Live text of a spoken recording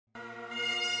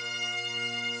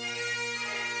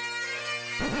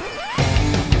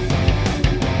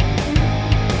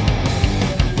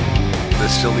The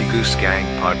Silly Goose Gang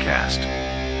Podcast.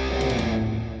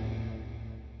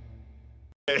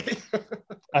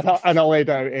 And I'll edit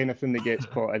out anything that gets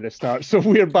caught at the start. So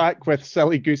we're back with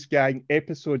Silly Goose Gang,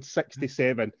 episode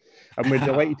 67. And we're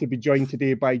delighted to be joined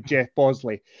today by Jeff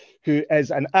Bosley, who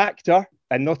is an actor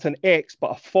and not an ex,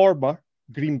 but a former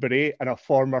Green Beret and a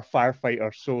former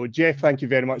firefighter. So, Jeff, thank you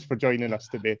very much for joining us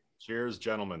today. Cheers,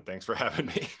 gentlemen. Thanks for having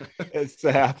me. It's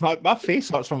my face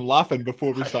hurts from laughing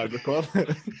before we started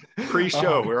recording.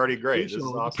 Pre-show, we're already great. This is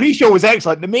awesome. Pre-show was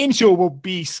excellent. The main show will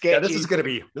be sketchy. Yeah, this is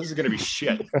gonna be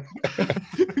shit.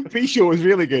 Pre-show was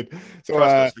really good. So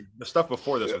the stuff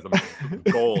before this was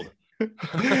the gold.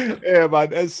 Yeah,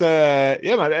 man. It's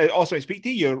man. Also, I speak to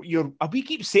you. We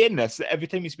keep saying this that every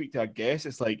time we speak to a guest,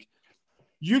 it's like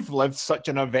you've lived such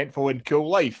an eventful and cool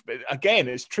life. But again,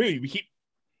 it's true. We keep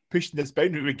pushing this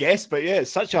boundary with guests, but yeah,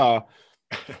 it's such a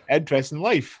interesting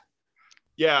life.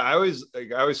 Yeah, I always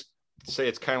say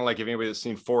it's kind of like if anybody that's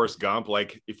seen Forrest Gump,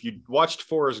 like if you watched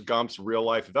Forrest Gump's real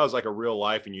life, if that was like a real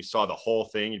life and you saw the whole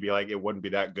thing, you'd be like, it wouldn't be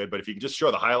that good. But if you can just show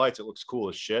the highlights, it looks cool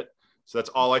as shit. So that's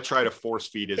all I try to force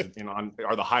feed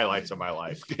are the highlights of my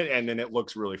life. And then it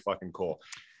looks really fucking cool.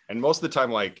 And most of the time,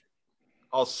 like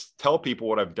I'll tell people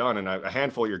what I've done, and a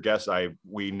handful of your guests,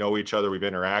 we know each other, we've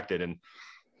interacted, and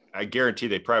I guarantee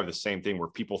they probably have the same thing where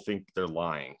people think they're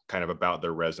lying kind of about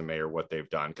their resume or what they've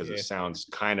done. Cause it sounds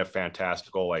kind of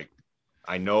fantastical. Like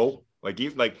I know, like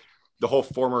the whole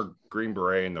former Green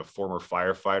Beret and the former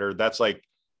firefighter, that's like,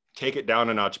 take it down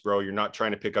a notch, bro. You're not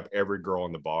trying to pick up every girl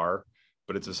in the bar,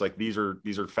 but it's just like, these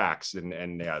are facts.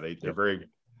 And yeah, they're very,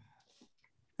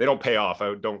 they don't pay off.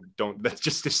 That's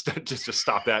just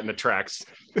stop that in the tracks.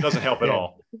 It doesn't help at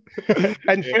all.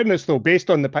 In fairness, though,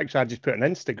 based on the picture I just put on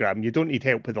Instagram, you don't need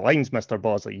help with the lines, Mr.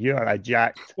 Bosley. You are a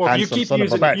jacked, handsome son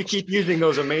of a bitch. You keep using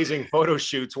those amazing photo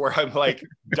shoots where I'm like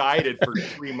dieted for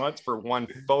 3 months for one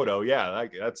photo. Yeah,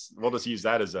 we'll just use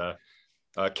that as a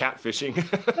catfishing.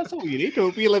 That's all you need.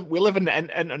 We live in the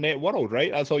internet world,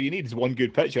 right? That's all you need is one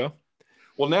good picture.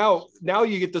 Well, now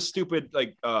you get the stupid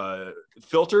like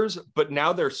filters, but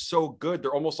now they're so good.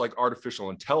 They're almost like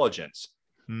artificial intelligence.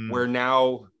 Where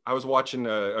now I was watching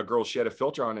a girl, she had a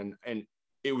filter on and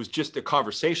it was just a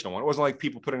conversational one. It wasn't like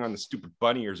people putting on the stupid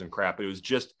bunny ears and crap. It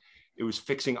was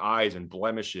fixing eyes and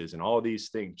blemishes and all of these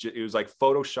things. It was like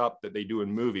Photoshop that they do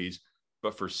in movies,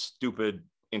 but for stupid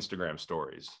Instagram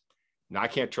stories. Now I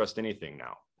can't trust anything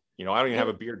now. You know, I don't even have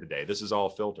a beard today. This is all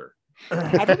filter.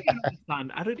 I don't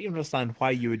even understand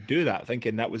why you would do that,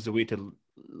 thinking that was the way to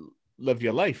live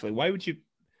your life. Like, why would you?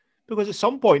 Because at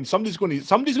some point, somebody's going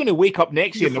to wake up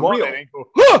next year in the morning and go,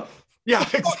 "Huh!" Yeah,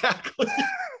 exactly.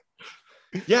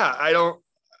 Yeah, I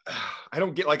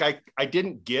don't get, like, I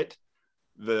didn't get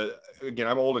again,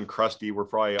 I'm old and crusty. We're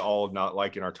probably all not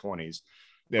like in our 20s.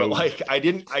 But like, I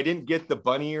didn't get the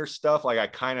bunny ear stuff. Like I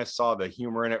kind of saw the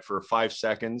humor in it for 5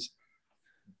 seconds.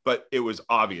 But it was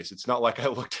obvious. It's not like I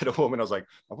looked at a woman, I was like,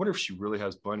 I wonder if she really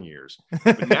has bunny ears.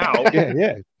 But now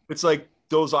it's like,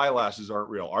 those eyelashes aren't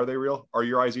real. Are they real? Are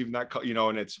your eyes even that,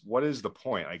 and what is the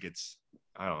point? Like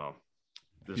I don't know.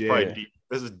 Probably deep.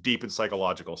 This is deep and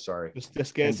psychological. Sorry.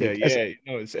 This gets it. Yeah,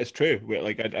 no, it's true.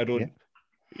 Like I don't,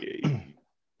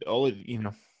 all of,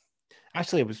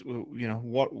 actually it was,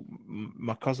 what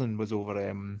my cousin was over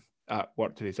at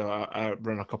work today. So I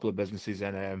run a couple of businesses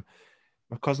and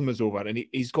my cousin was over and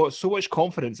he's got so much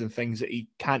confidence in things that he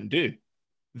can't do,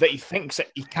 that he thinks that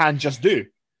he can just do.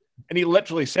 And he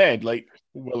literally said, like,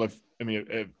 well,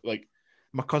 like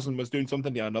my cousin was doing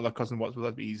something, another cousin works with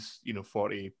us, but he's,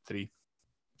 43.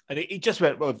 And he just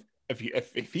went, well, if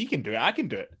he can do it, I can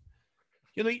do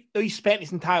it. He spent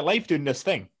his entire life doing this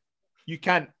thing. You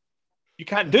can't do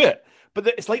it. But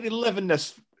it's like they live in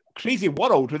this crazy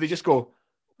world where they just go,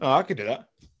 oh, I can do that.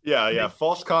 Yeah.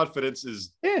 False confidence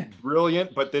is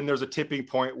brilliant, but then there's a tipping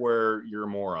point where you're a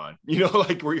moron,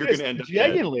 like where you're going to end up.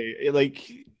 Genuinely,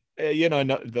 like,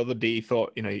 the other day he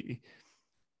thought,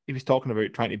 he was talking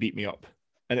about trying to beat me up.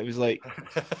 And it was like,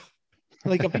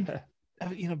 I've been,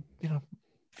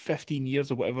 15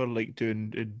 years or whatever, like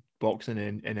doing boxing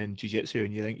and then jiu-jitsu.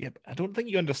 And you think, I don't think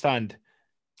you understand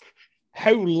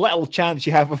how little chance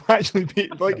you have of actually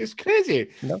beating. Like, it's crazy.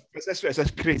 No. It's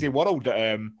this crazy world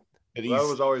that, that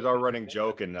was always our running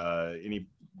joke, and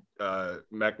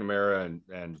McNamara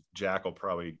and Jack will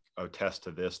probably attest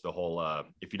to this. The whole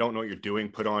if you don't know what you're doing,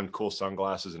 put on cool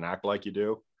sunglasses and act like you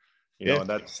do. And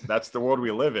that's the world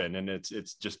we live in, and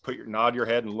it's just nod your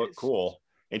head and look cool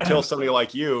until somebody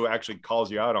like you actually calls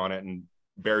you out on it and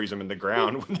buries them in the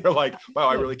ground when they're like, "Wow,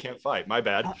 I really can't fight. My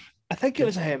bad." I think it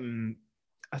was do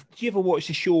you ever watch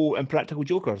the show Impractical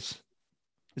Jokers?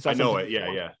 I know it.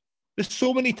 Yeah, yeah. There's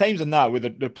so many times in that where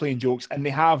they're playing jokes and they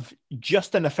have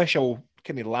just an official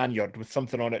kind of lanyard with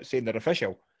something on it saying they're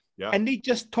official. Yeah. And they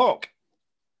just talk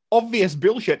obvious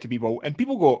bullshit to people, and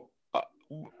people go,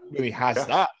 really has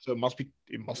that, so it must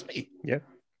be. Yeah.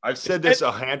 I've said this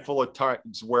a handful of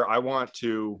times where I want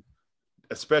to,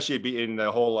 especially be in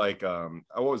the whole like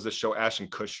what was the show Ashton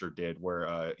Kutcher did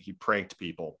where he pranked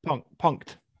people.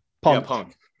 Punked. Yeah,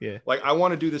 punked. Yeah. Like I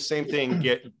want to do the same thing,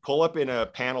 pull up in a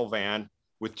panel van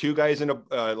with two guys in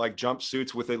a like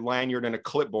jumpsuits with a lanyard and a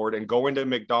clipboard and go into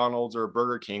McDonald's or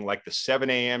Burger King like the 7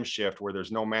 a.m. shift where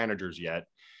there's no managers yet.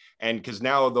 And because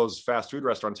now those fast food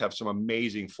restaurants have some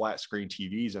amazing flat screen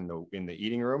TVs in the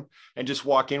eating room, and just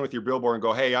walk in with your billboard and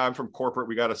go, "Hey, I'm from corporate.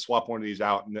 We got to swap one of these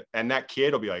out." And that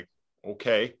kid will be like,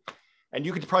 "Okay." And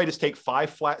you could probably just take 5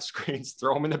 flat screens,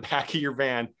 throw them in the back of your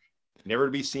van, never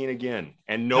to be seen again.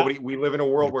 And nobody, we live in a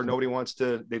world where nobody wants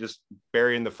to, they just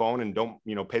bury in the phone and don't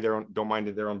mind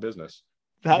their own business.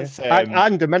 That's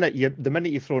and the minute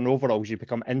you throw in overalls, you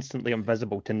become instantly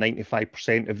invisible to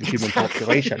 95% of the human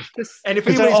population. And if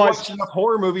anybody's watching enough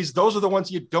horror movies, those are the ones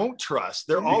you don't trust.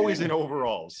 They're always in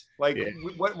overalls. Like,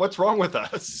 what's wrong with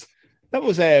us? That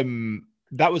was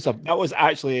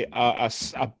actually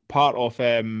a part of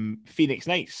Phoenix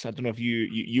Nights. I don't know if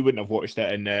you wouldn't have watched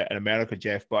it in America,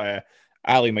 Jeff, but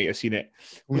Ali might have seen it.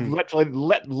 What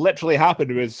literally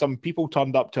happened was some people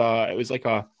turned up to it was like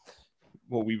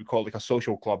what we would call like a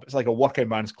social club. It's like a working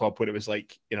man's club where it was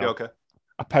like,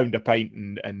 a pound a pint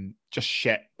and just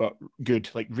shit, but good,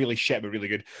 like really shit, but really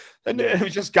good. And it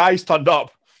was just guys turned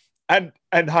up and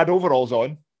had overalls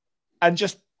on and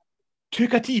just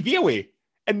took a TV away.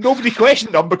 And nobody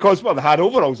questioned them because, well, they had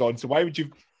overalls on. So why would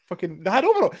you they had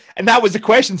overalls? And that was the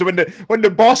question. So when the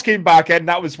boss came back in,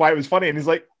 that was why it was funny. And he's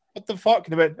like, what the fuck?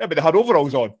 And they went, yeah, but they had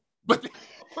overalls on. But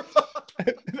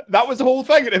that was the whole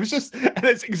thing. And it was just, and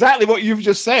it's exactly what you've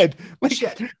just said. Like,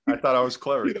 shit. I thought I was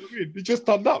clever. You know what I mean? It just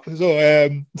turned up.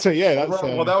 So yeah, that's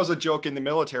well, that was a joke in the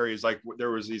military. Is like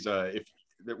there was these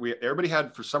everybody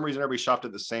had, for some reason, everybody shopped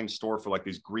at the same store for like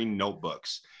these green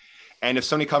notebooks. And if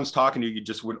somebody comes talking to you, you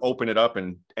just would open it up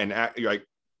and act, you're like,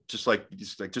 just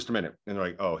a minute. And they're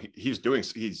like, oh, he's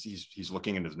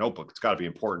looking in his notebook. It's got to be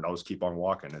important. I'll just keep on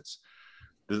walking. It's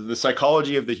the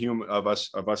psychology of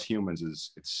us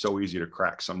humans it's so easy to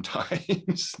crack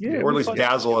sometimes, or at least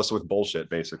dazzle us with bullshit.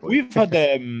 Basically, we've had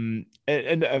and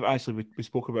actually we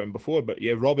spoke about him before, but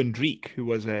yeah, Robin Dreeke, who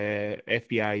was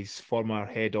FBI's former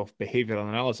head of behavioral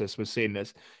analysis, was saying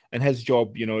this, and his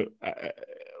job,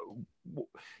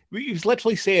 he was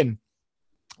literally saying,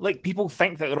 like, people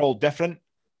think that they're all different,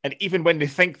 and even when they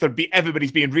think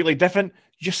everybody's being really different,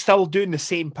 you're still doing the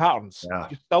same patterns. Yeah.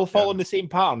 You're still following the same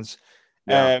patterns.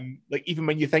 Yeah. Like, even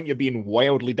when you think you're being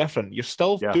wildly different, you're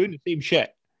still doing the same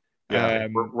shit. Yeah,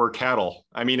 we're cattle.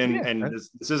 I mean, and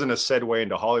this isn't a segue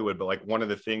into Hollywood, but like one of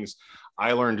the things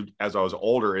I learned as I was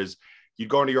older is you'd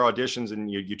go into your auditions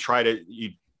and you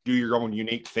do your own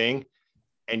unique thing.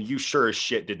 And you sure as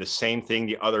shit did the same thing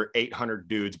the other 800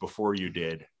 dudes before you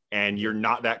did. And you're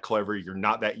not that clever. You're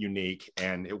not that unique.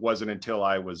 And it wasn't until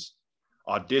I was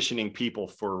auditioning people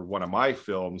for one of my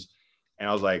films, and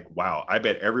I was like, wow, I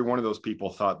bet every one of those people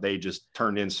thought they just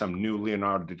turned in some new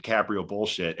Leonardo DiCaprio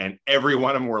bullshit. And every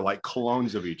one of them were like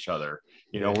clones of each other.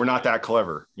 We're not that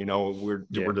clever. We're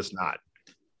just not.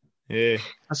 Yeah,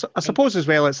 I suppose as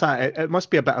well, it's that it must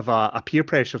be a bit of a peer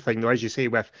pressure thing, though, as you say.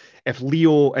 If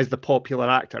Leo is the popular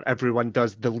actor, everyone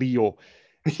does the Leo.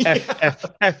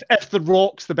 If The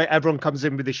Rock's the bit, everyone comes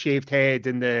in with the shaved head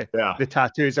and the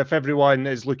tattoos. If everyone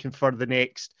is looking for the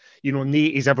next,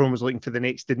 80s, everyone was looking for the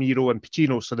next De Niro and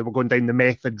Pacino, so they were going down the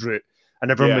method route,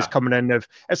 and everyone was coming in.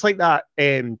 It's like that.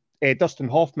 Dustin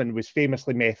Hoffman was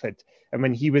famously method. And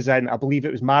when he was in, I believe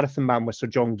it was Marathon Man with Sir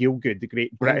John Gielgud, the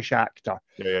great British actor.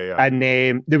 Yeah.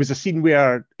 And there was a scene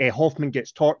where Hoffman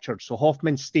gets tortured. So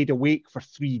Hoffman stayed awake for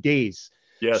 3 days.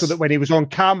 Yes. So that when he was on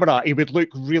camera, he would look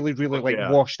really, really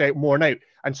washed out, worn out.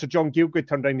 And Sir John Gielgud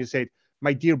turned around and said,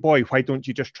 my dear boy, why don't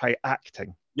you just try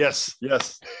acting? Yes.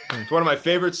 It's one of my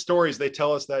favorite stories. They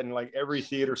tell us that in like every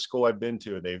theater school I've been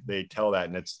to, they tell that.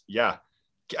 And it's,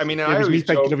 I mean, I always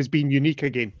thinking of us being unique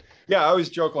again. Yeah, I always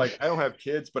joke, like, I don't have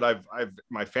kids, but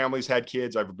my family's had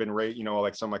kids. I've been raised,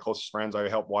 like some of my closest friends, I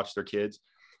help watch their kids.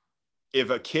 If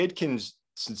a kid can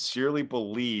sincerely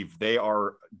believe they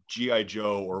are G.I.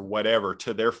 Joe or whatever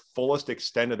to their fullest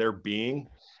extent of their being,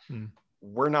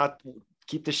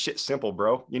 keep this shit simple,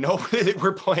 bro.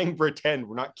 We're playing pretend.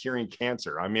 We're not curing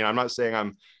cancer. I mean, I'm not saying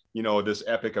I'm, this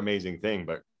epic, amazing thing,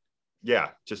 but yeah,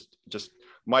 just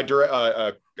my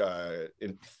direct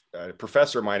a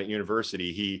professor of mine at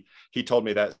university, he told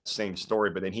me that same story,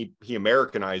 but then he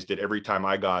Americanized it every time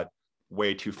I got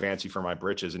way too fancy for my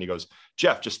britches. And he goes,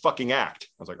 Jeff, just fucking act.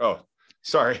 I was like, oh,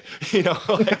 sorry.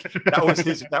 Like,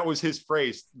 that was his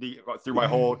phrase through my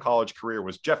whole college career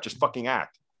was, Jeff, just fucking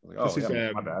act. Like,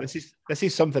 oh, my bad. This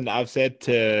is something that I've said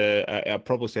to, I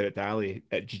probably said it to Ali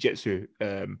at jiu-jitsu,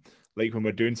 like when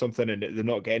we're doing something and they're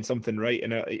not getting something right.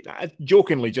 And I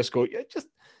jokingly just go,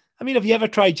 have you ever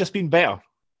tried just being better?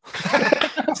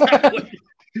 Exactly.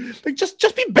 Like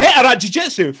just be better at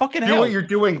jiu-jitsu. Fucking hell. Do what you're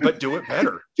doing, but do it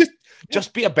better.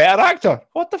 Just be a better actor.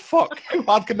 What the fuck? How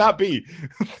hard can that be?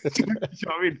 You know what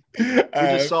I mean? We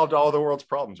just solved all the world's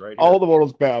problems, right? All the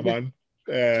world's better,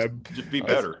 man. Just be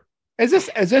better. Is this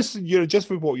just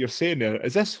with what you're saying there?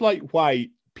 Is this like why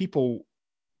people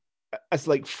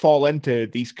like fall into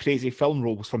these crazy film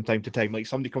roles from time to time? Like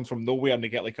somebody comes from nowhere and they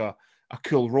get like a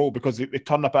cool role because they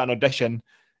turn up at an audition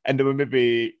and they were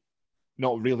maybe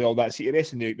not really all that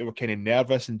serious and they were kind of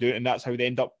nervous and doing it, and that's how they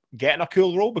end up getting a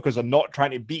cool role because they're not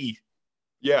trying to be.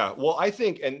 Yeah, well, I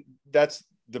think, and that's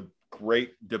the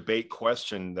great debate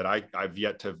question that I've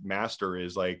yet to master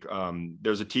is like,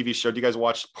 there's a TV show. Do you guys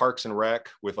watch Parks and Rec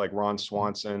with like Ron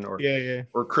Swanson or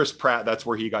Chris Pratt? That's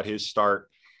where he got his start.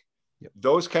 Yep.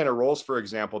 Those kind of roles, for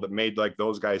example, that made like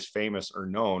those guys famous or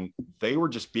known, they were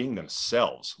just being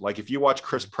themselves. Like if you watch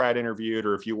Chris Pratt interviewed,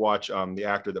 or if you watch the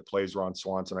actor that plays Ron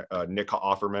Swanson, Nick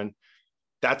Offerman,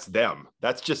 that's them.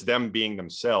 That's just them being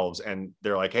themselves. And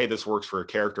they're like, hey, this works for a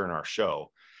character in our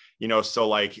show. So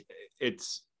like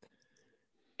it's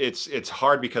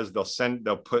hard because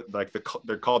they'll put like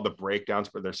they're called the breakdowns,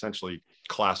 but they're essentially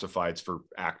classifieds for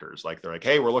actors. Like they're like,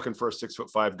 hey, we're looking for a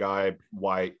 6'5" guy,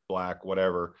 white, black,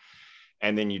 whatever.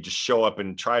 And then you just show up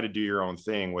and try to do your own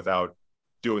thing without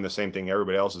doing the same thing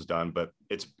everybody else has done. But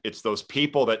it's those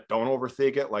people that don't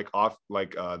overthink it, like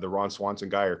the Ron Swanson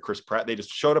guy or Chris Pratt. They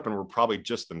just showed up and were probably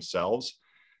just themselves.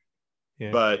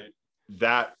 Yeah. But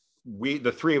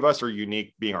the three of us are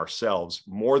unique being ourselves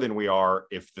more than we are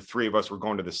if the three of us were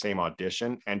going to the same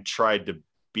audition and tried to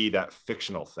be that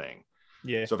fictional thing.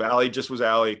 Yeah. So if Ali just was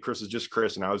Ali, Chris is just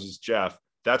Chris, and I was just Jeff,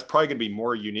 that's probably going to be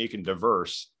more unique and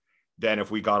diverse than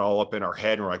if we got all up in our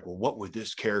head and we're like, well, what would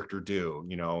this character do?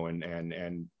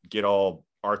 And get all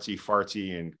artsy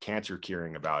fartsy and cancer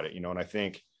curing about it, And I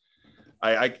think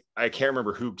I can't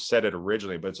remember who said it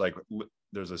originally, but it's like,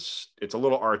 it's a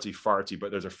little artsy fartsy,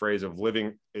 but there's a phrase of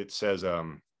living. It says,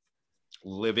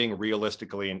 living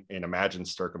realistically in imagined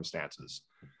circumstances.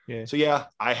 Yeah. So yeah,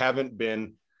 I haven't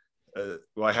been,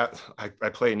 I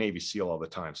play a Navy SEAL all the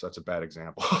time, so that's a bad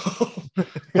example.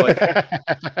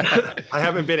 I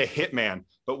haven't been a hitman,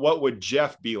 but what would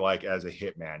Jeff be like as a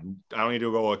hitman? I don't need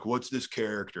to go like, what's this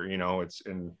character?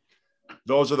 And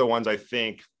those are the ones I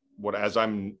think as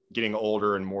I'm getting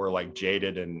older and more like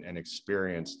jaded and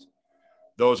experienced,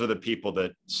 those are the people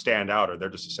that stand out, or they're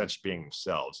just essentially being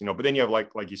themselves, But then you have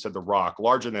like you said, The Rock,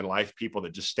 larger than life people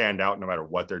that just stand out no matter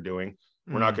what they're doing.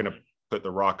 We're not going to put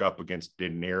The Rock up against De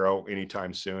Niro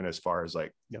anytime soon as far as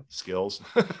like skills,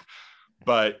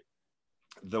 but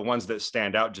the ones that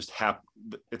stand out just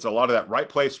it's a lot of that right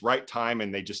place, right time,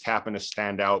 and they just happen to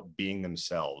stand out being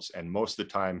themselves. And most of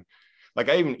the time, like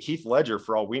even Heath Ledger,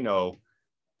 for all we know,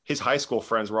 his high school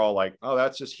friends were all like, oh,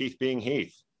 that's just Heath being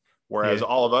Heath. Whereas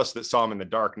all of us that saw him in The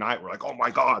Dark Knight were like, oh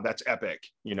my God, that's epic,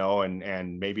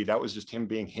 and maybe that was just him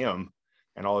being him.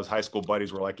 And all his high school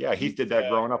buddies were like, yeah, Heath did that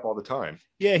growing up all the time.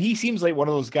 Yeah, he seems like one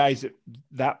of those guys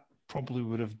that probably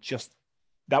would have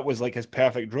that was like his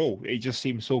perfect role. He just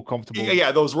seems so comfortable.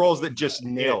 Yeah, those roles that just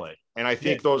nail it. And I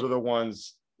think those are the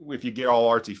ones, if you get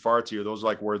all artsy fartsy, or those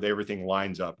like where everything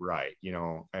lines up right.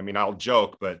 I mean, I'll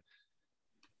joke, but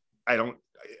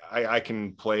I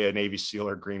can play a Navy SEAL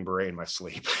or Green Beret in my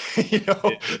sleep,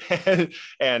 but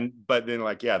then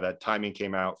that timing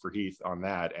came out for Heath on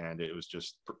that, and it was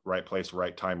just right place,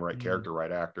 right time, right character,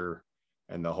 right actor,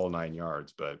 and the whole 9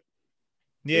 yards. But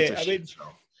yeah, I mean,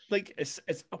 like it's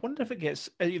I wonder if it gets,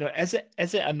 is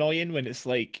it annoying when it's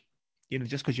like,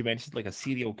 just because you mentioned like a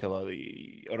serial killer or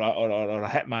a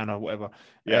hitman or whatever,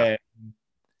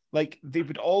 like they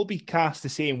would all be cast the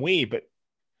same way, but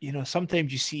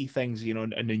sometimes you see things, in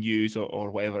the news or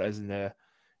whatever it is, and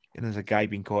there's a guy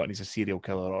being caught and he's a serial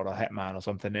killer or a hitman or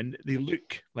something, and they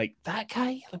look like that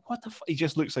guy. Like, what the fuck? He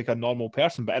just looks like a normal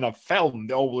person, but in a film,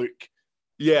 they all look.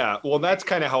 Yeah, well, that's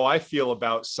kind of how I feel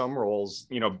about some roles.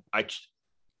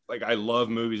 I love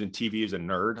movies and TV as a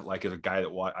nerd. Like as a guy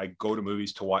that I go to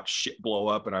movies to watch shit blow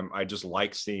up, and I just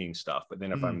like seeing stuff. But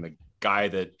then if I'm the guy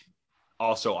that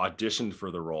also auditioned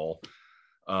for the role,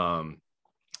 I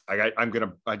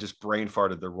just brain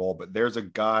farted the role, but there's a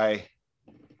guy,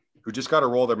 who just got a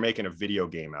role they're making a video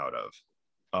game out of.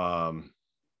 I'm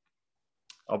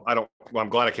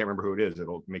glad I can't remember who it is.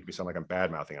 It'll make me sound like I'm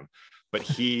bad mouthing him. But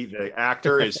the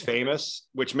actor is famous,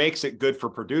 which makes it good for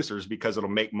producers because it'll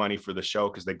make money for the show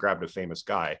because they grabbed a famous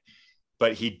guy.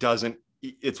 But he doesn't.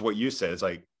 It's what you said. It's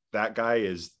like that guy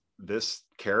is this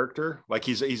character. Like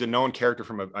he's a known character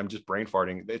from I'm just brain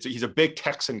farting. He's a big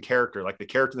Texan character. Like the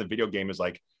character in the video game is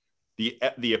like the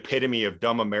epitome of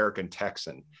dumb American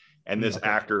Texan. And this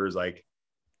actor is like,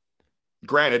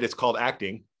 granted, it's called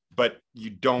acting, but you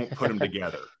don't put them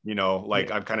together, like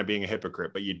I'm kind of being a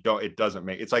hypocrite, but it doesn't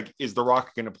make, it's like, is The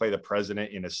Rock going to play the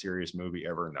president in a serious movie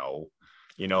ever? No.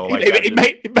 Like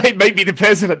it might be the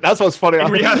president. That's what's funny.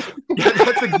 Yeah,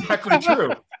 that's exactly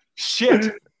true.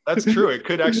 Shit. That's true. It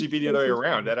could actually be the other way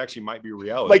around. That actually might be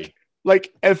reality.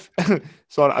 Like if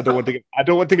sorry, I don't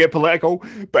want to get political,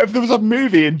 but if there was a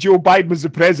movie and Joe Biden was the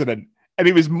president and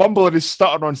he was mumbling and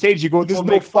stuttering on stage, you go, there's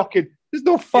no fucking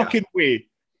way.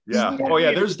 Yeah.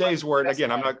 There's days where, and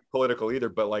again, I'm not political either,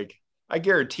 but like I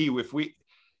guarantee you, if we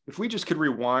just could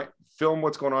rewind, film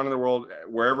what's going on in the world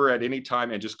wherever at any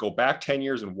time and just go back 10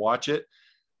 years and watch it,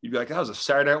 you'd be like, that was a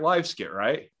Saturday Night Live skit,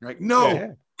 right? You're like,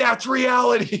 no, that's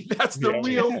reality. That's the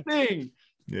real thing.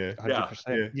 Yeah,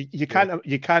 100%. You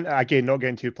can't again, not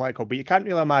getting too political, but you can't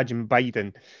really imagine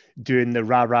Biden doing the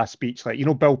rah-rah speech like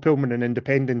Bill Pullman on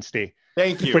Independence Day.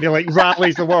 Thank you. When he like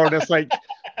rallies the world, it's like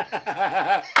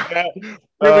here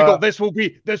we go. This will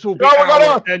be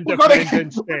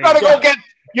Independence Day. We gotta go get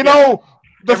the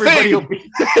everybody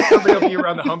will be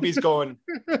around the Humvees going,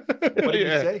 what did you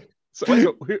say? So,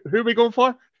 who are we going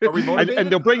for? Are we motivated? And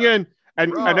they'll bring in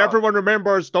and everyone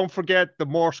remembers, don't forget the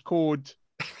Morse code,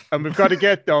 and we've got to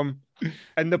get them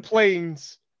and the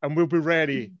planes, and we'll be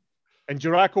ready. And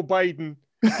Jericho Biden.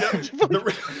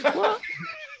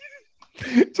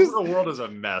 The world is a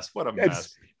mess. What a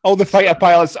mess. All the fighter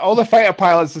pilots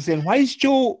are saying, why is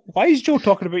Joe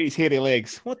talking about his hairy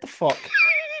legs? What the fuck?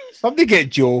 Somebody get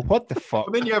Joe. What the fuck?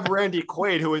 And then you have Randy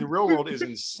Quaid, who in real world is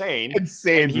insane.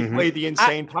 Insane. And he played the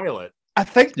insane pilot. I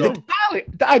think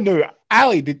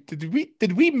Ali,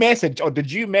 did we message or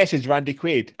did you message Randy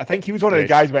Quaid? I think he was one of the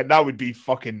guys went, that would be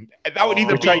fucking, that would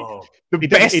either be the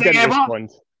best thing ever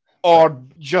or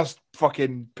just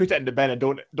fucking put it in the bin and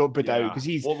don't put it out because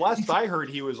he's. Well, last I heard,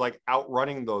 he was like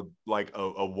outrunning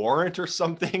a warrant or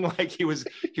something. Like he was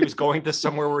going to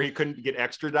somewhere where he couldn't get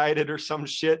extradited or some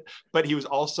shit. But he was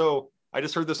also. I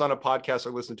just heard this on a podcast I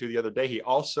listened to the other day. He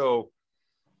also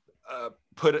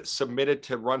submitted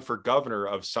to run for governor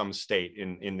of some state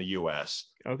in the U.S.,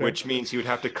 which means he would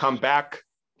have to come back.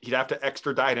 He'd have to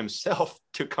extradite himself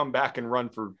to come back and run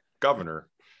for governor.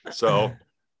 So.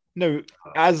 Now,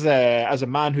 as a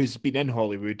man who's been in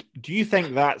Hollywood, do you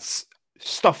think that's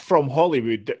stuff from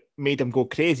Hollywood that made him go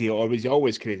crazy, or was he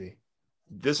always crazy?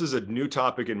 This is a new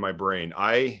topic in my brain.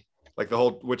 I like the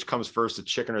whole which comes first, the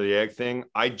chicken or the egg thing.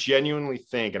 I genuinely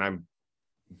think, and I'm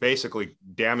basically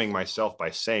damning myself by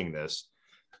saying this,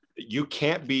 you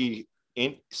can't be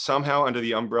in somehow under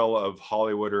the umbrella of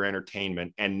Hollywood or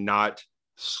entertainment and not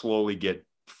slowly get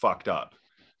fucked up.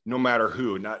 No matter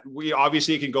who. We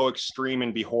obviously can go extreme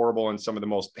and be horrible in some of the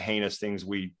most heinous things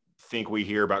we think we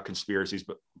hear about conspiracies,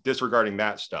 but disregarding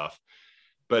that stuff.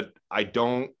 But I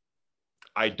don't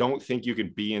think you can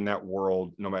be in that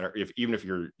world, no matter even if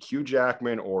you're Hugh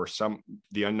Jackman or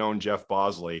the unknown Jeff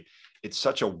Bosley. It's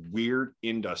such a weird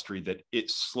industry that it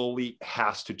slowly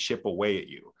has to chip away at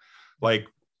you. Like,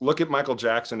 look at Michael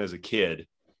Jackson as a kid.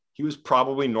 He was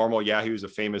probably normal. Yeah, he was a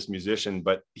famous musician,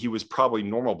 but he was probably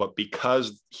normal. But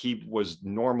because he was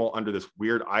normal under this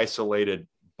weird isolated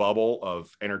bubble of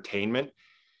entertainment,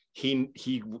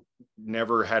 he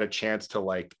never had a chance to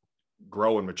like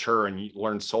grow and mature and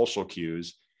learn social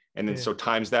cues. And then so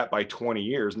times that by 20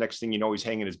 years, next thing you know, he's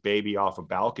hanging his baby off a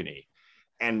balcony,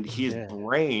 and his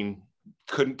brain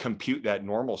couldn't compute that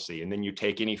normalcy. And then you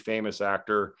take any famous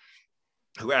actor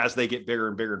who, as they get bigger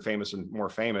and bigger and famous and more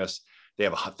famous, they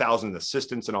have 1,000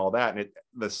 assistants and all that. And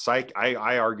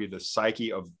I argue the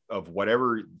psyche of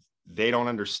whatever they don't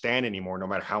understand anymore, no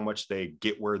matter how much they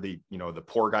get where the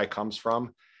poor guy comes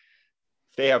from.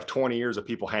 They have 20 years of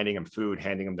people handing them food,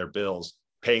 handing them their bills,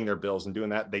 paying their bills and doing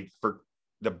that.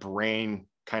 The brain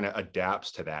kind of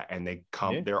adapts to that and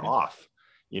they're off,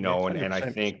 and I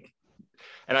think,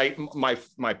 my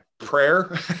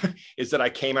prayer is that I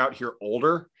came out here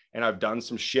older and I've done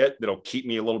some shit that'll keep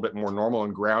me a little bit more normal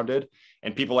and grounded.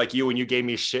 And people like you, when you gave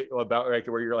me shit about like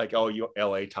where you're like, oh, you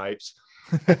LA types.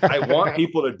 I want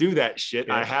people to do that shit.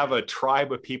 I have a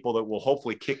tribe of people that will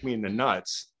hopefully kick me in the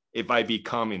nuts if I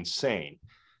become insane,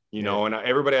 and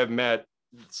everybody I've met,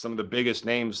 some of the biggest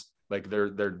names, like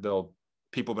they'll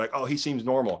people be like, oh, he seems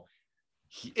normal.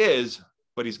 he is,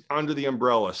 but he's under the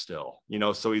umbrella still,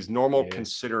 so he's normal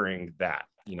considering that,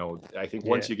 I think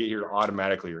once you get here,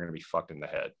 automatically you're going to be fucked in the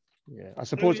head. Yeah, I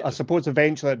suppose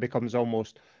eventually it becomes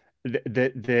almost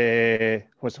the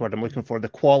what's the word I'm looking for? The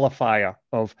qualifier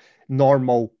of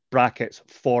normal brackets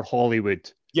for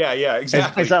Hollywood. Yeah,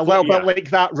 exactly. Is that a little bit like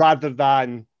that rather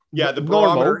than the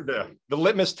barometer, the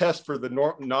litmus test for the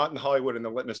not in Hollywood and the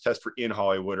litmus test for in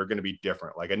Hollywood are going to be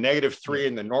different. Like a -3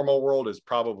 in the normal world is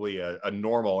probably a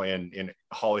normal in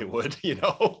Hollywood,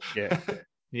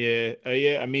 Yeah.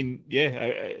 I mean,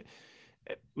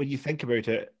 when you think about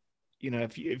it,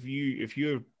 if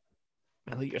you're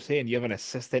like you're saying, you have an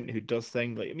assistant who does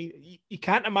things like, I mean, you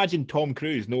can't imagine Tom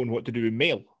Cruise knowing what to do with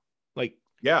mail. Like,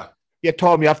 yeah,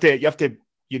 Tom, you have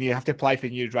to apply for a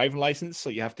new driving license, so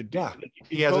you have to do. Yeah,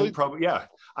 he hasn't probably. Yeah,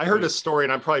 I heard a story,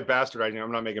 and I'm probably bastardizing.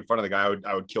 I'm not making fun of the guy.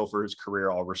 I would kill for his career,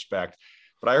 all respect.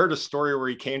 But I heard a story where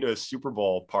he came to a Super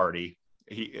Bowl party.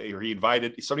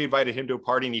 Somebody invited him to a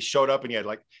party, and he showed up, and he had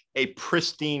like a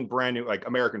pristine, brand new, like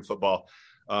American football,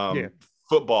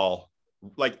 football,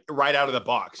 like right out of the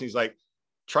box. He's like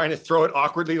trying to throw it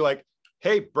awkwardly, like,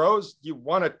 "Hey, bros, you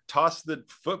want to toss the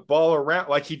football around?"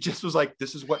 Like he just was like,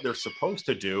 "This is what they're supposed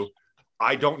to do.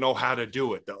 I don't know how to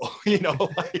do it though." His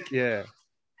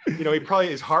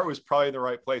heart was probably in the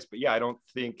right place, but I don't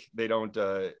think they don't,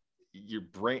 your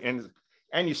brain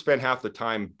and you spend half the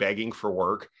time begging for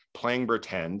work, playing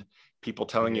pretend, people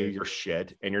telling you you're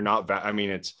shit and you're not, I mean,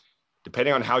 it's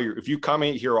depending on if you come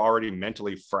in here already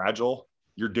mentally fragile,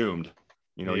 you're doomed,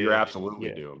 you're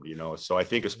absolutely doomed, So I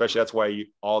think especially that's why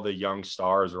all the young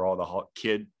stars or all the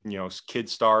kid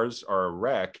stars are a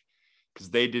wreck because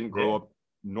they didn't grow up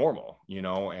normal,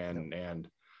 and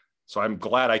so I'm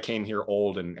glad I came here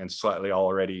old and slightly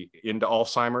already into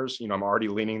Alzheimer's. I'm already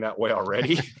leaning that way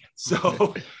already,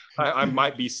 so I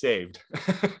might be saved.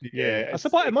 I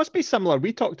suppose it must be similar.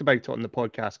 We talked about it on the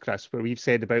podcast, Chris, where we've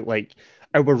said about like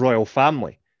our royal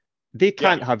family. They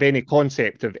can't have any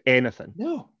concept of anything.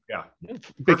 No. Yeah,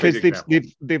 because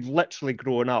they've literally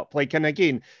grown up. Like, and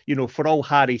again, for all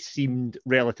Harry seemed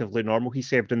relatively normal. He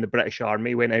served in the British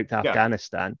Army, went out to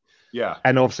Afghanistan. Yeah,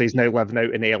 and obviously he's now living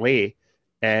out in LA.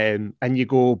 And you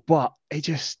go, but it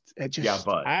just you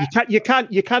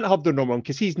can't have the normal one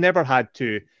because he's never had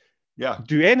to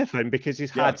do anything because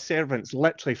he's had servants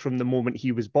literally from the moment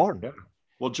he was born. Yeah.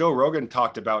 Well, Joe Rogan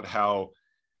talked about how,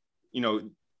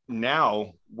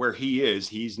 now where he is,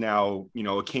 he's now,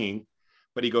 a king,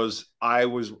 but he goes, I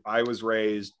was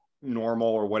raised normal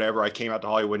or whatever. I came out to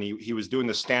Hollywood when he was doing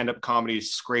the stand-up comedy,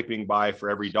 scraping by for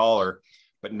every dollar.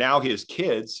 But now his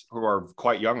kids, who are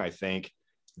quite young, I think,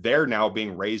 they're now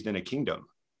being raised in a kingdom.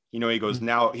 He goes,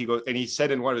 and he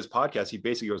said in one of his podcasts, he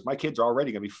basically goes, my kids are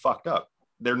already going to be fucked up.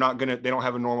 They don't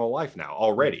have a normal life now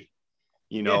already,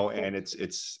 and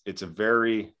it's a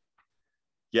very,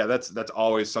 that's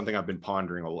always something I've been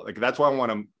pondering a lot. Like, that's why I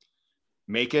want to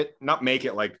not make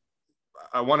it like,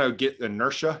 I want to get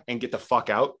inertia and get the fuck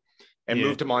out and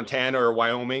move to Montana or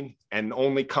Wyoming and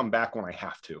only come back when I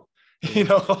have to,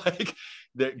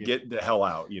 get the hell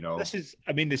out, This is,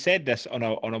 I mean, they said this on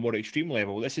a more extreme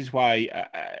level. This is why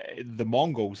the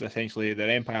Mongols, essentially, their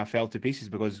empire fell to pieces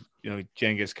because,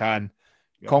 Genghis Khan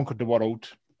conquered the world.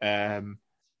 And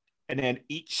then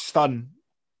each son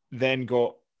then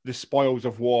got the spoils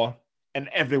of war, and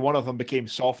every one of them became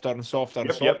softer and softer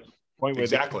and softer. Yep. Point where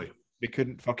exactly. They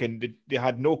couldn't they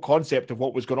had no concept of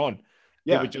what was going on.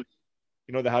 Yeah. They would just,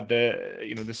 they had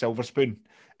the silver spoon.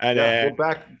 And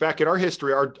well, back in our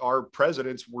history, our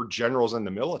presidents were generals in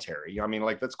the military. I mean,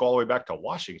 like, let's go all the way back to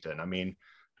Washington. I mean,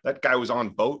 that guy was on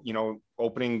boat,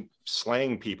 opening,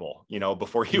 slaying people,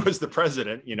 before he was the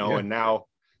president, and now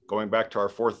going back to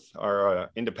our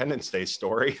Independence Day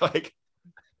story, like,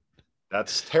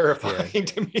 that's terrifying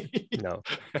to me. No.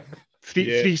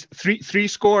 Three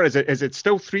score. Is it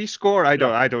still 3 score? I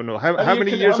don't know. How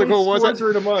many years ago was it?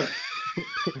 In a month?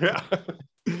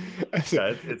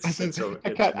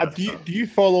 Do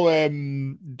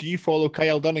you follow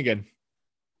Kyle Dunnigan?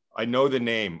 I know the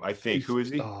name. I think. Who is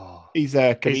he? He's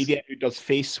a comedian who does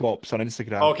face swaps on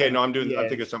Instagram. Okay, no, I'm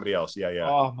thinking of somebody else. Yeah.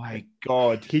 Oh my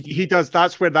God. He does.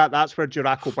 That's where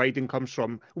Jericho Biden comes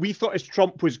from. We thought his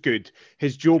Trump was good.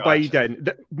 His Joe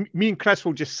Biden. Me and Chris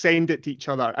will just send it to each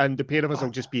other, and the pair of us will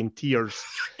just be in tears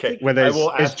with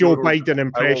his Joe Biden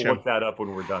impression. I will look that up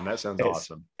when we're done. That sounds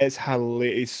awesome. It's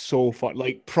hilarious. It's so fun.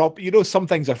 Like some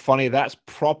things are funny. That's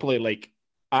properly like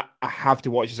I have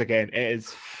to watch this again. It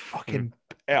is fucking.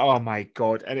 Oh my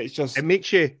God. And it's just, it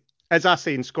makes you, as I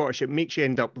say in Scottish, it makes you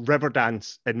end up river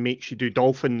dance and makes you do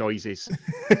dolphin noises.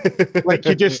 Like,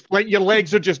 you just, like, your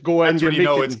legs are just going. That's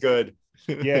when it's good.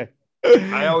 Yeah.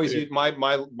 I always use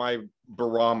my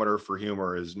barometer for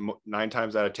humor is 9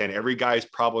 times out of 10. Every guy's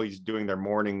probably doing their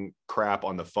morning crap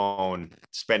on the phone,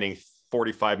 spending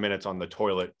 45 minutes on the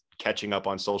toilet, catching up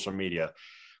on social media.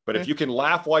 But if you can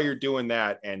laugh while you're doing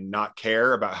that and not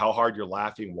care about how hard you're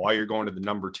laughing while you're going to the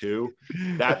number 2,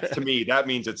 that to me, that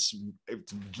means it's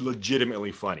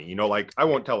legitimately funny. You know, like I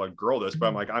won't tell a girl this, but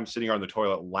I'm like, I'm sitting on the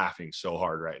toilet laughing so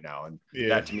hard right now. And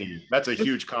that to me, that's a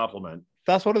huge compliment.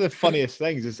 That's one of the funniest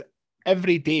things is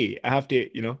every day I have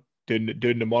to, you know,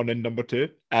 doing the morning number 2.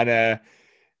 And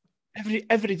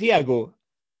every day I go,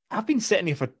 I've been sitting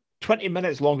here for 20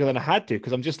 minutes longer than I had to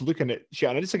because I'm just looking at shit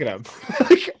on Instagram.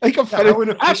 like I'm how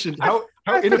inefficient, how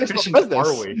inefficient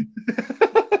are we?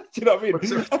 Do you know what I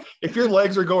mean? If your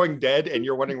legs are going dead and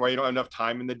you're wondering why you don't have enough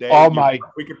time in the day,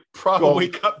 we could probably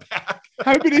cut back.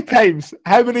 How many times,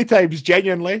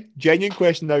 genuine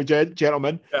question now,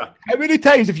 gentlemen. Yeah. How many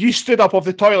times have you stood up off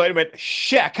the toilet and went,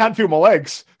 shit, I can't feel my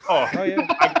legs? Oh yeah.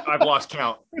 I've lost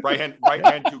count. Right hand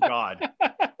to God.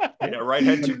 Yeah, right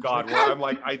hand to God. Where I'm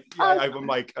like, I'm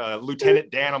like Lieutenant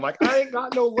Dan. I'm like, I ain't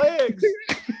got no legs.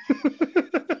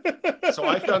 So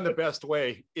I found the best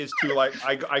way is to like,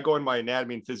 I go in my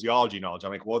anatomy and physiology knowledge.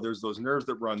 I'm like, well, there's those nerves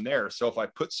that run there. So if I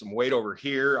put some weight over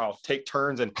here, I'll take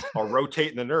turns and I'll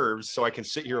rotate the nerves so I can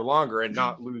sit here longer and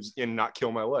not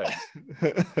kill my legs.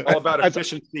 All about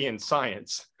efficiency and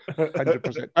science.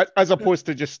 100%. As opposed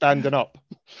to just standing up.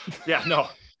 Yeah, no.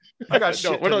 I got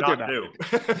shit to not do.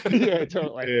 Yeah,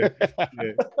 totally. Yeah.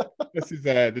 This is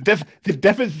the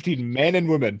difference between men and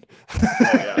women.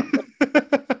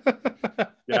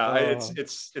 Oh, yeah,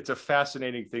 it's a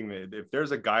fascinating thing that if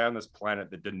there's a guy on this planet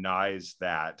that denies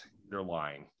that, they're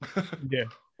lying. Yeah.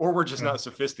 Or we're just not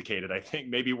sophisticated. I think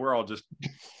maybe we're all just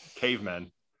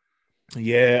cavemen.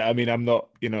 Yeah, I mean, I'm not,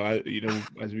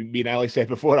 as me and Ali said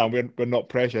before, we're not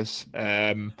precious.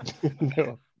 No.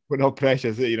 We're not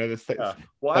precious, Well,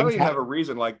 I don't even have a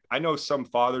reason. Like, I know some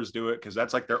fathers do it because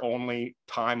that's like their only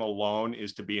time alone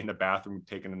is to be in the bathroom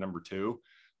taking a number 2.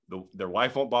 Their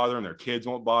wife won't bother them. Their kids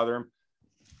won't bother them.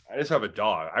 I just have a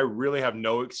dog. I really have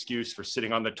no excuse for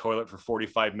sitting on the toilet for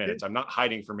 45 minutes. I'm not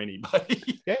hiding from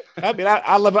anybody. Yeah, I mean,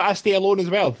 I stay alone as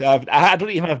well. I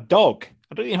don't even have a dog.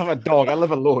 I I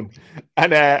live alone,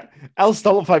 and I'll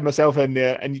still find myself in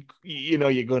there. And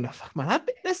you're going, fuck man,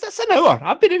 that's an hour.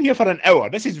 I've been in here for an hour.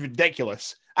 This is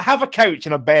ridiculous. I have a couch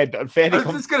and a bed. I was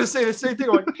just gonna say the same thing.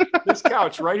 Like, this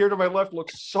couch right here to my left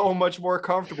looks so much more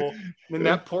comfortable than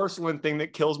that porcelain thing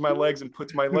that kills my legs and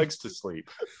puts my legs to sleep.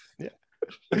 Yeah.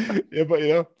 Yeah,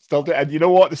 but still do. And you know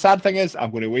what? The sad thing is,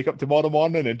 I'm going to wake up tomorrow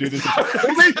morning and do this.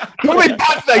 The only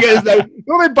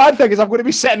bad thing is I'm going to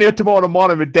be sitting there tomorrow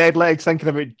morning with dead legs thinking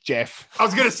about Jeff. I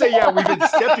was going to say, yeah, we've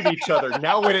accepted each other.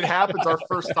 Now when it happens, our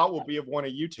first thought will be of one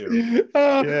of you two.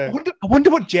 I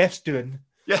wonder what Jeff's doing.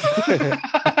 Yeah.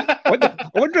 I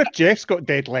wonder if Jeff's got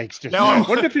dead legs just now. I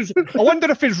wonder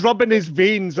if he's rubbing his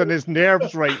veins and his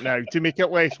nerves right now to make it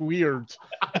less weird.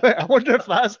 I wonder if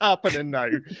that's happening now.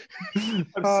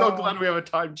 I'm so glad we have a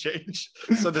time change.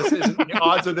 So the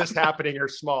odds of this happening are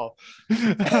small.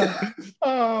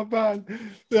 Oh man.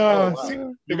 Wow.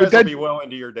 You guys will be well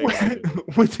into your day.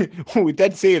 We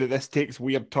did say that this takes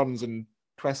weird turns and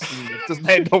twists and it doesn't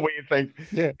end the way you think.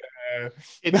 Yeah.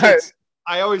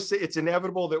 I always say it's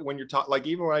inevitable that when you're talking, like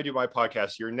even when I do my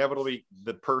podcast, you're inevitably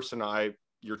the person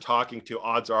you're talking to.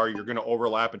 Odds are you're going to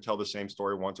overlap and tell the same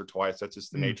story once or twice. That's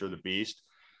just the nature of the beast.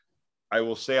 I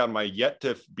will say on my yet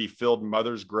to be filled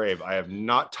mother's grave, I have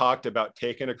not talked about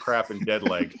taking a crap and dead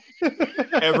leg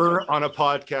ever on a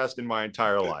podcast in my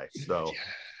entire life. So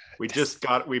we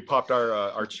popped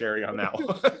our cherry on that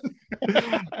one.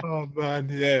 Oh man,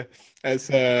 yeah, it's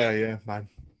man,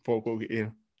 folk,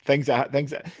 Things that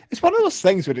it's one of those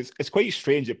things where it's quite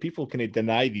strange that people can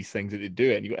deny these things that they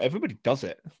do it, and everybody does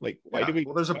it. Like, why do we?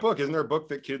 Well, there's a book, isn't there? A book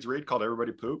that kids read called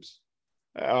 "Everybody Poops."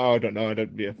 Oh, I don't know. I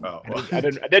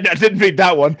didn't read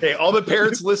that one. Hey, all the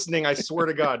parents listening, I swear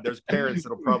to God, there's parents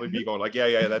that'll probably be going like,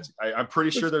 yeah. I'm pretty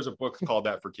sure there's a book called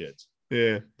that for kids.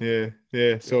 Yeah.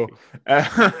 So,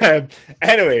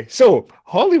 anyway, so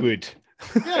Hollywood.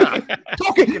 Yeah,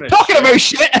 talking about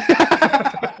shit.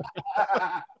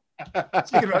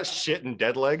 Speaking about shit and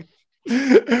dead leg.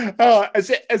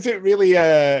 Is it really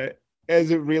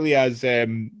as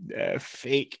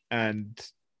fake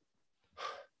and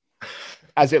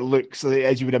as it looks,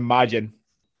 as you would imagine?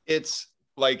 It's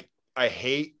like, I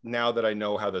hate now that I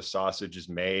know how the sausage is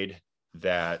made,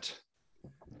 that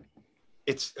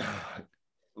it's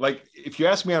like, if you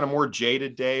ask me on a more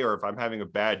jaded day, or if I'm having a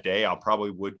bad day, I'll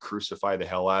probably would crucify the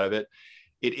hell out of it.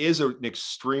 It is an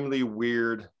extremely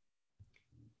weird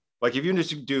like if you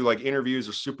just do like interviews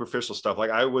or superficial stuff, like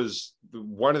I was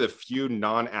one of the few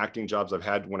non-acting jobs I've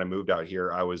had when I moved out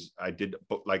here. I did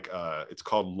like it's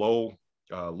called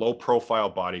low profile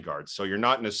bodyguards. So you're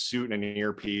not in a suit and an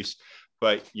earpiece,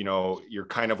 but you know, you're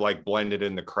kind of like blended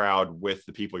in the crowd with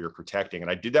the people you're protecting.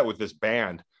 And I did that with this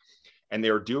band, and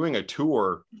they were doing a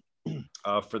tour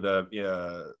for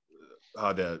the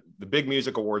big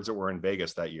music awards that were in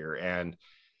Vegas that year. And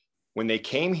when they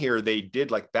came here, they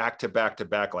did like back to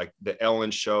back, like the Ellen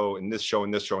show and this show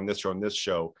and this show and this show and this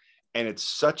show. And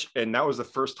and that was the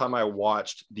first time I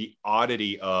watched the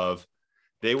oddity of,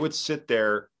 they would sit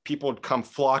there, people would come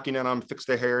flocking in on them, fix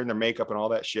their hair and their makeup and all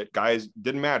that shit. Guys,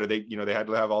 didn't matter. They had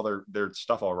to have all their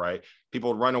stuff all right.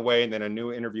 People would run away, and then a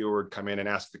new interviewer would come in and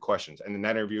ask the questions. And then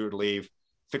that interviewer would leave,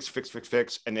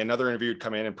 fix. And then another interviewer would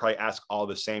come in and probably ask all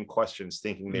the same questions,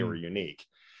 thinking they were unique.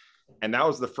 And that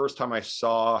was the first time I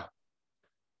saw,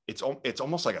 it's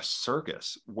almost like a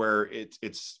circus where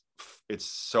it's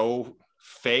so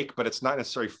fake, but it's not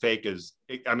necessarily fake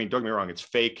I mean, don't get me wrong, it's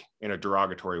fake in a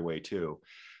derogatory way too.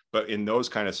 But in those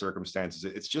kind of circumstances,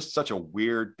 it's just such a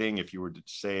weird thing. If you were to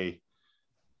say,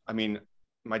 I mean,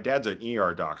 my dad's an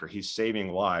ER doctor, he's saving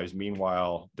lives.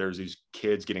 Meanwhile, there's these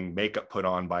kids getting makeup put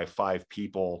on by 5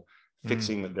 people,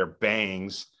 fixing their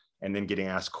bangs, and then getting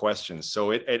asked questions.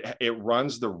 So it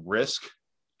runs the risk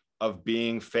of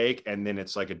being fake, and then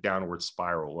it's like a downward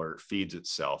spiral where it feeds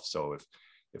itself. So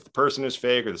if the person is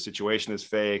fake or the situation is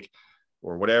fake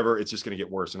or whatever, it's just going to get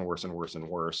worse and worse and worse and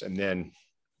worse. And then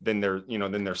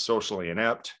they're socially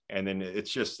inept, and then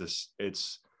it's just this,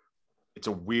 it's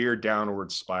a weird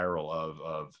downward spiral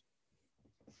of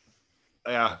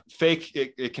fake.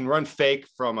 It can run fake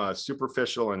from a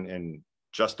superficial and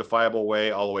justifiable way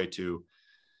all the way to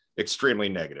extremely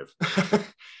negative.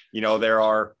 You know, there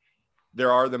are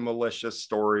the malicious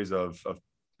stories of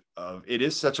it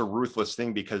is such a ruthless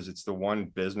thing, because it's the one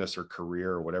business or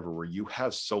career or whatever where you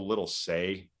have so little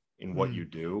say in what you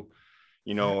do,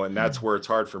 you know. And that's where it's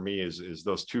hard for me is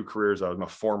those 2 careers I was a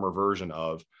former version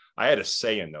of. I had a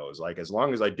say in those. Like, as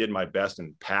long as I did my best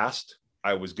and passed,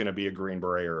 I was going to be a Green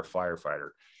Beret or a firefighter.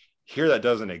 Here that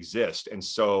doesn't exist. And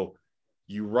so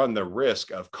you run the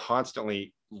risk of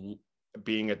constantly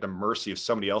being at the mercy of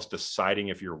somebody else deciding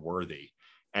if you're worthy.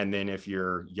 And then if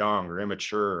you're young or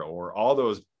immature or all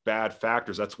those bad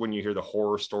factors, that's when you hear the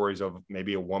horror stories of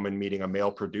maybe a woman meeting a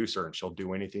male producer and she'll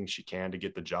do anything she can to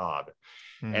get the job.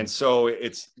 And so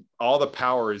it's all, the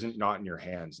power isn't not in your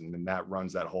hands. And then that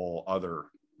runs that whole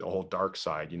the whole dark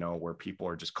side, you know, where people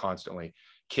are just constantly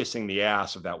kissing the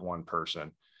ass of that one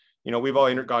person. You know, we've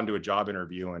all gone to a job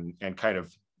interview and kind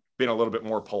of been a little bit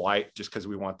more polite just because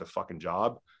we want the fucking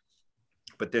job.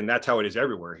 But then that's how it is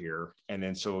everywhere here. And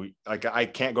then so like I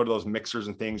can't go to those mixers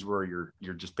and things where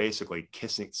you're just basically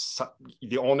kissing.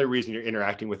 The only reason you're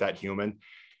interacting with that human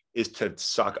is to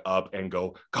suck up and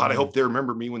go, God, I hope they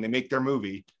remember me when they make their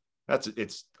movie. I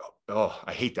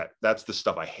hate that. That's the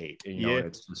stuff I hate. And, you know,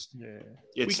 it's just,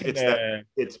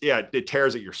 it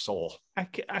tears at your soul. I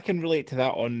can relate to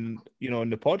that on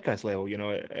the podcast level. You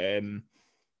know,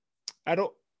 I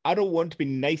don't want to be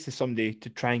nice to somebody to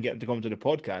try and get them to come to the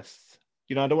podcast.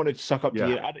 You know, I don't want to suck up to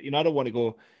you. I don't want to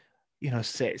go,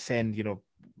 send,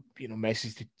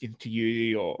 messages to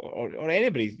you or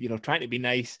anybody, trying to be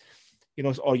nice,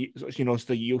 so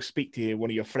you'll speak to one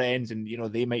of your friends and,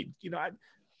 they might,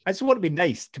 I just want to be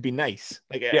nice.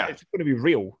 Like, it's going to be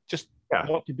real. Just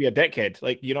not to be a dickhead.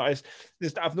 Like,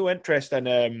 I've no interest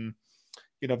in,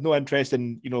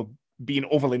 being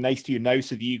overly nice to you now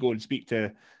so that you go and speak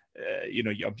to,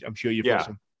 I'm sure you've got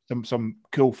some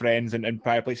cool friends and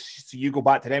prior places. So you go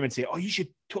back to them and say, oh, you should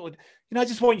totally, I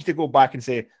just want you to go back and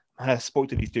say, man, I spoke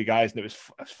to these 2 guys and it was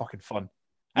fucking fun.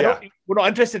 We're not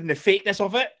interested in the fakeness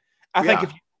of it.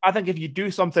 I think if you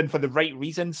do something for the right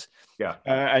reasons,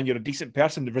 and you're a decent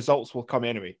person, the results will come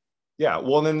anyway. Yeah.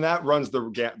 Well, then that runs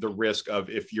the risk of,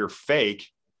 if you're fake,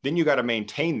 then you got to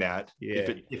maintain that.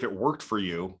 If it worked for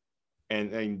you,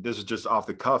 and this is just off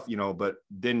the cuff, but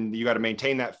then you got to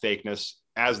maintain that fakeness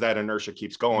as that inertia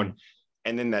keeps going.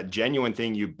 And then that genuine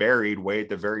thing you buried way at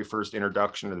the very first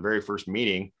introduction or the very first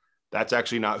meeting, that's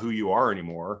actually not who you are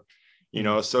anymore.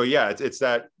 So it's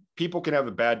that people can have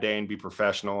a bad day and be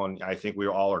professional. And I think we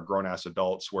all are grown ass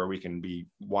adults where we can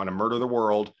want to murder the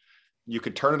world. You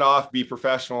could turn it off, be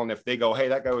professional. And if they go, hey,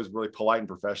 that guy was really polite and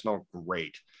professional,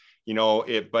 great.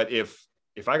 But if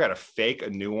I got to fake a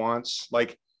nuance,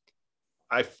 like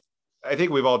I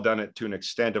think we've all done it to an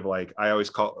extent of, like, I always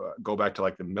go back to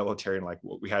like the military and like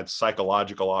what we had,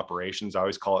 psychological operations. I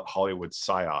always call it Hollywood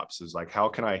psyops. Is like, how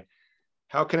can I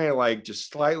like just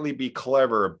slightly be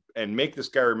clever and make this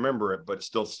guy remember it, but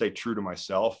still stay true to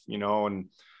myself, and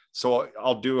So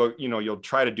I'll do you'll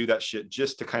try to do that shit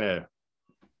just to kind of,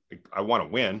 I want to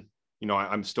win.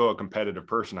 I'm still a competitive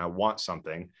person. I want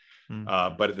something.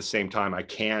 But at the same time, I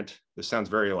can't, this sounds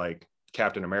very like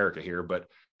Captain America here, but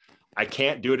I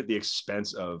can't do it at the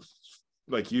expense of,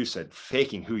 like you said,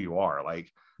 faking who you are.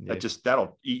 Like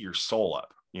that'll eat your soul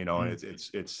up, and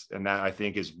and that I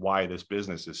think is why this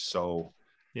business is so,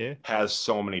 has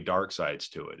so many dark sides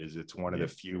to it. Is it's one of the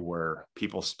few where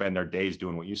people spend their days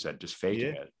doing what you said, just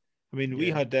faking it. I mean, we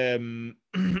had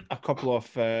a couple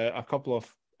of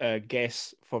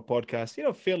guests for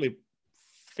podcasts,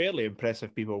 fairly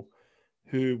impressive people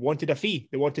who wanted a fee.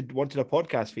 They wanted a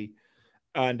podcast fee.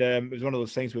 And it was one of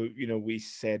those things where, we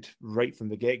said right from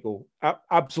the get-go,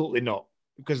 absolutely not.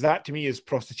 Because that to me is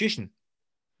prostitution.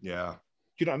 Yeah.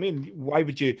 Do you know what I mean? Why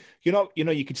would you,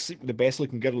 you could sleep with the best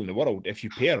looking girl in the world if you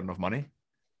pay her enough money.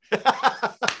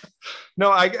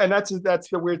 No, and that's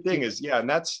the weird thing is, and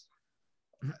that's,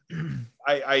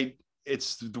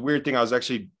 it's the weird thing. I was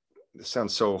actually, this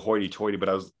sounds so hoity-toity,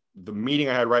 but the meeting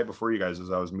I had right before you guys was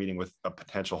I was meeting with a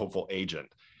potential hopeful agent.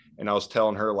 And I was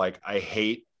telling her, like, I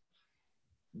hate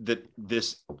that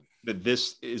this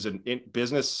is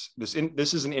business. This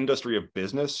is an industry of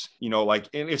business, like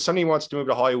if somebody wants to move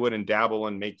to Hollywood and dabble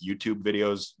and make YouTube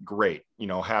videos, great,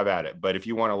 have at it. But if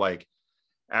you want to like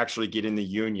actually get in the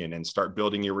union and start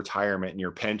building your retirement and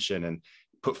your pension and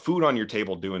put food on your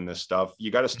table doing this stuff, you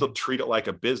got to still treat it like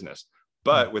a business.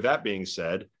 But with that being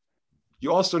said,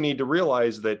 you also need to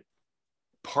realize that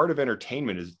part of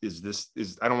entertainment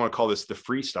is I don't want to call this the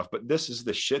free stuff, but this is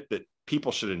the shit that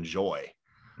people should enjoy.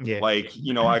 Yeah. Like,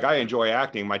 like I enjoy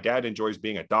acting. My dad enjoys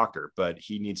being a doctor, but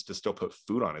he needs to still put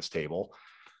food on his table.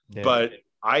 Yeah. But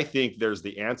I think there's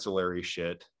the ancillary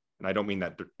shit. And I don't mean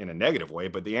that in a negative way,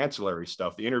 but the ancillary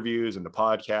stuff, the interviews and the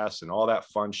podcasts and all that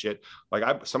fun shit.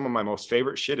 Like some of my most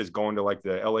favorite shit is going to like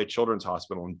the LA Children's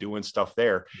Hospital and doing stuff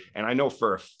there. And I know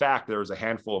for a fact, there was a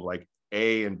handful of like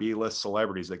A and B list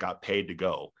celebrities that got paid to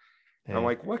go. And I'm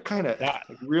like, what kind of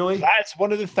really? That's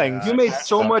one of the things. You made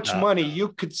so much money, you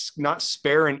could not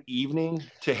spare an evening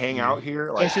to hang out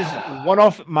here. Like, this is one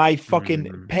of my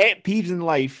fucking pet peeves in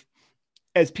life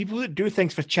is people that do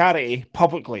things for charity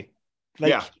publicly.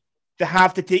 Like they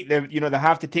have to take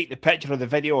the picture or the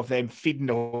video of them feeding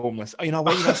the homeless.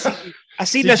 Oh, I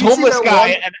seen this homeless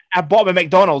guy and I bought him a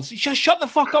McDonald's. Just shut the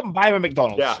fuck up and buy him a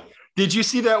McDonald's. Yeah. Did you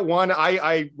see that one?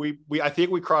 I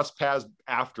think we crossed paths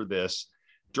after this.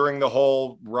 During the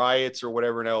whole riots or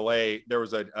whatever in LA, there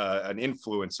was an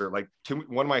influencer. Like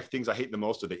one of my things I hate the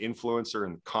most are the influencer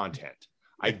and content.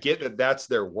 I get that that's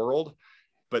their world,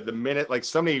 but the minute like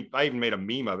I even made a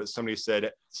meme of it. Somebody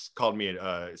called me,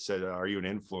 said, "Are you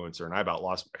an influencer?" And I about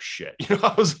lost my shit.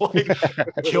 I was like,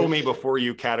 "Kill me before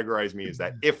you categorize me as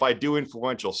that." If I do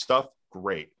influential stuff,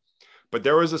 great. But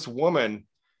there was this woman.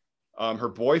 Her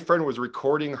boyfriend was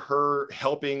recording her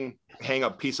helping hang a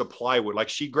piece of plywood. Like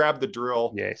she grabbed the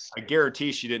drill. Yes. I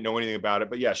guarantee she didn't know anything about it,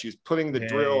 but yeah, she was putting the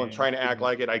drill and trying to act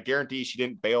like it. I guarantee she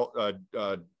didn't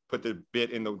put the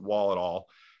bit in the wall at all.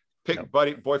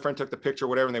 Boyfriend took the picture,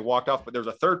 whatever, and they walked off, but there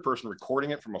was a third person recording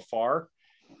it from afar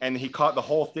and he caught the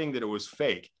whole thing that it was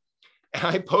fake. And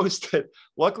I posted,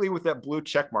 luckily with that blue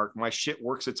check mark, my shit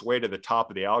works its way to the top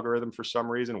of the algorithm for some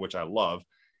reason, which I love.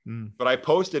 But I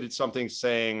posted something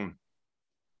saying,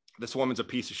 this woman's a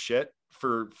piece of shit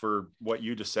for what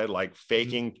you just said, like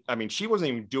faking. I mean, she wasn't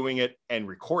even doing it and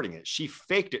recording it. She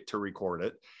faked it to record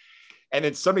it. And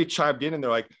then somebody chimed in and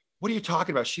they're like, "What are you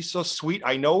talking about? She's so sweet.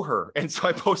 I know her." And so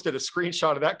I posted a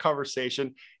screenshot of that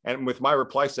conversation and with my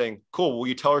reply saying, "Cool. Will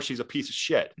you tell her she's a piece of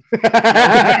shit?"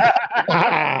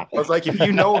 I was like, if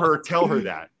you know her, tell her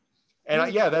that.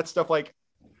 And that stuff, like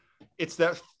it's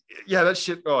that. Yeah, that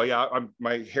shit. Oh yeah,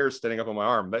 my hair's standing up on my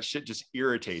arm. That shit just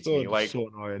irritates me. Like so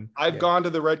annoying. I've gone to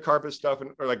the red carpet stuff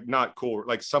or like not cool,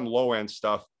 like some low end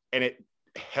stuff, and it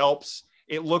helps.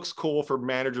 It looks cool for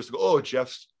managers to go, "Oh,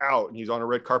 Jeff's out and he's on a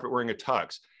red carpet wearing a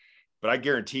tux." But I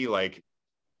guarantee, like,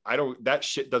 that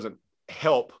shit doesn't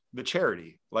help the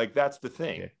charity. Like that's the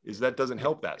thing is that doesn't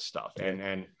help that stuff.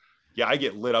 And yeah, I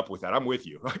get lit up with that. I'm with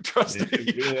you. Trust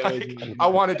me. I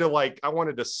wanted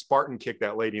to Spartan kick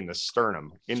that lady in the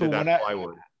sternum into that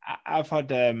plywood. I've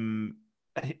had, and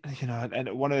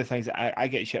one of the things that I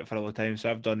get shit for all the time.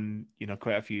 So I've done,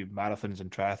 quite a few marathons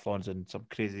and triathlons and some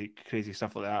crazy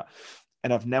stuff like that.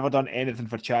 And I've never done anything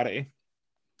for charity.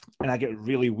 And I get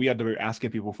really weird about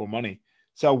asking people for money.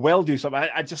 So I will do something.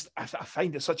 I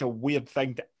find it such a weird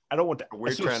thing that I don't want to. A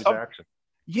weird transaction.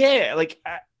 Yeah, like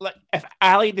if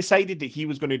Ali decided that he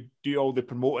was going to do all the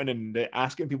promoting and the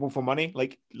asking people for money,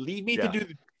 like leave me to do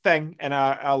thing, and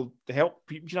I'll help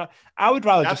people. You know, I would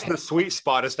rather That's just the sweet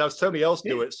spot is to have somebody else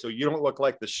do it, so you don't look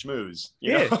like the schmooze.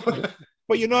 You Yeah. know?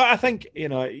 But you know, I think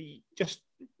just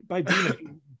by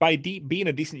being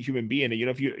a decent human being,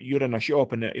 if you're in a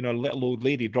shop and a little old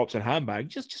lady drops her handbag,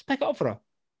 just pick it up for her.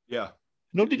 Yeah.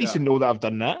 Nobody needs to know that I've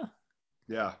done that.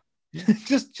 Yeah.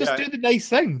 just do the nice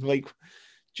thing, like, do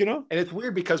you know? And it's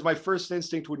weird because my first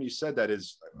instinct when you said that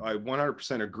is I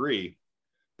 100% agree,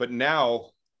 but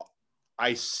now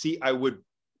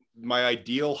my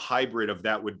ideal hybrid of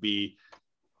that would be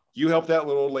you help that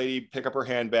little old lady pick up her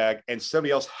handbag and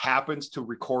somebody else happens to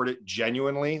record it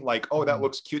genuinely, like, oh, that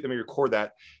looks cute, let me record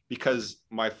that, because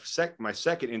my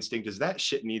second instinct is that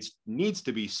shit needs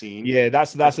to be seen. Yeah,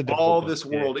 that's all this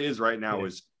world is right now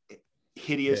is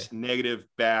hideous, negative,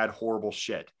 bad, horrible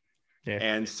shit. Yeah.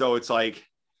 And so it's like,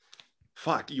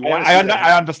 fuck, you want to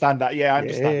I understand that. Yeah, I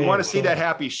understand. You want to see that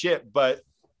happy shit, but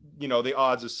the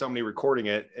odds of somebody recording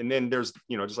it, and then there's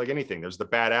just like anything, there's the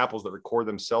bad apples that record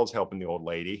themselves helping the old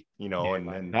lady,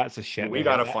 and that's a shit. We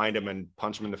gotta find them and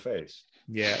punch them in the face.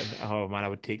 Yeah. Oh man, I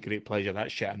would take great pleasure.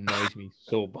 That shit annoys me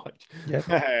so much. Yep.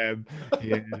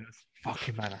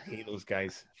 Fucking man, I hate those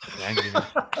guys.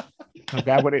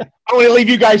 Okay, I'm gonna leave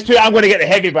you guys to it. I'm gonna get the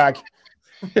heavy bag.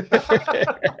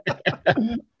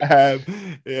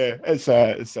 It's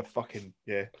a fucking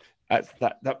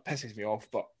that pisses me off,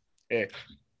 but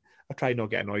I try not to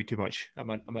get annoyed too much.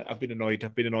 I've been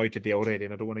annoyed today already,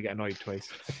 and I don't want to get annoyed twice.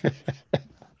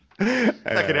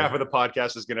 Second half of the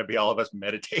podcast is going to be all of us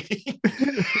meditating.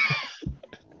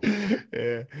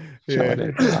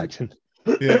 Relaxing.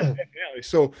 Yeah.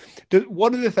 So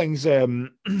one of the things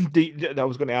that I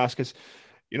was going to ask is,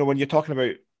 when you're talking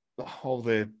about all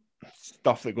the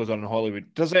stuff that goes on in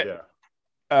Hollywood,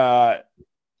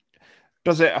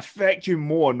 does it affect you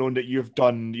more knowing that you've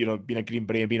done, being a Green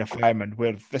Beret and being a fireman,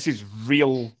 where this is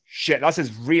real shit? That's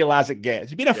as real as it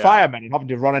gets. Being a fireman and having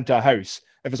to run into a house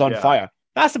if it's on fire.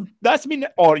 Or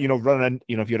running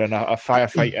in, if you're in a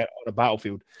firefight on a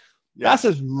battlefield. That's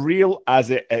as real as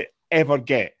it ever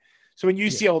get. So when you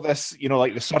see all this,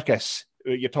 like the circus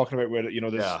you're talking about, where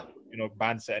there's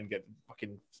band set and get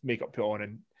fucking makeup put on,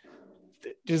 and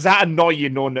does that annoy you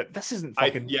knowing that this isn't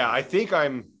fucking? I think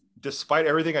despite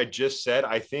everything I just said,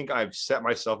 I think I've set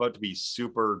myself up to be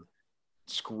super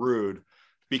screwed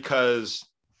because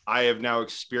I have now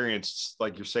experienced,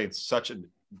 like you're saying, such a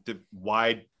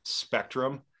wide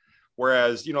spectrum.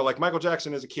 Whereas, like Michael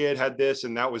Jackson as a kid had this,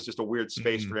 and that was just a weird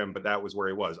space for him, but that was where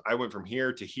he was. I went from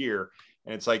here to here,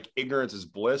 and it's like ignorance is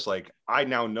bliss. Like I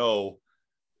now know,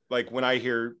 like when I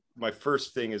hear, my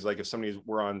first thing is like if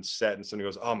we're on set and somebody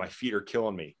goes, oh, my feet are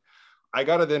killing me. I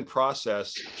got to then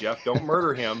process, Jeff, don't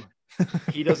murder him.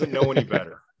 He doesn't know any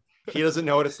better. He doesn't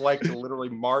know what it's like to literally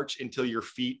march until your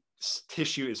feet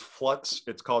tissue is flux.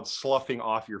 It's called sloughing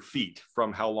off your feet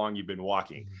from how long you've been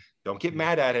walking. Don't get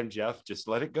mad at him, Jeff. Just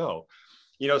let it go.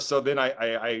 So then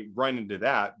I run into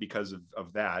that because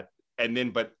of that. And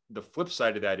then, but the flip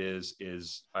side of that is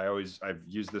I've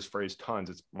used this phrase tons.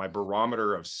 It's my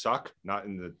barometer of suck, not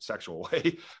in the sexual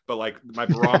way, but like my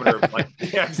barometer of like,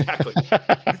 yeah, exactly.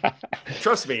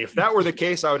 Trust me, if that were the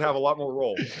case, I would have a lot more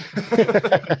roles.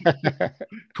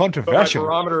 Controversial. But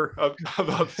my barometer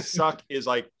of suck is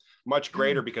like much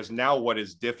greater because now what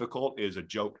is difficult is a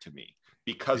joke to me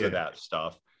because of that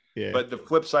stuff. Yeah. But the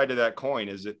flip side of that coin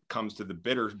is it comes to the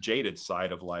bitter, jaded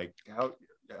side of like,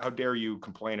 how dare you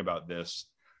complain about this?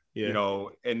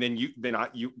 And then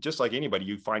you just like anybody,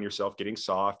 you find yourself getting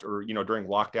soft, or during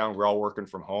lockdown we're all working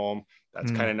from home.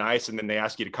 That's kind of nice. And then they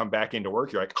ask you to come back into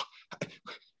work. You're like,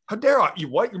 how dare you?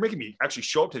 What? You're making me actually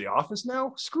show up to the office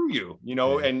now? Screw you,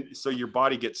 And so your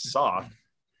body gets soft.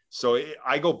 So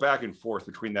I go back and forth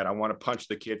between that. I want to punch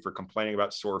the kid for complaining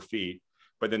about sore feet,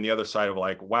 but then the other side of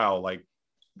like, wow, like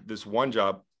this one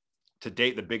job. To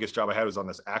date, the biggest job I had was on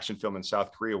this action film in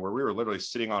South Korea where we were literally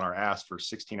sitting on our ass for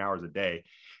 16 hours a day.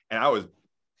 And I was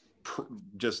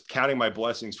just counting my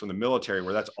blessings from the military,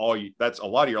 where that's a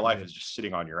lot of your life is just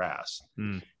sitting on your ass.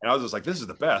 And I was just like, this is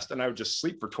the best. And I would just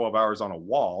sleep for 12 hours on a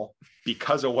wall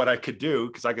because of what I could do,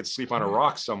 because I could sleep on a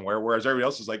rock somewhere. Whereas everybody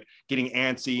else is like getting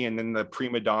antsy. And then the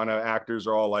prima donna actors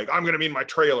are all like, I'm going to be in my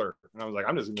trailer. And I was like,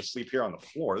 I'm just going to sleep here on the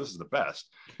floor. This is the best.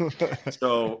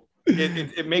 So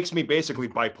it makes me basically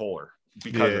bipolar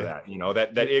because of that.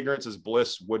 That ignorance is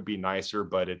bliss would be nicer,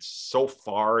 but it's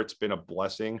been a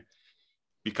blessing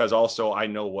because also I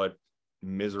know what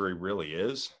misery really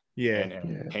is.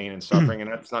 And pain and suffering.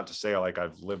 And that's not to say like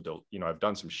I've lived I've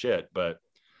done some shit, but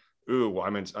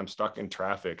I'm stuck in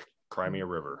traffic. Cry me a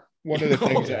river. One of the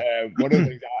things that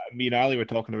me and Ali were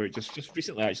talking about just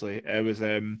recently, actually, it was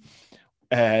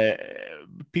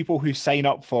people who sign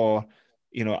up for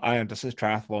I understand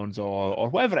triathlons or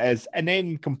whatever it is, and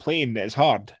then complain that it's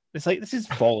hard. It's like, this is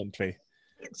voluntary.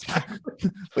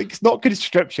 Like, it's not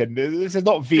conscription. This is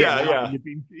not Vietnam. Yeah. You've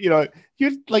been,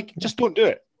 you're like, just don't do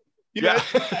it.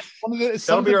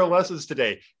 That'll be our lessons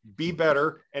today. Be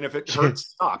better, and if it hurts,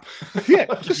 stop. Yeah,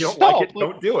 If just you don't stop. like it,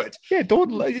 don't do it. Yeah,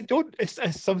 don't.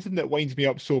 It's something that winds me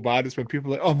up so bad. It's when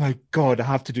people are like, oh my God, I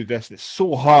have to do this. It's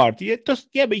so hard.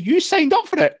 But you signed up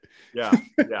for it. Yeah.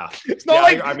 It's not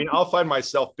like I mean, I'll find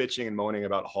myself bitching and moaning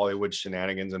about Hollywood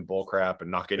shenanigans and bullcrap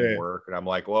and not getting work, and I'm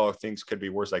like, well, things could be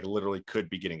worse. Like, literally, could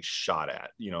be getting shot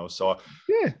at. So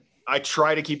I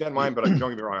try to keep that in mind, but don't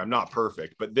get me wrong, I'm not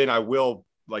perfect. But then I will.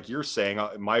 Like you're saying,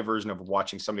 my version of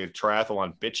watching somebody at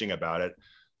triathlon bitching about it,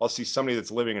 I'll see somebody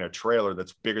that's living in a trailer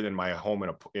that's bigger than my home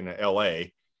in LA,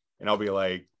 and I'll be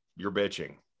like, "You're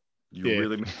bitching. You're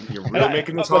really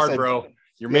making this hard, bro.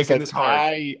 You're making this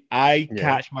hard." I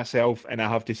catch myself, and I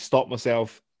have to stop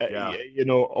myself,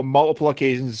 on multiple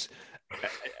occasions,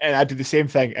 and I do the same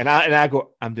thing, and I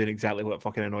go, "I'm doing exactly what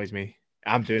fucking annoys me.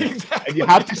 I'm doing it," and you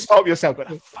have to stop yourself. But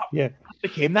I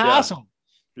became that asshole.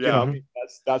 Yeah, I mean,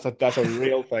 that's a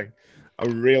real thing,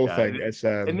 thing. It's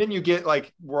and then you get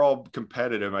like, we're all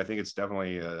competitive. I think it's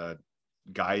definitely a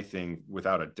guy thing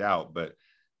without a doubt. But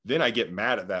then I get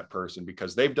mad at that person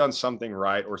because they've done something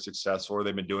right or successful, or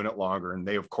they've been doing it longer, and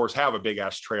they of course have a big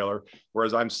ass trailer,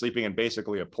 whereas I'm sleeping in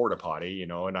basically a porta potty,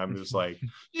 and I'm just like,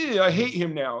 yeah, I hate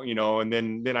him now, and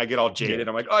then I get all jaded.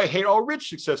 I'm like, oh, I hate all rich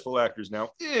successful actors now,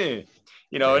 and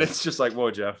it's just like,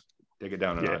 whoa, Jeff. Take it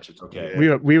down a notch. It's okay.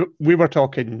 We were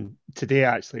talking today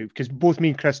actually, because both me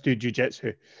and Chris do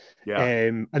jiu-jitsu. Yeah.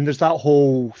 And there's that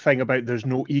whole thing about there's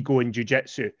no ego in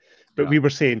jiu-jitsu. But we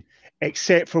were saying,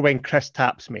 except for when Chris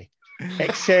taps me,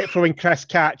 except for when Chris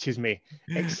catches me,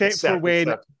 except for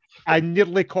when I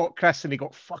nearly caught Chris and he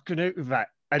got fucking out of it.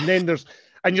 And then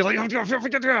you're like,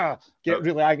 get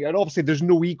really angry. And obviously there's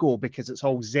no ego because it's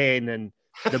all zen, and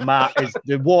the mat is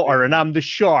the water, and I'm the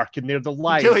shark, and they're the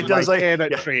lion,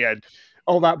 territory, and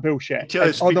all that bullshit.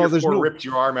 Until there's ripped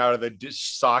your arm out of the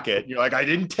socket. You're like, I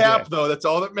didn't tap though. That's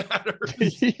all that matters.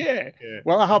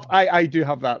 Well, I do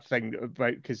have that thing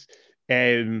about, because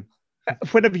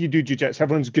whenever you do jiu-jitsu,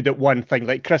 everyone's good at one thing.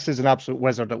 Like Chris is an absolute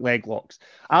wizard at leg locks.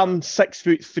 I'm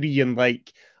 6'3" and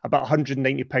like about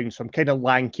 190 pounds, so I'm kind of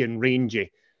lanky and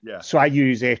rangy. Yeah. So I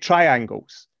use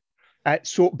triangles.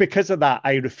 So because of that,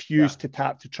 I refuse to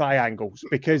tap to triangles,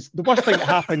 because the worst thing that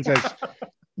happens is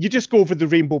you just go over the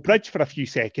Rainbow Bridge for a few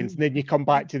seconds, and then you come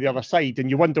back to the other side, and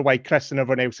you wonder why Chris and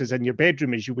everyone else is in your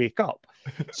bedroom as you wake up.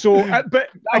 So, but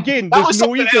again, there's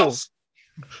no ego.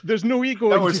 There's no ego.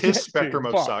 That was his spectrum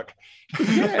of suck.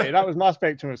 Yeah, that was my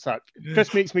spectrum of suck.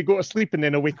 Chris makes me go to sleep, and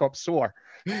then I wake up sore.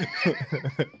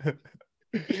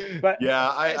 But yeah,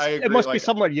 I agree. It must be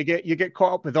somewhere you get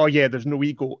caught up with. Oh yeah, there's no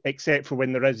ego, except for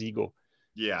when there is ego.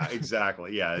 Yeah,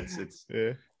 exactly. Yeah, it's.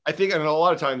 I think, and a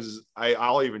lot of times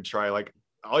I'll even try, like,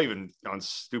 I'll even on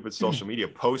stupid social media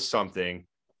post something,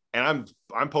 and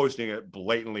I'm posting it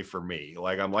blatantly for me.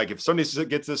 Like, I'm like, if somebody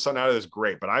gets this something out of this,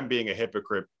 great. But I'm being a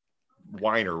hypocrite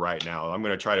whiner right now. I'm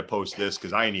going to try to post this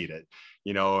because I need it,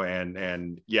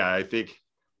 and yeah, I think.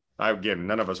 Again,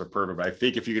 none of us are perfect, but I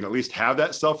think if you can at least have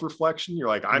that self-reflection, you're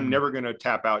like, I'm never going to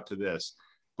tap out to this.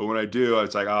 But when I do,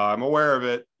 it's like, oh, I'm aware of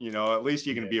it. At least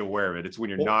you can be aware of it. It's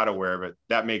when you're not aware of it,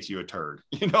 that makes you a turd.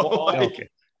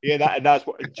 That's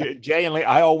what genuinely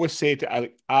I always say to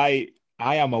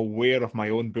I am aware of my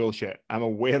own bullshit. I'm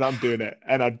aware I'm doing it,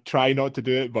 and I try not to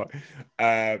do it. But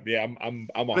I'm.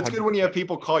 It's good when you have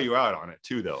people call you out on it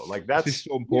too, though. Like that's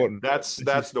so important. That's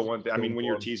the one thing. I mean, when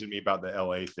you were teasing me about the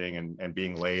LA thing and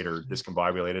being late or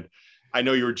discombobulated, I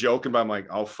know you were joking, but I'm like,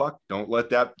 oh fuck, don't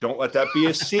let that be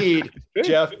a seed,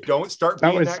 Jeff. Don't start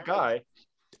being that guy.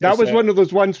 That was one of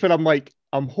those ones where I'm like,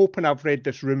 I'm hoping I've read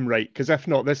this room right, because if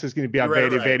not, this is going to be a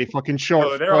very fucking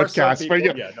short podcast.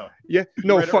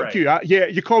 Fuck you.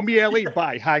 You call me LA,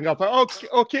 bye, hang up.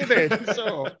 Okay then.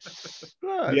 So, this is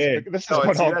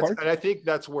and I think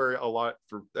that's where a lot,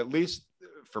 for at least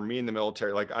for me in the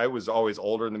military, like I was always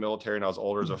older in the military, and I was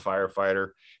older as a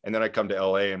firefighter, and then I come to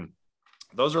LA, and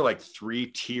those are like 3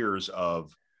 tiers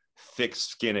of thick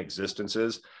skin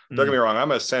existences. Don't get me wrong,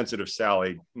 I'm a sensitive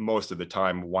Sally most of the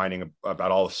time, whining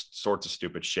about all sorts of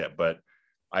stupid shit, but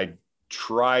I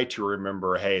try to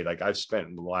remember, hey, like I've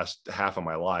spent the last half of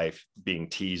my life being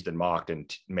teased and mocked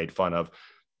and made fun of,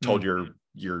 told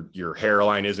your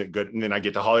hairline isn't good, and then I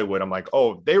get to Hollywood, I'm like,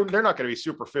 oh, they're not going to be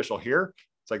superficial here.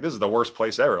 It's like, this is the worst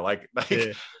place ever. Like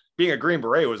being a Green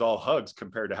Beret was all hugs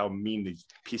compared to how mean these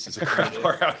pieces of crap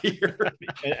are out here.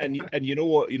 and you know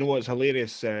what's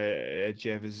hilarious,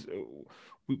 Jeff, is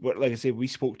like I say, we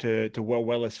spoke to Will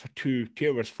Willis for 2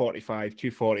 hours 45,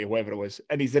 2:40, or whatever it was,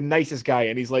 and he's the nicest guy,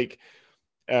 and he's like,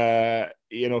 kind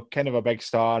of a big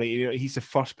star. He's the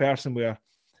first person where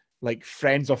like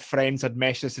friends of friends had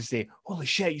messaged us to say, "Holy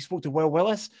shit, you spoke to Will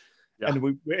Willis." Yeah.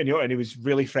 And he was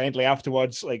really friendly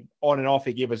afterwards, like on and off.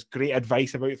 He gave us great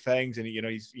advice about things, and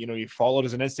he followed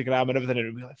us on Instagram and everything.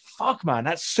 And we were like, "Fuck, man,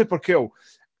 that's super cool."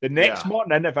 The next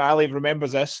morning, if Ali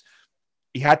remembers this,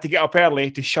 he had to get up early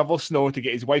to shovel snow to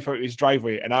get his wife out of his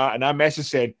driveway. And I message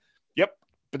said, "Yep,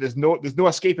 but there's no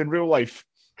escape in real life."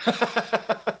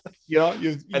 You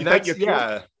and think that's you're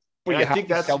cool, but and you I think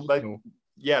that's shovel like, snow.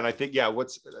 yeah, and I think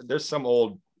there's some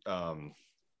old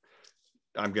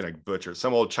I'm gonna butcher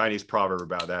some old Chinese proverb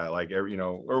about that, like,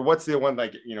 or what's the one,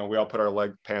 like, we all put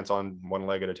our pants on one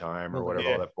leg at a time, or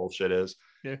whatever all that bullshit is.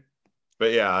 Yeah.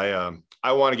 But yeah,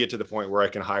 I want to get to the point where I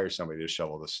can hire somebody to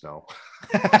shovel the snow.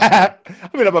 I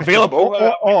mean, I'm available.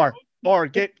 Or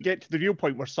get to the real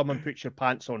point where someone puts your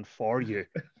pants on for you.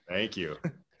 Thank you.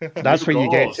 That's where you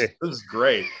get to. This is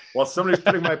great. While somebody's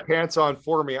putting my pants on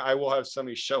for me, I will have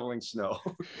somebody shoveling snow.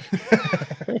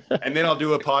 And then I'll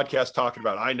do a podcast talking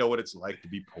about, I know what it's like to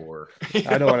be poor.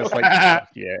 I know what it's like.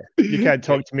 Yeah. You can't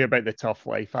talk to me about the tough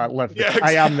life. I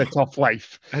am the tough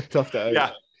life. I toughed that out.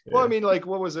 Yeah. Well, I mean, like,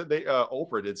 what was it?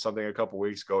 Oprah did something a couple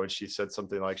weeks ago, and she said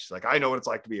something like, she's like, I know what it's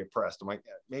like to be oppressed. I'm like,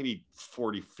 maybe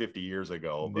 40, 50 years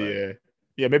ago. But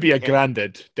yeah, maybe a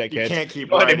granted dickhead. You can't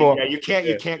keep anymore. Yeah,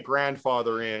 you can't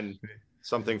grandfather in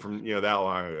something from that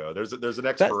long ago. There's an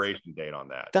expiration date on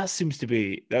that. That seems to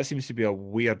be a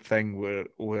weird thing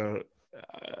where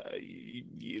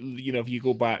if you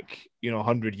go back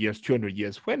 100 years, 200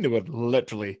 years, when they were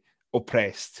literally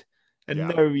oppressed, and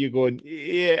now you're going,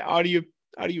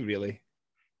 are you really?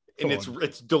 And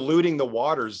it's diluting the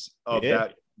waters of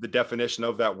that, the definition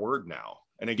of that word now.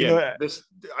 And again, this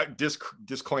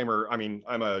disclaimer, I mean,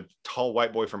 I'm a tall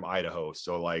white boy from Idaho.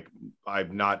 So like, I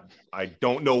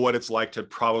don't know what it's like to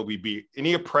probably be,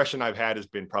 any oppression I've had has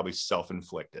been probably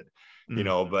self-inflicted,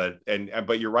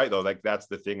 but you're right though. Like, that's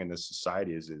the thing in this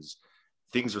society is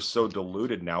things are so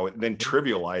diluted now, it then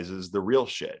trivializes the real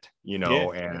shit,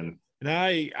 and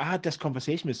I had this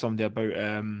conversation with somebody about,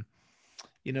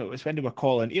 it's when they were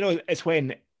calling, it's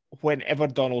whenever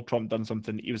Donald Trump done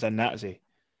something, he was a Nazi.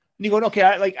 And you're going, okay,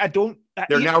 I don't.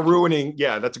 They're now ruining.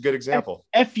 Yeah, that's a good example.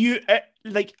 If you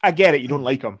I get it. You don't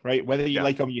like him, right? Whether you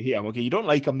like him, you hate him. Okay, you don't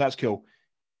like him. That's cool.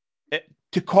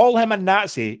 To call him a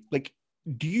Nazi, like,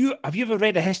 have you ever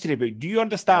read a history book? Do you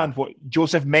understand what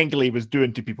Joseph Mengele was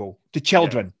doing to people, to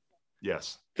children? Yeah.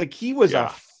 Yes. Like, he was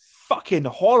a fucking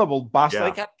horrible bastard,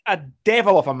 like a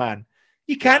devil of a man.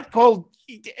 You can't call.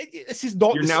 This is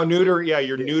not. You're now neutering. Yeah,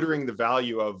 you're neutering the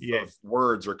value of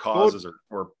words or causes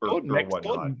or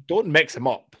whatnot. Don't mix them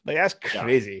up. Like, that's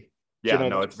crazy. Yeah,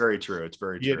 no, it's very true. It's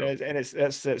very true. Yeah, and it's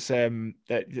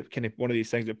that kind of one of these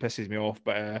things that pisses me off.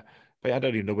 But I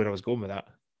don't even know where I was going with that.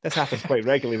 This happens quite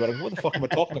regularly. But what the fuck am I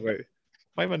talking about?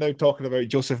 Why am I now talking about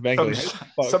Joseph Mengele?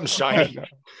 Something shiny.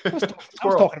 I was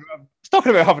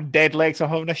talking about having dead legs or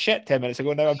having a shit 10 minutes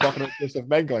ago. Now I'm talking about Joseph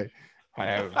Mengele.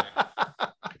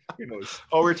 Who knows?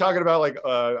 Oh, we're talking about like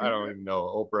I don't even know,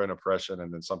 Oprah and oppression,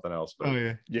 and then something else. But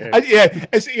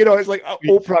it's it's like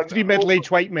Oprah. 3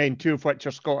 middle-aged white men, 2 of which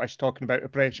are Scottish, talking about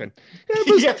oppression.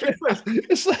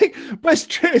 It's like, but it's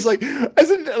true. It's like,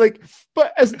 isn't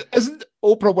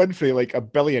Oprah Winfrey like a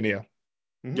billionaire?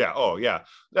 Yeah. Oh, yeah.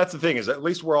 That's the thing, is at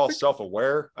least we're all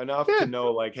self-aware enough to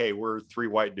know, like, hey, we're 3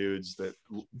 white dudes that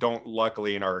don't,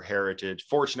 luckily in our heritage,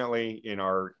 fortunately in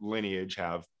our lineage,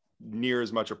 have near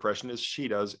as much oppression as she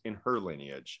does in her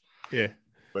lineage. Yeah.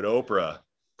 But Oprah,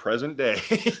 present day,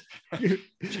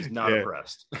 she's not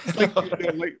oppressed.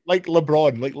 like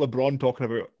LeBron talking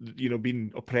about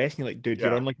being oppressed. And you're like, dude,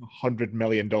 you're on like $100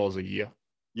 million a year.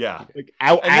 Yeah. Like,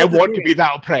 I want to be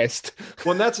that oppressed.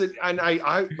 Well, and that's it. And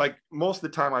I like, most of the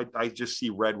time I just see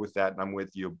red with that, and I'm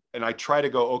with you. And I try to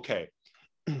go, okay,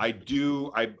 I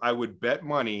would bet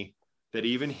money that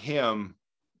even him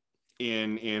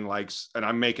in like, and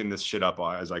I'm making this shit up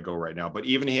as I go right now, but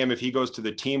even him, if he goes to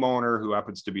the team owner who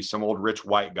happens to be some old rich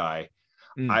white guy,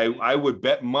 I would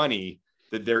bet money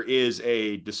that there is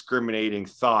a discriminating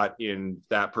thought in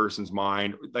that person's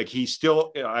mind. Like, he's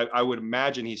still, I would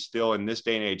imagine he's still in this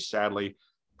day and age, sadly,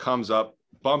 bumps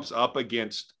up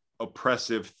against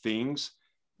oppressive things,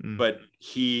 but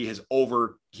he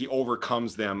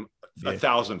overcomes them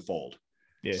 1,000-fold.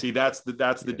 Yeah. See, that's the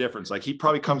difference. Like, he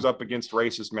probably comes up against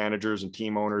racist managers and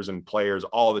team owners and players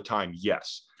all the time.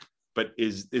 Yes. But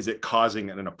is it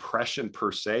causing an oppression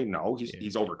per se? No,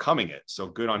 he's overcoming it. So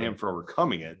good on him for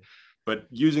overcoming it. But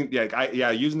using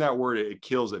that word, it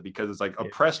kills it, because it's like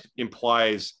oppressed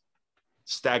implies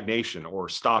stagnation or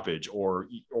stoppage or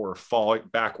falling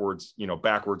backwards,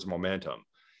 backwards momentum,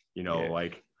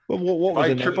 like. Well, what if was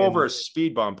I in trip that- over a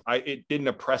speed bump, it didn't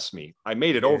oppress me. I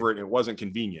made it over it and it wasn't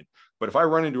convenient. But if I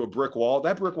run into a brick wall,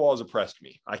 that brick wall has oppressed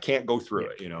me. I can't go through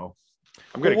it,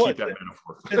 I'm going to keep that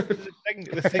metaphor.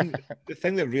 the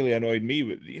thing that really annoyed me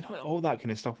with all that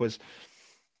kind of stuff was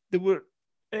there were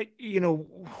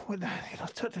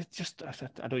just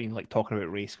I don't even like talking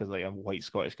about race because like I'm a white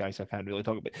Scottish guy, so I can't really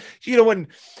talk about when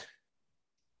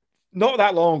not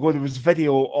that long ago there was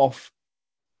video of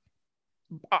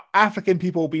African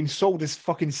people being sold as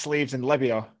fucking slaves in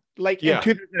Libya, like in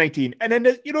 2019, and then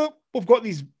we've got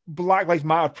these Black Lives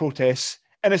Matter protests,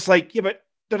 and it's like, yeah, but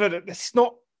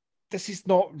this is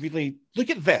not really. Look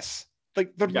at this,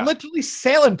 like they're literally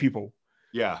selling people.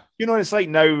 Yeah, it's like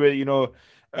now,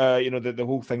 the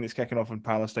whole thing that's kicking off in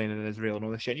Palestine and Israel and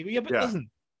all this shit. You go, yeah, but listen,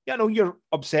 you're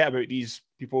upset about these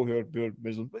people who are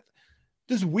Muslim, but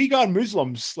there's Uyghur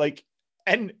Muslims like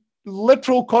in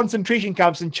literal concentration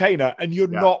camps in China, and you're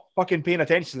not fucking paying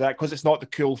attention to that because it's not the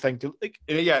cool thing to like.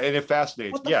 And it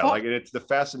fascinates. Fuck? Like it's the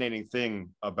fascinating thing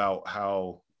about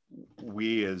how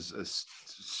we as a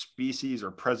species or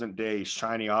present day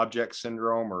shiny object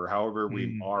syndrome or however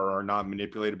we are not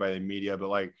manipulated by the media, but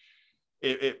like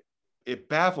it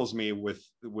baffles me with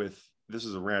this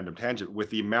is a random tangent, with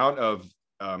the amount of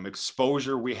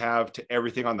exposure we have to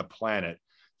everything on the planet,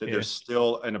 that there's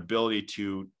still an ability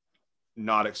to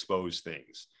not expose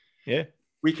things.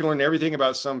 We can learn everything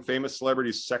about some famous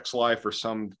celebrity's sex life or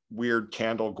some weird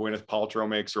candle Gwyneth Paltrow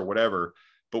makes or whatever,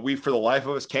 but we for the life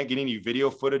of us can't get any video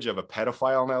footage of a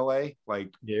pedophile in LA.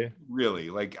 Like, really,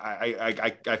 like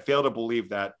I fail to believe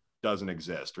that doesn't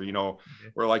exist. Or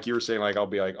or like you were saying, like I'll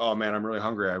be like, oh man, I'm really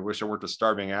hungry, I wish I weren't a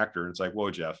starving actor. And it's like,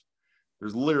 whoa, Jeff,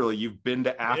 there's literally, you've been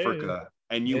to Africa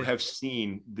and you have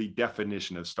seen the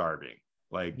definition of starving.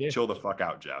 Like chill the fuck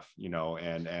out, Jeff.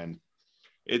 And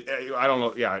I don't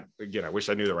know. Yeah, again, I wish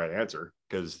I knew the right answer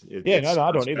because I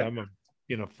don't either. I'm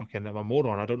a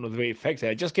moron. I don't know the way to fix it.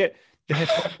 I just get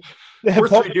we're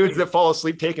three dudes that fall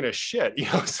asleep taking a shit,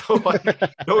 so like,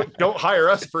 don't hire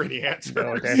us for any answers.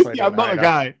 No, I'm not the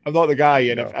guy. I'm not the guy.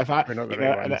 And no,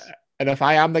 if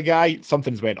I am the guy,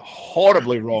 something's went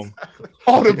horribly wrong.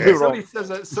 Horribly wrong.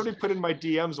 Somebody put in my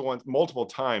DMs multiple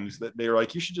times that they were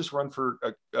like, you should just run for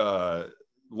a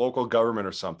local government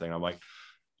or something. I'm like,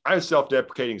 I'm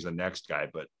self-deprecating as the next guy,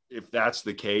 but if that's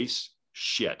the case,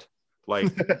 shit.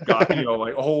 Like God,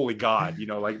 like holy God,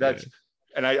 like that's.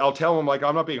 And I'll tell them, like,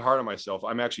 I'm not being hard on myself.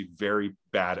 I'm actually very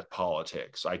bad at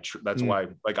politics. That's why,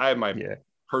 like, I have my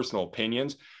personal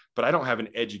opinions, but I don't have an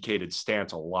educated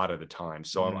stance a lot of the time.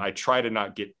 So I try to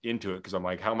not get into it because I'm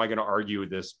like, how am I going to argue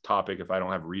this topic if I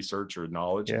don't have research or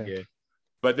knowledge?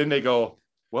 But then they go,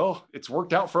 well, it's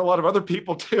worked out for a lot of other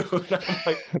people too.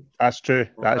 Like, that's true.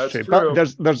 That's true. But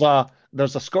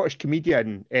there's a Scottish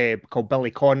comedian called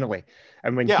Billy Connolly,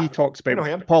 and when he talks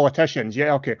about politicians,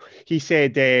 he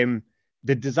said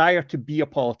the desire to be a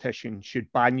politician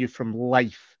should ban you from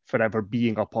life for ever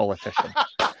being a politician.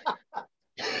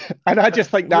 And I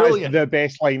just think that is the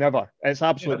best line ever. It's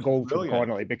absolute gold from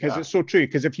Connolly because it's so true.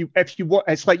 Because if you want,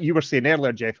 it's like you were saying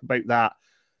earlier, Jeff, about that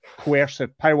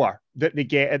coercive power that they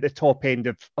get at the top end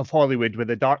of Hollywood with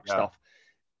the dark stuff.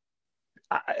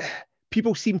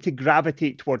 People seem to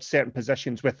gravitate towards certain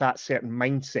positions with that certain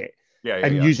mindset.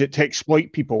 Use it to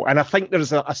exploit people. And I think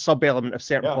there's a sub-element of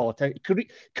certain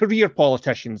career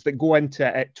politicians that go into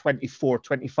it at 24,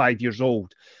 25 years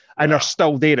old and are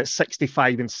still there at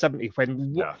 65 and 70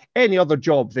 when any other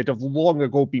job they'd have long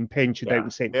ago been pensioned out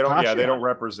and sent. They don't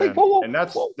represent. Like, and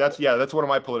that's one of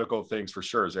my political things for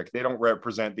sure. Is like they don't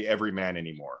represent the everyday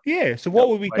anymore. Yeah. So what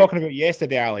were we talking about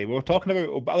yesterday, Ali? We were talking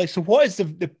about like, so what is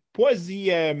the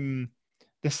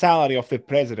salary of the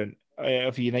president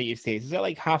of the United States? Is it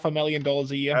like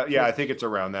 $500,000 a year? I think it's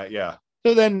around that. Yeah.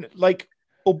 So then, like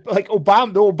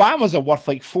Obama, the Obamas are worth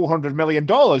like $400 million.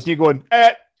 And you're going,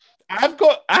 I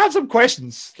have some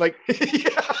questions. Like,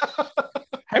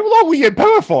 how long were you in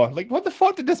power for? Like, what the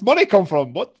fuck did this money come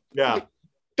from? What? Yeah.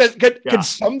 Like, can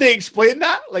somebody explain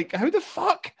that? Like, how the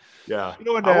fuck? Yeah. I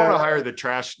want to hire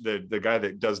the guy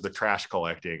that does the trash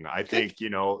collecting. I think, he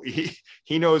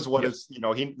knows what is,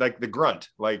 he like the grunt,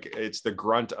 like it's the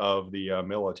grunt of the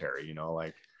military,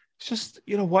 like. It's just,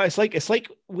 what it's like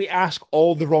we ask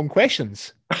all the wrong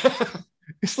questions.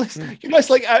 It's like, it's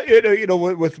like,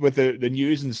 with the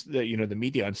news and the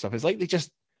media and stuff, it's like they just,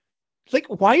 like,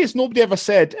 why has nobody ever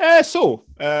said, I'm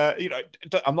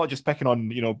not just picking on,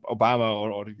 Obama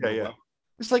or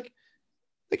it's like,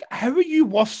 Like, how are you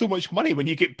worth so much money when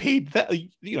you get paid that,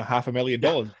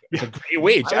 $500,000? It's a great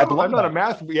wage. I'm not a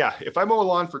math. Yeah, if I mow a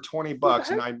lawn for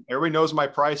 $20 and everybody knows my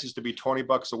price is to be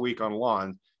 $20 a week on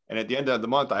lawn, and at the end of the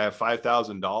month I have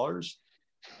 $5,000.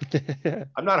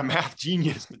 I'm not a math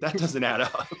genius, but that doesn't add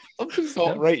up. Something's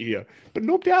not right here, but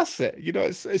nobody asks it.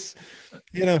 It's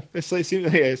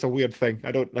it's a weird thing.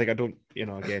 I don't.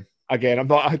 Again, I'm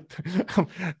not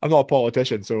a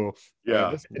politician, so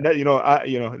this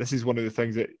is one of the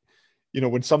things that,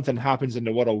 when something happens in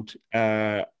the world,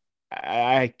 I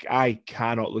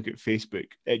cannot look at Facebook.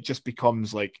 It just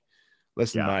becomes like,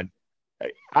 listen, man,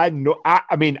 I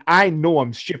know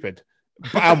I'm stupid,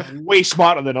 but I'm way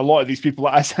smarter than a lot of these people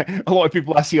I see on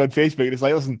Facebook. It's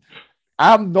like, listen,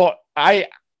 I'm not. I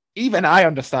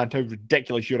understand how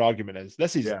ridiculous your argument is.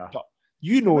 This is.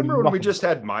 Remember when we just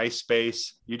had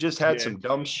MySpace? You just had some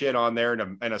dumb shit on there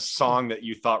and a song that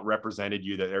you thought represented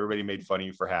you that everybody made fun of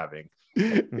you for having.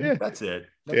 That's it.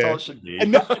 That's all it should be.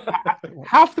 And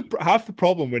half the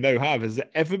problem we now have is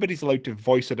that everybody's allowed to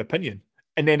voice an opinion,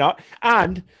 and then I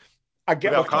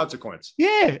get without consequence.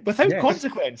 Yeah, without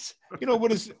consequence.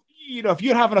 Whereas if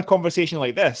you're having a conversation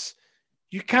like this,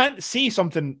 you can't say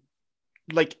something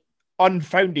like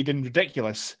unfounded and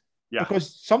ridiculous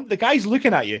because the guy's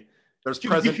looking at you. There's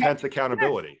present tense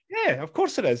accountability. Yeah, of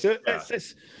course it is.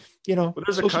 It's Well,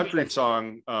 there's a country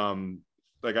song.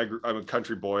 Like I'm a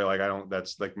country boy. Like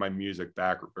that's like my music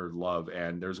back or love.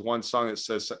 And there's one song that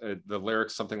says the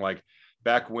lyrics something like,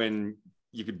 back when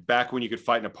you could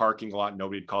fight in a parking lot, and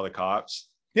nobody'd call the cops.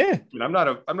 Yeah. And I'm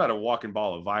not a walking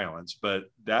ball of violence, but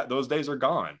those days are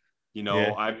gone.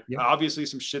 Obviously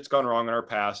some shit's gone wrong in our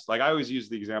past. Like I always use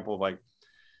the example of like,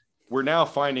 we're now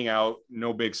finding out,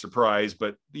 no big surprise,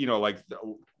 but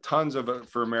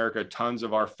for America, tons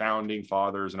of our founding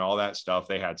fathers and all that stuff,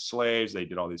 they had slaves, they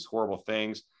did all these horrible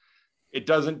things. It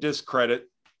doesn't discredit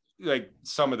like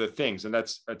some of the things, and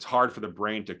it's hard for the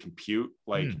brain to compute.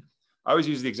 Like I always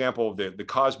use the example of the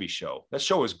Cosby Show. That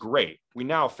show is great. We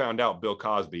now found out Bill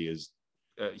Cosby is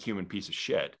a human piece of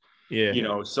shit.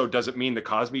 Yeah. So does it mean the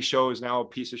Cosby Show is now a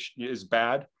piece of is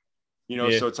bad?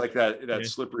 So it's like that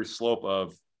slippery slope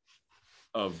of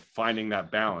finding that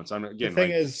balance. The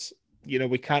thing is,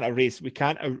 we can't erase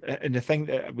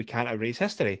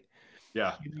history.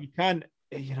 Yeah. You can't,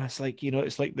 it's like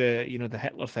the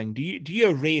Hitler thing. Do you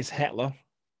erase Hitler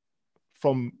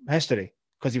from history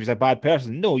because he was a bad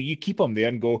person? No, you keep him there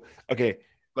and go, okay,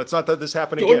 let's not let this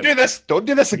happen again. Don't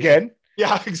do this again.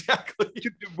 Yeah, exactly.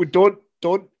 Don't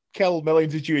kill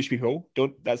millions of Jewish people.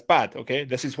 That's bad. Okay.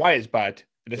 This is why it's bad.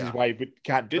 This is why we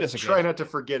can't do this again. Try not to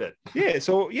forget it. Yeah.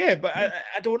 So but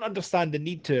I don't understand the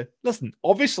need to listen.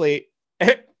 Obviously,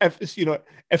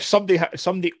 if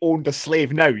somebody owned a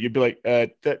slave now, you'd be like,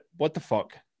 what the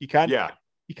fuck? You can't. Yeah.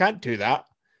 You can't do that.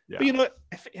 Yeah. But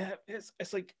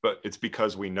it's like. But it's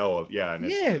because we know of And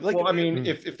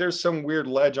if there's some weird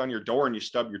ledge on your door and you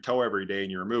stub your toe every day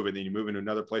and you remove it, then you move into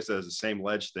another place that has the same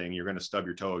ledge thing, you're going to stub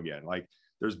your toe again. Like.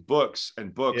 There's books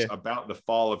about the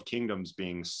fall of kingdoms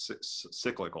being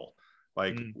cyclical,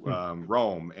 like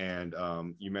Rome, and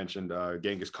you mentioned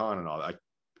Genghis Khan and all that.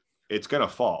 It's gonna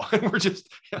fall, and we're just.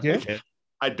 I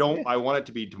want it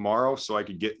to be tomorrow so I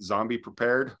could get zombie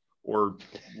prepared, or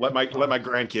let my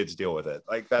grandkids deal with it.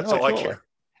 Like that's all I care.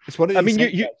 It's one of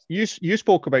these you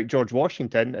spoke about George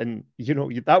Washington, and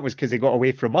that was because he got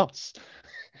away from us.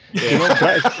 You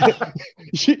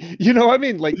know what I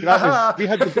mean? Like that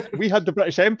was we had the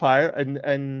British Empire,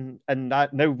 and that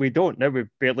now we don't. Now we've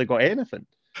barely got anything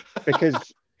because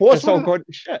it's all gone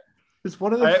to shit. It's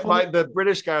one of the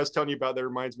British guy I was telling you about that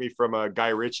reminds me from a Guy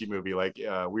Ritchie movie. Like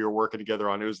we were working together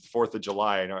on, it was the 4th of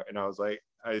July, and I was like,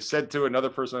 I said to another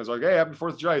person, I was like, hey, happy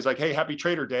 4th of July. He's like, hey, happy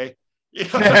Trader Day.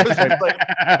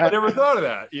 I never thought of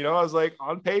that. I was like,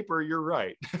 on paper, you're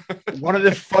right. One of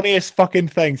the funniest fucking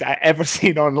things I ever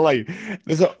seen online.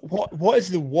 There's what is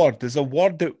the word? There's a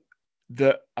word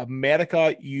that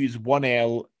America use one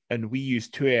L and we use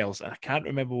two L's, and I can't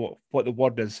remember what the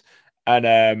word is. And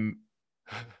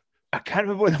I can't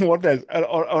remember what the word is,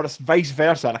 or it's vice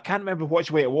versa. And I can't remember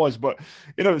which way it was, but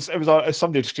it was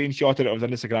somebody screenshotted it. It was on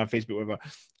Instagram, Facebook, whatever.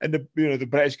 And the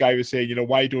British guy was saying,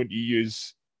 why don't you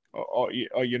use, or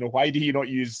why do you not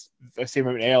use the same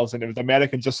amount of L's? And it was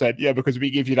American just said, yeah, because we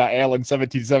gave you that L in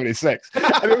 1776.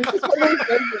 And it was just one of those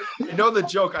things. I know the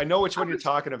joke. I know which one you're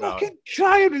talking about.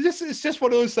 Trying. It's just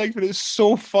one of those things, but it's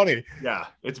so funny. Yeah,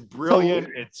 it's brilliant.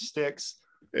 It sticks.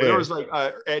 But there was like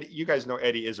Eddie, you guys know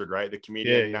Eddie Izzard, right? The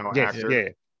comedian, now actor.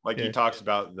 Yeah. He talks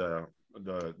about the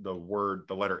the word,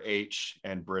 the letter H,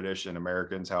 and British and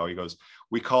Americans, how he goes,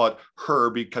 we call it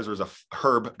herb because there's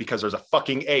a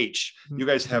fucking H. You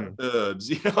guys have herbs,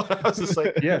 you know. I was just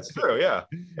like, yeah, it's true, yeah.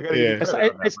 I gotta give you credit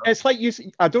on that, it's like you.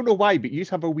 I don't know why, but you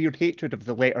have a weird hatred of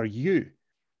the letter U.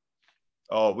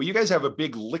 Oh, well, you guys have a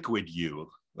big liquid U,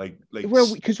 like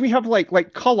well, because we have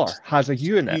like color has a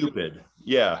U in it. Cupid,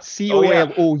 yeah.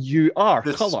 COLOUR.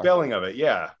 The color. spelling of it,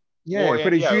 yeah. Yeah, well,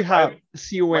 whereas you have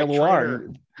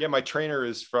COLOR. Yeah, my trainer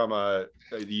is from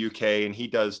the UK, and he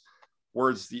does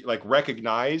words like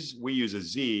recognize. We use a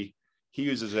Z. He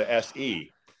uses a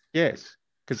SE. Yes,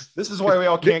 because this is why we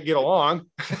all can't get along.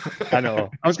 I know.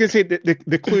 I was going to say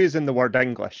the clue is in the word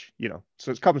English, you know,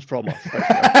 so it comes from us.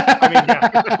 I mean,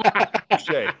 yeah.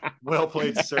 Shay, well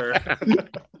played, sir.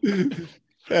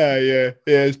 Yeah,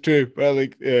 it's true. Well,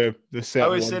 like I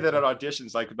always say that at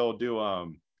auditions, like they'll do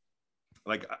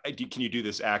like, can you do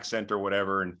this accent or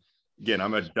whatever? And again,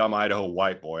 I'm a dumb Idaho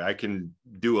white boy. I can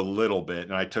do a little bit,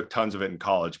 and I took tons of it in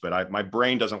college, but my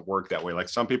brain doesn't work that way. Like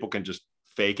some people can just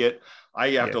fake it.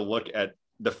 I have to look at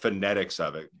the phonetics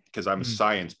of it because I'm a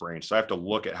science brain. So I have to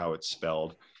look at how it's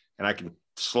spelled, and I can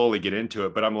slowly get into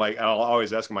it. But I'm like, I'll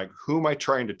always ask them, like, who am I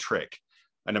trying to trick?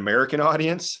 An American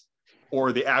audience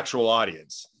or the actual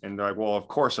audience? And they're like, well, of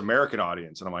course, American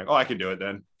audience. And I'm like, oh, I can do it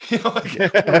then. You know,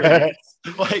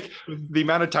 like the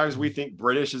amount of times we think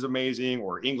British is amazing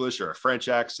or English or a French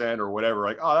accent or whatever,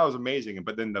 like, oh, that was amazing.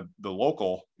 But then the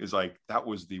local is like, that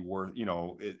was the word, you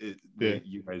know,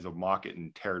 you guys will mock it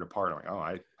and tear it apart. I'm like, oh,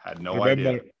 I had no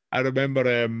idea. I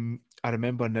remember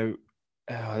now.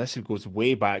 Oh, this goes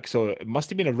way back. So it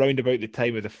must have been around about the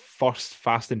time of the first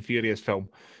Fast and Furious film.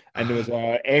 And there was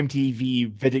a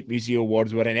MTV Vidic Music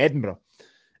Awards were in Edinburgh.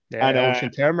 Yeah, and Ocean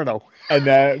Terminal. And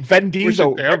Vin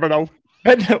Diesel. Ocean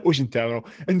Terminal.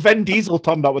 And Vin Diesel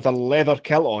turned up with a leather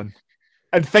kilt on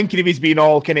and thinking of he's being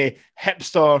all kind of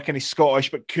hipster, kind of Scottish,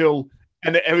 but cool.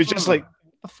 And it was just like,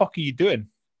 what the fuck are you doing?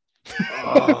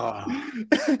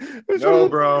 No,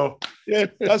 bro. Yeah,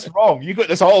 that's wrong. You got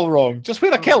this all wrong. Just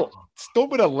wear a kilt. Don't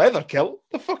wear a leather kilt.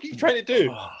 What the fuck are you trying to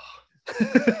do?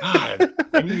 God.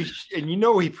 and you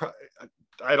know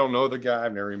I don't know the guy,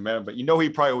 I've never met him, but you know he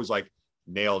probably was like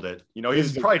nailed it. You know,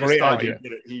 he's probably just thought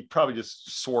he probably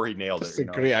just swore he nailed it. This is a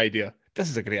great idea. This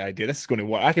is a great idea. This is going to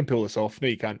work. I can pull this off. No,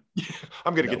 you can't.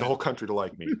 I'm going to get the whole country to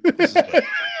like me.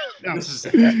 This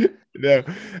is No.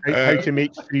 How to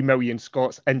make 3 million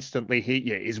Scots instantly hate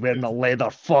you is wearing a leather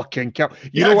fucking kilt.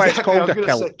 You know why it's called a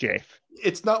kilt, Jeff?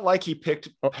 It's not like he picked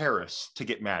Paris to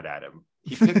get mad at him.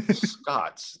 He picked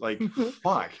Scots. Like,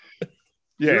 fuck.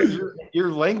 Yeah,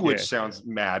 your language sounds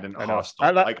mad and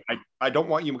hostile. Like I don't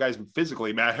want you guys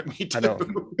physically mad at me too. I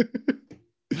know.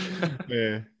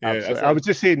 Yeah. I was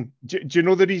just saying. Do you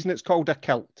know the reason it's called a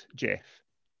kilt, Jeff?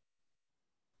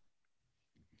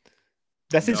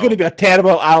 This is going to be a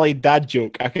terrible Ali dad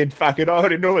joke. I can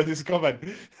already know where this is coming.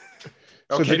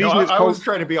 Okay, so the reason I was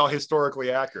trying to be all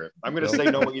historically accurate. I'm going to say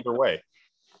no either way.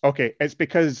 Okay, it's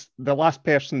because the last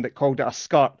person that called it a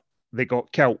skirt, they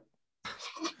got kilt.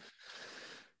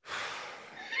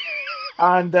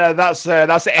 And that's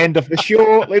the end of the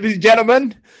show, ladies and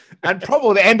gentlemen, and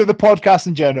probably the end of the podcast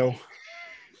in general.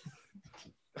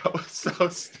 That was so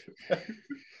stupid.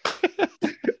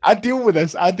 I deal with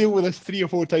this 3 or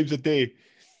 4 times a day.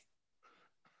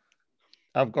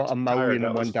 I've got a million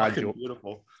and one dad joke.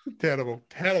 Beautiful. Terrible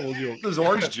joke. There's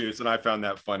orange juice, and I found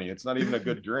that funny. It's not even a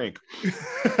good drink.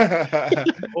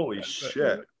 Holy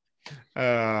shit.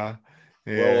 Yeah.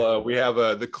 Well, we have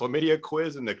the chlamydia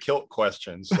quiz and the kilt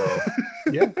question. So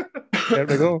yeah, there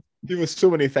we go. There was so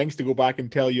many things to go back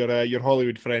and tell your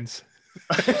Hollywood friends.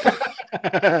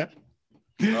 Oh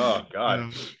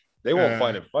God, they won't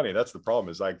find it funny. That's the problem.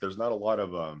 Is like there's not a lot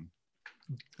of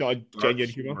not genuine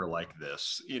humor like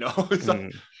this, you know. It's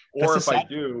like, or if I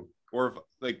do, or if,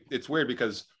 like it's weird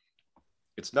because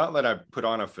it's not that I put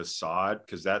on a facade,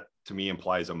 because that to me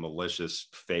implies a malicious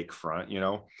fake front, you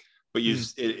know. But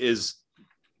it is.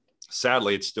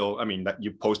 Sadly, it's still, I mean, that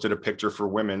you posted a picture for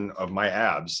women of my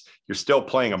abs. You're still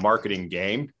playing a marketing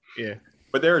game. Yeah.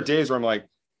 But there are days where I'm like,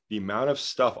 the amount of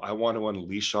stuff I want to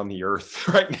unleash on the earth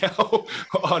right now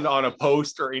on a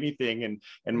post or anything. And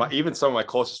even some of my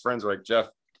closest friends are like, Jeff,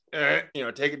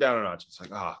 take it down a notch. It's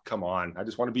like, oh, come on. I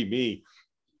just want to be me.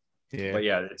 Yeah. But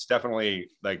yeah, it's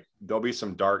definitely like, there'll be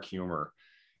some dark humor.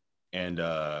 And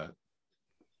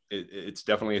it's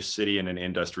definitely a city and an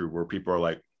industry where people are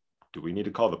like, do we need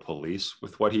to call the police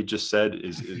with what he just said?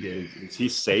 Is he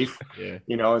safe? Yeah.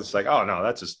 You know, it's like, oh no,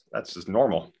 that's just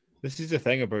normal. This is the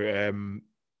thing about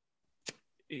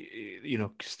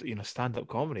stand-up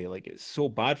comedy. Like, it's so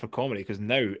bad for comedy because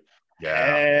now,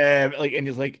 and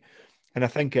it's like And I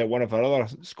think one of our other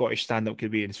Scottish stand-up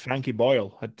comedians, Frankie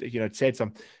Boyle, had said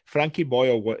something. Frankie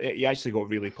Boyle, he actually got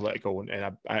really political,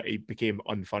 and he became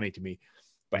unfunny to me.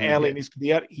 But early in his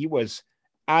career, he was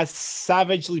as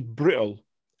savagely brutal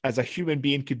as a human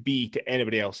being could be to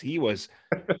anybody else. He was,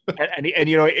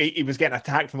 he was getting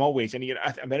attacked from all ways. And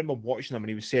I remember watching him, and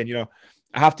he was saying,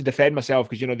 I have to defend myself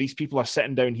because these people are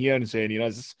sitting down here and saying,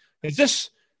 is this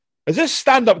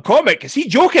stand-up comic? Is he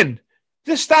joking?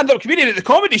 This stand-up comedian at the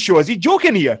comedy show, is he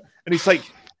joking here? And he's like,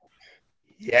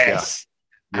 yes.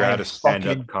 Yeah. You're at a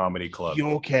stand-up comedy club.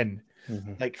 Joking.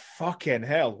 Like, fucking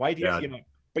hell. Why do you,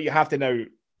 but you have to now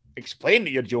explain that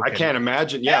you're joking. I can't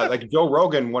imagine. Yeah, like Joe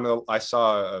Rogan, I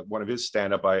saw one of his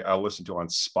stand-up I listened to on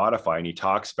Spotify, and he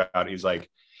talks about, he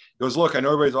goes, look, I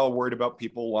know everybody's all worried about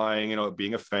people lying,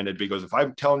 being offended. But he goes, if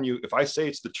I'm telling you, if I say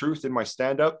it's the truth in my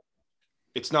stand-up,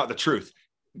 it's not the truth.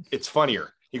 It's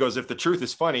funnier. He goes, if the truth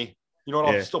is funny,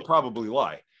 I'll still probably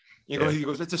lie. He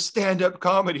goes, it's a stand-up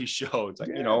comedy show. It's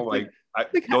like,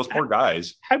 those poor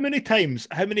guys. How many times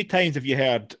have you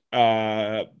heard,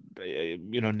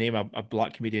 name a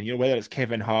black comedian, whether it's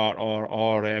Kevin Hart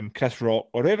or Chris Rock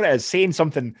or whoever it is, saying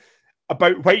something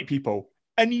about white people,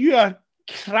 and you are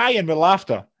crying with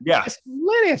laughter. Yeah. It's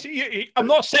hilarious. I'm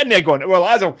not sitting there going, well,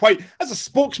 as a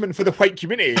spokesman for the white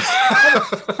community, I'm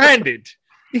offended.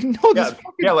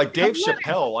 Like Dave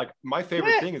Chappelle. Like my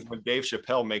favorite thing is when Dave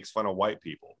Chappelle makes fun of white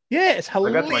people. Yeah, it's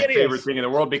hilarious. That's my favorite thing in the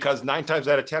world because 9 times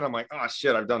out of 10, I'm like, oh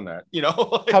shit, I've done that.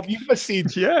 Have you ever seen?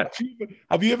 Yeah.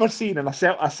 Have you ever seen? And I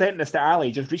sent this to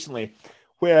Ali just recently,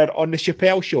 where on the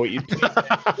Chappelle show he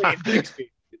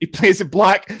plays the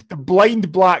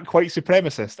blind black white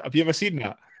supremacist. Have you ever seen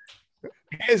that?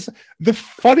 It is the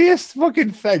funniest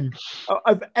fucking thing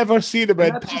I've ever seen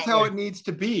about. That's just how it needs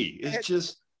to be. It's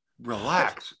just.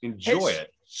 Relax, enjoy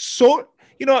it. So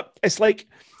it's like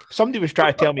somebody was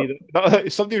trying to tell me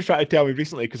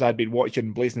recently because I'd been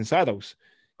watching Blazing Saddles.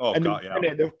 Oh, and God,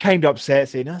 yeah. They're kind of upset,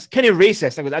 saying that's kind of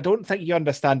racist. I don't think you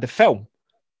understand the film.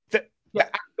 The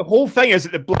whole thing is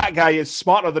that the black guy is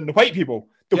smarter than the white people.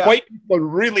 The white people are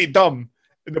really dumb,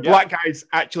 and the black guy is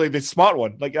actually the smart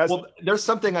one. Well, there's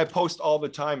something I post all the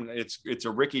time. It's a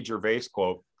Ricky Gervais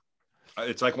quote.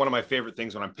 It's like one of my favorite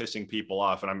things when I'm pissing people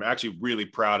off, and I'm actually really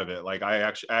proud of it. Like I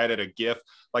added a GIF,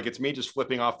 like it's me just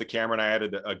flipping off the camera, and I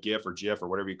added a GIF or GIF or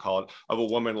whatever you call it of a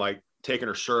woman like taking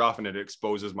her shirt off, and it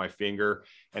exposes my finger,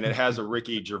 and it has a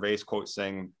Ricky Gervais quote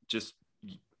saying, "Just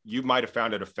you might have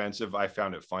found it offensive. I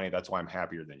found it funny. That's why I'm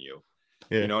happier than you."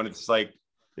 Yeah. And it's like,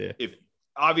 if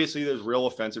obviously there's real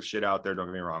offensive shit out there. Don't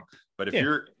get me wrong, but if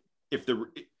you're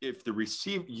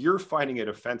finding it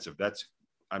offensive,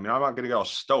 I'm not going to get all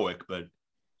stoic, but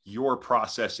you're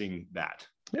processing that.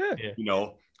 Yeah.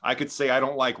 I could say I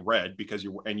don't like red because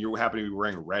you happen to be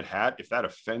wearing a red hat. If that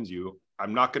offends you,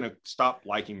 I'm not going to stop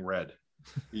liking red.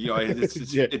 It's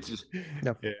just,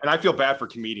 and I feel bad for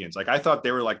comedians. Like I thought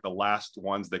they were like the last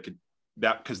ones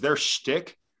because their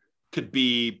shtick could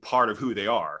be part of who they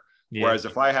are. Yeah. Whereas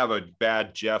if I have a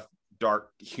bad Jeff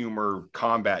dark humor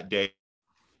combat day,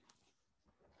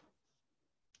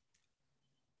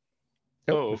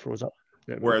 froze up.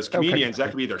 Whereas comedians, that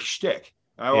could be their shtick.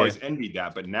 I always envied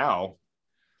that, but now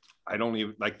I don't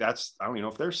even I don't even know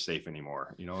if they're safe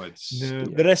anymore.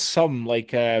 There is some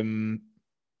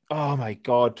oh my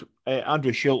God,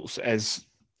 Andrew Schultz is,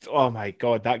 oh my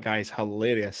God, that guy's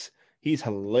hilarious. He's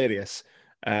hilarious.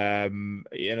 There's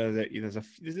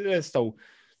still,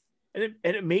 and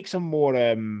it makes him more.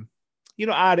 I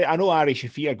know Ari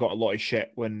Shaffir got a lot of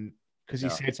shit because he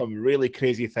said some really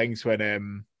crazy things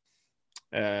when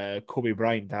Kobe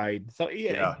Bryant died. So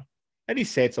and he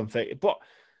said something, but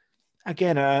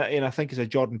again, I think it's a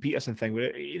Jordan Peterson thing.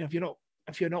 Where if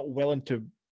you're not willing to,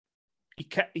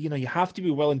 you have to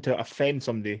be willing to offend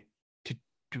somebody to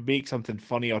make something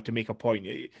funny or to make a point.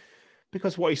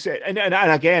 Because what he said, and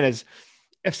again is,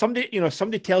 if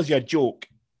somebody tells you a joke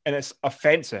and it's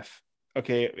offensive,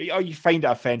 okay, or you find it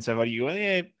offensive, or you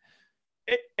go,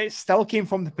 it still came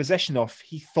from the position of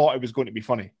he thought it was going to be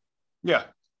funny. Yeah.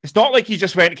 It's not like he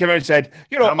just came out and said,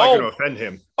 how am I going to offend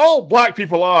him? All black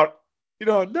people are,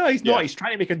 no, he's not. He's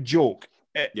trying to make a joke.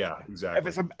 Yeah, exactly. If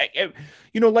it's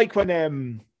like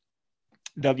when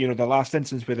the last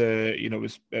instance with it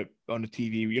was on the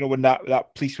TV. When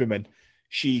that policewoman,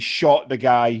 she shot the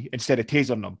guy instead of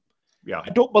tasering him. Yeah,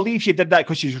 I don't believe she did that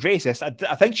because she's racist.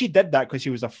 I think she did that because she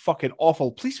was a fucking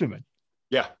awful policewoman.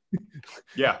 Yeah.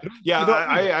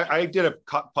 I did a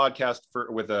podcast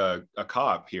with a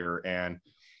cop here, and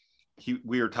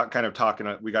we were kind of talking.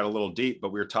 We got a little deep,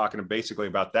 but we were talking basically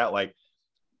about that. Like,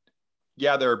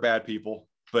 yeah, there are bad people,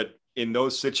 but in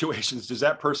those situations, does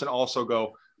that person also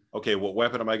go, okay, what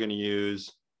weapon am I going to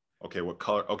use? Okay, what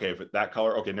color? Okay, if it's that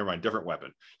color, okay, never mind, different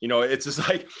weapon. You know, it's just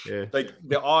like, Yeah. like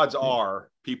the odds are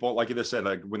people, like you said,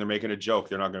 like when they're making a joke,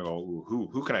 they're not going to go, "Ooh,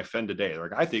 who can I offend today?" They're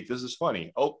like, I think this is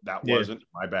funny. Oh, that Yeah. wasn't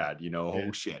my bad. You know, Yeah.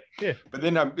 oh shit. Yeah. But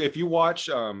then if you watch,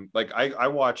 like I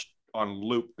watched on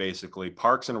loop basically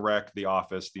Parks and Rec, The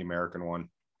Office, the American one,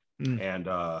 and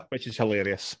which is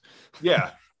hilarious.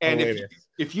 yeah. And Hilarious.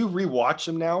 if you rewatch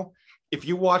them now, if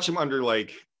you watch them under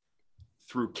like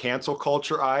through cancel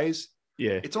culture eyes,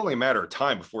 Yeah. it's only a matter of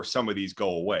time before some of these go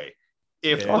away.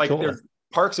 If Yeah. like totally. there's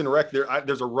Parks and Rec,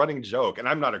 there's a running joke, and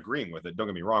I'm not agreeing with it, don't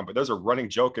get me wrong, but there's a running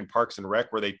joke in Parks and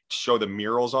Rec where they show the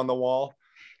murals on the wall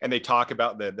and they talk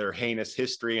about their heinous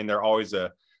history, and they're always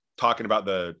talking about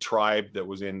the tribe that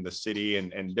was in the city,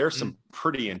 and there's some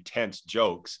pretty intense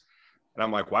jokes. And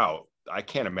I'm like, wow, I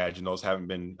can't imagine those haven't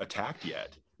been attacked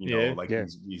yet. You know, like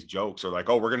these jokes are like,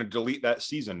 oh, we're going to delete that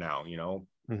season now, you know?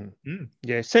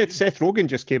 Yeah, Seth Rogen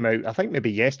just came out, I think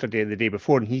maybe yesterday or the day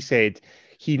before, and he said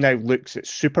he now looks at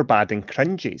Superbad and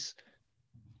cringes.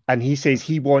 And he says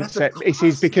he wants it. He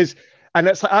says because, and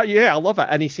it's like, yeah, I love it.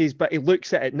 And he says, but he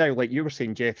looks at it now, like you were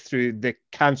saying, Jeff, through the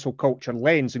cancel culture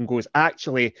lens and goes,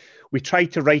 actually, we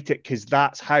tried to write it because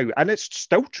that's how, and it's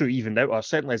still true even now, or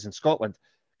certainly is in Scotland,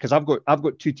 because I've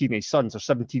got two teenage sons, they're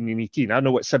 17 and 18. I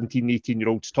know what 17 and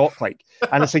 18-year-olds talk like.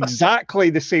 And it's exactly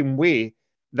the same way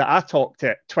that I talked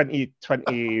at 24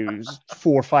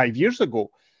 or 5 years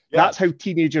ago. Yeah. That's how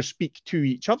teenagers speak to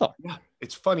each other. Yeah,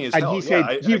 it's funny as and hell. He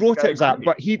said he wrote it as that,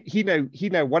 but he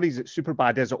now worries that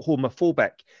Superbad. Is it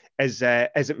homophobic? Is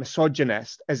it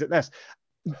misogynist? Is it this?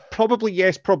 Probably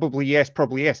yes, probably yes,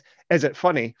 probably yes. Is it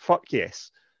funny? Fuck yes.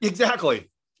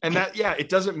 Exactly. And that, yeah, it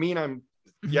doesn't mean I'm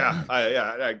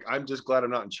I'm just glad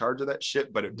I'm not in charge of that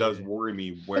shit, but it does worry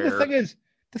me where and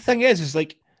the thing is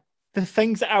like the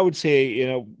things that I would say,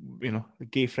 you know, a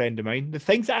gay friend of mine, the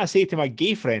things that I say to my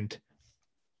gay friend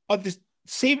are the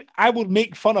same. I would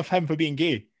make fun of him for being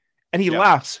gay, and he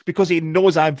laughs because he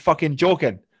knows I'm fucking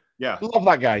joking. Yeah, love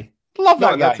that guy. Love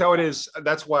that guy. That's how it is.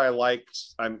 That's why I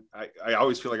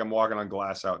always feel like I'm walking on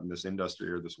glass out in this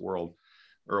industry or this world,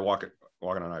 or walking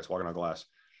on ice, walking on glass.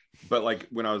 But like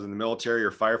when I was in the military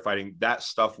or firefighting, that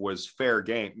stuff was fair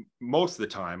game most of the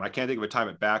time. I can't think of a time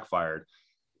it backfired.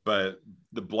 But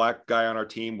the black guy on our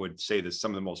team would say this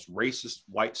some of the most racist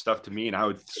white stuff to me, and I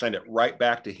would send it right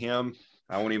back to him.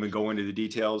 I won't even go into the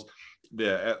details.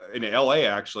 In LA,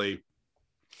 actually,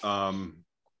 where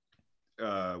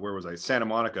was I? Santa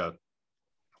Monica.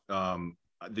 Some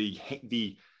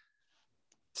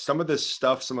of this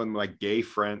stuff some of my guy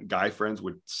friends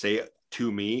would say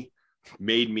to me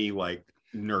made me like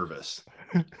nervous,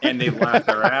 and they laughed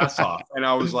their ass off, and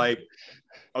I was like,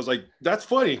 that's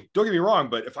funny. Don't get me wrong,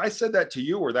 but if I said that to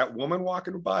you or that woman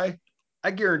walking by,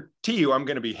 I guarantee you I'm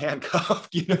going to be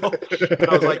handcuffed, you know? And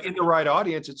I was like, in the right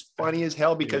audience, it's funny as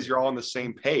hell because you're all on the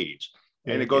same page.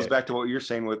 And it goes back to what you're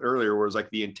saying with earlier, where it's like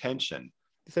the intention.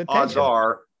 Odds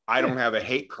are I don't have a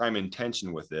hate crime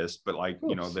intention with this, but like,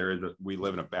 you know, we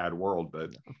live in a bad world,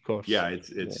 but of course,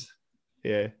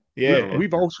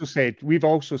 We've also said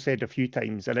a few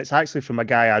times, and it's actually from a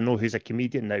guy I know who's a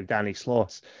comedian now, Danny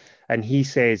Sloss, and he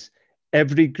says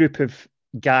every group of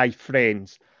guy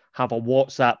friends have a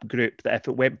WhatsApp group that if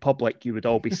it went public, you would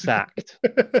all be sacked.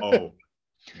 Oh,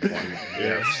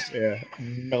 yes, yeah,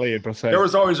 1,000,000%. There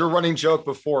was always a running joke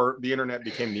before the internet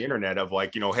became the internet of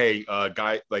like, you know, hey,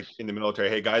 guy, like in the military,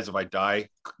 hey guys, if I die,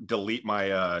 delete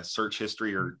my search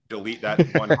history or delete that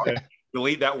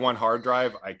one hard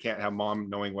drive. I can't have mom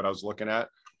knowing what I was looking at.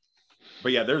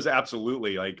 But yeah, there's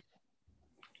absolutely like,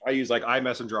 I use like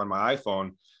iMessenger on my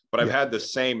iPhone, but I've had the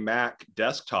same Mac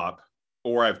desktop,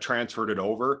 or I've transferred it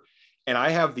over, and I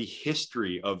have the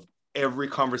history of every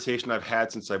conversation I've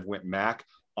had since I've went Mac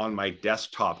on my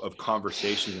desktop of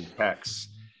conversations and texts.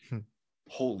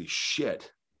 Holy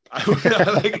shit.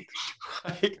 I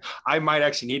might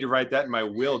actually need to write that in my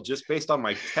will just based on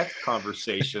my text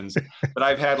conversations that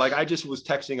I've had. Like I just was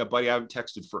texting a buddy I haven't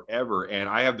texted forever, and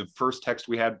I have the first text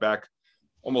we had back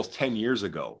almost 10 years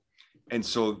ago. And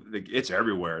so it's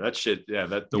everywhere. That shit. Yeah.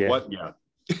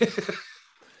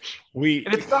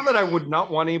 And it's not that I would not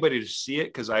want anybody to see it,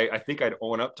 because I think I'd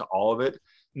own up to all of it.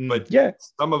 But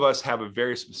some of us have a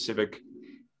very specific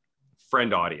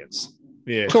friend audience.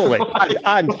 Yeah, totally.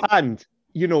 and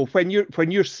you know, when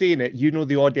you're saying it, you know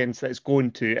the audience that it's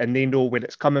going to, and they know where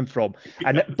it's coming from.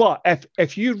 And but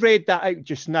if you read that out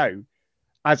just now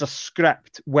as a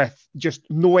script with just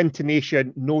no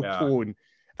intonation, no tone,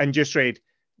 and just read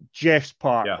Jeff's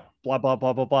part, blah blah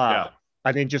blah blah blah,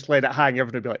 and then just let it hang,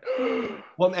 everybody be like,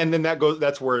 well, and then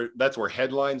that's where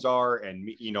headlines are, and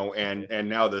you know, and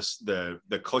now the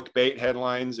clickbait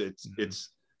headlines. It's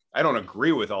I don't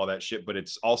agree with all that shit, but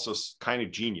it's also kind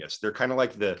of genius. They're kind of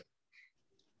like the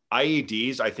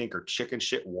IEDs, I think, are chicken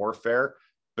shit warfare,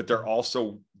 but they're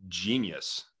also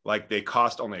genius. Like they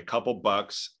cost only a couple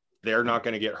bucks. They're not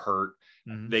going to get hurt.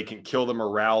 They can kill the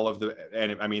morale of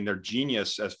and I mean, they're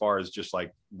genius as far as just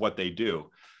like what they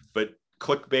do, but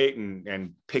clickbait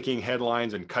and picking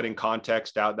headlines and cutting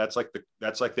context out. That's like the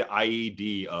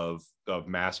IED of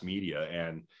mass media.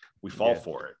 And we fall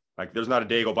for it. Like there's not a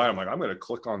day go by. I'm like, I'm going to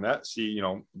click on that. See, you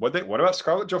know, what about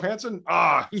Scarlett Johansson?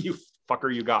 You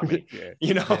fucker, you got me,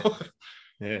 you know?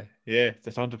 Yeah.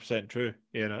 It's 100% true.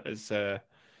 You know, it's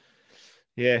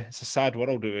it's a sad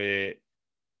world that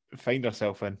we find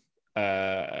ourselves in.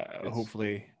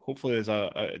 Hopefully there's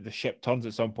the ship turns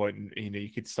at some point, and you know,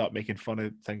 you could start making fun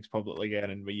of things publicly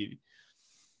again. And you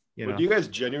know, do you guys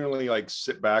genuinely like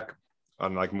sit back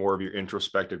on like more of your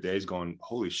introspective days going,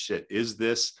 holy shit, is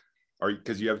this,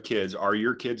 because you have kids, are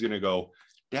your kids going to go,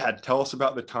 Dad, tell us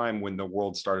about the time when the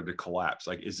world started to collapse?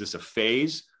 Like, is this a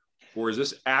phase, or is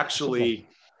this actually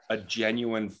a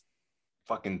genuine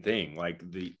fucking thing? Like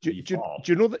do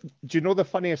you know the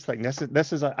funniest thing?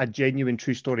 This is a genuine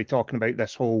true story, talking about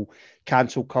this whole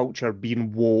cancel culture,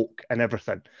 being woke and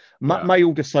everything. My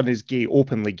oldest son is gay,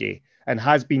 openly gay, and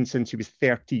has been since he was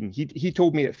 13. He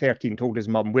told me at 13, told his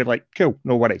mum. We're like, cool,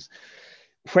 no worries.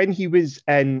 When he was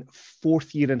in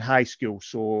 4th year in high school,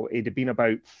 so it'd have been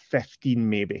about 15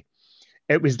 maybe,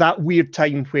 it was that weird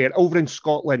time where over in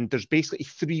Scotland, there's basically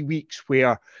 3 weeks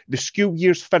where the school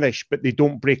year's finished, but they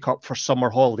don't break up for summer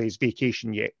holidays,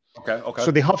 vacation yet. Okay. So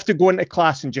they have to go into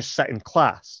class and just sit in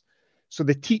class. So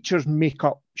the teachers make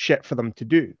up shit for them to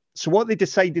do. So what they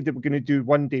decided they were going to do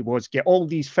one day was get all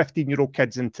these 15-year-old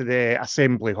kids into the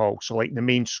assembly hall, so like the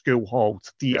main school hall,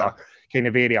 theatre kind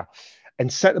of area,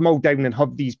 and sit them all down and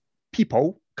have these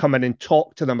people come in and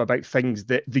talk to them about things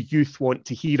that the youth want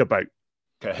to hear about.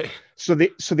 Okay. So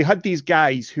they had these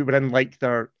guys who were in like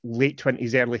their late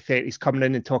 20s, early 30s coming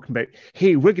in and talking about,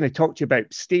 hey, we're going to talk to you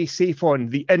about stay safe on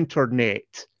the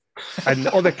internet. And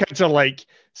all the kids are like,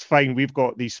 it's fine, we've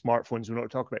got these smartphones, we're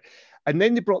not talking about. And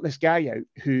then they brought this guy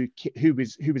out who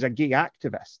was a gay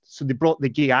activist. So they brought the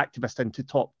gay activist in to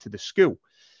talk to the school.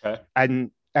 Okay.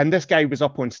 And this guy was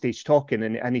up on stage talking,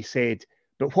 and he said,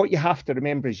 but what you have to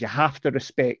remember is you have to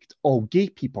respect all gay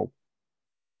people.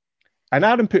 And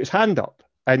Aaron put his hand up.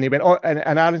 And they went, oh, and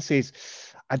Aaron says,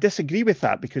 I disagree with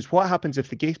that, because what happens if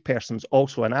the gay person's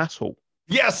also an asshole?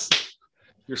 Yes.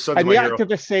 Your son's and my the hero.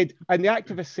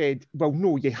 activist said, well,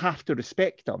 no, you have to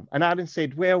respect them. And Aaron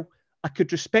said, well, I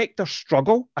could respect their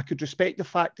struggle. I could respect the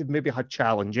fact they've maybe had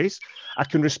challenges. I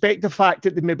can respect the fact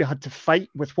that they maybe had to fight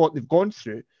with what they've gone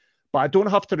through, but I don't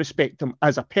have to respect them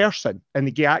as a person. And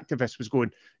the gay activist was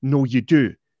going, no, you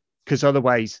do, because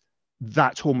otherwise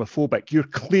that's homophobic. You're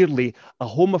clearly a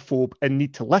homophobe and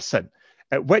need to listen.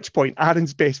 At which point,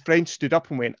 Aaron's best friend stood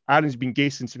up and went, Aaron's been gay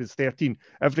since he was 13.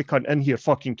 Every cunt in here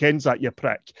fucking kens that, you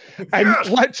prick. And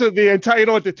literally the entire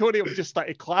auditorium just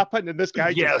started clapping, and this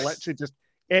guy just literally just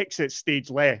exit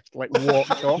stage left, like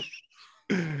walked off.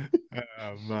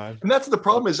 Oh, man. And that's the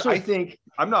problem is, I think,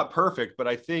 I'm not perfect, but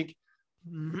I think,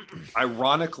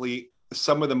 ironically,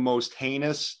 some of the most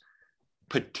heinous,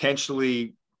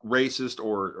 potentially racist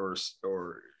or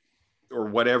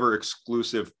whatever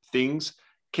exclusive things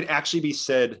can actually be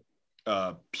said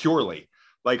purely.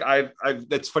 Like I've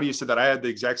that's funny you said that. I had the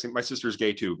exact same, my sister's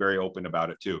gay too, very open about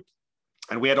it too.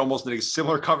 And we had almost a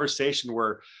similar conversation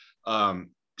where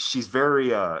she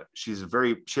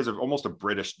has almost a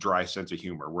British dry sense of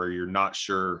humor, where you're not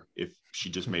sure if she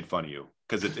just made fun of you,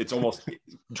 because it's almost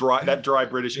dry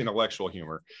British intellectual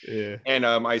humor. Yeah. And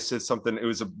I said something, it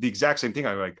was the exact same thing.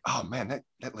 I'm like, oh man,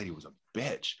 that lady was a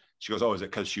bitch. She goes, oh, is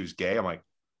it because she was gay? I'm like,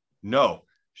 no,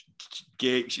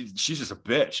 gay. She's just a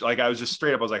bitch. Like, I was just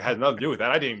straight up. I was like, had nothing to do with that.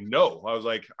 I didn't even know. I was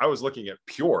like, I was looking at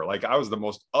pure. Like, I was the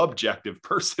most objective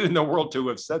person in the world to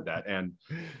have said that. And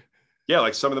yeah,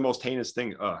 like some of the most heinous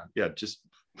thing. Just.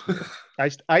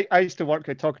 I used to work.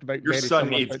 I talked about your son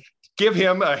needs. Give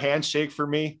him a handshake for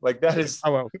me. Like that is.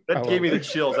 That gave me the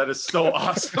chills. That is so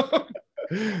awesome.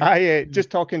 I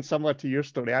just talking similar to your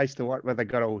story. I used to work with a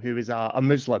girl who was a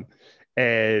Muslim.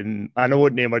 I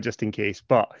won't name her just in case,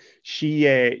 but she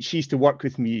used to work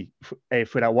with me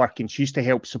for our work, and she used to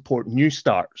help support new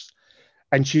starts.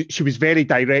 And she was very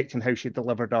direct in how she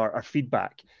delivered our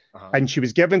feedback. And she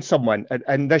was given someone,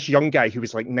 and this young guy who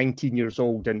was like 19 years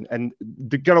old, and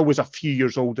the girl was a few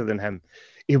years older than him.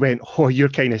 He went, oh, you're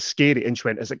kind of scary. And she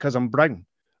went, is it because I'm brown?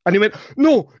 And he went,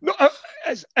 no,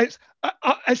 it's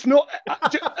not.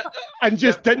 And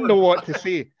just didn't know what to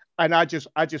say. And I just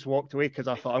walked away, because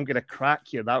I thought, I'm going to crack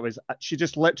here. She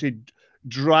just literally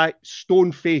dry,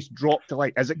 stone face dropped to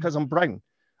like, is it because I'm brown?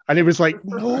 And he was like,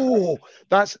 no,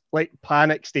 that's like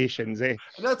panic stations, eh?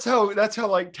 And that's how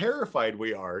like terrified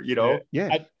we are, you know?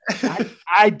 Yeah.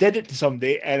 I did it to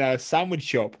somebody in a sandwich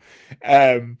shop.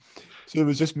 So it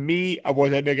was just me. I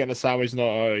was in there getting a sandwich,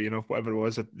 not whatever it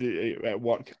was at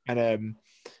work, and there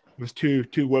was two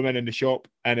women in the shop,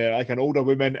 and like an older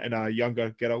woman and a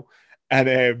younger girl,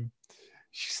 and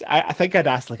I think I'd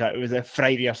asked like it was a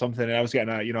Friday or something, and I was getting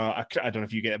I don't know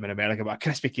if you get them in America, but a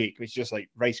crispy cake, which is just like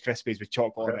Rice Krispies with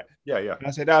chocolate on it. Yeah. And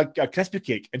I said, a crispy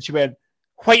cake, and she went,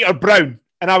 white or brown?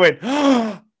 And I went,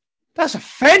 oh, that's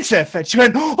offensive. And she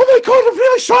went, oh my God, I'm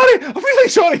really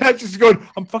sorry. And I'm just going,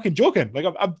 I'm fucking joking. Like,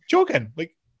 I'm joking.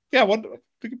 Like, yeah, I want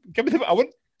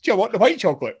the white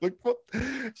chocolate. Like, what?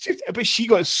 But she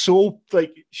got so,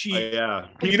 like,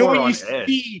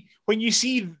 when you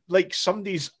see like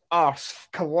somebody's arse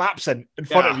collapsing in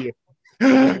front of you.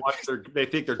 They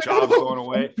think their job's going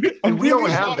away. And we don't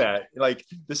have that. Like,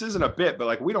 this isn't a bit, but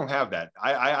like, we don't have that.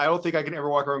 I don't think I can ever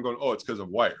walk around going, oh, it's because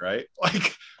I'm white, right?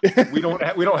 Like, we don't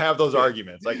have those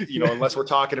arguments. Like, unless we're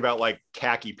talking about like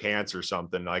khaki pants or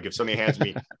something. Like, if somebody hands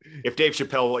me, if Dave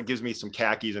Chappelle like gives me some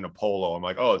khakis and a polo, I'm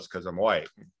like, oh, it's because I'm white.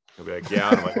 He'll be like, yeah.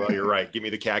 I'm like, well, you're right. Give me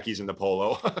the khakis and the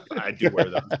polo. I do wear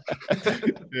them.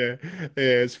 yeah,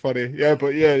 it's funny. Yeah,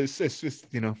 but yeah, it's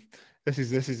just This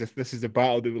is the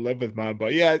battle that we live with, man.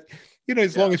 But yeah,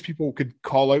 as long as people could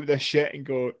call out this shit and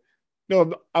go,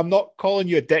 no, I'm not calling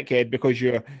you a dickhead because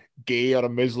you're gay or a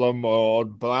Muslim or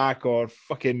black or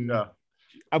fucking. Yeah.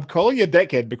 I'm calling you a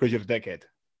dickhead because you're a dickhead.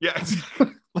 Yeah.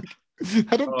 Like,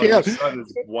 I don't care. His son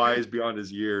is wise beyond his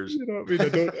years. You know what I mean? I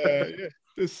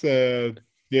don't.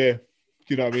 Yeah.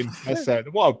 You know what I mean? That's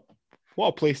what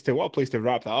a place to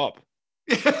wrap that up.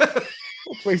 What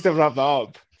a place to wrap that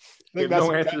up. We have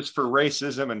no answers for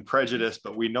racism and prejudice,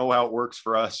 but we know how it works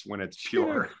for us when it's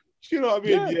pure. You know what I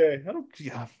mean? Yeah.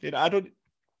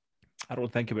 I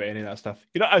don't think about any of that stuff.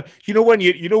 When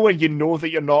you know that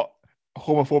you're not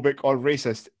homophobic or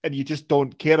racist and you just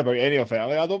don't care about any of it.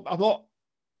 I don't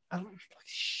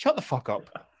shut the fuck up.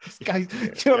 This guy, do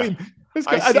you know what I mean? This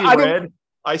guy,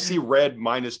 I see red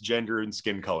minus gender and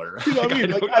skin color. You know what I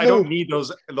mean? I don't need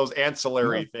those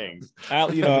ancillary things.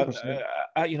 I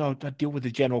deal with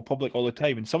the general public all the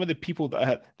time, and some of the people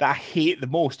that I hate the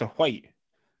most are white.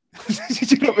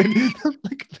 You know what I mean?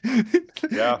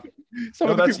 Yeah.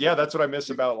 That's what I miss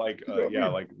about like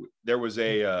there was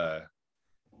a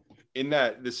in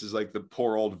that, this is like the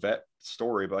poor old vet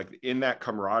story, but like in that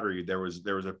camaraderie there was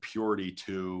a purity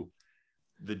to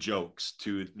the jokes,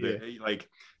 to the like.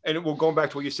 And we'll going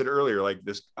back to what you said earlier, like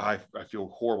this, I feel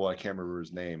horrible. I can't remember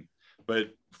his name, but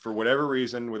for whatever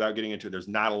reason, without getting into it, there's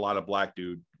not a lot of black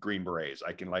dude Green Berets.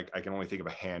 I can only think of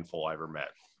a handful I ever met.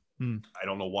 I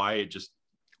don't know why.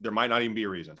 There might not even be a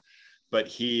reason, but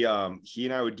he and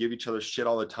I would give each other shit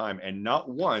all the time. And not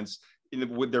once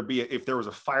would there be, if there was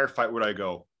a firefight, would I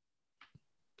go,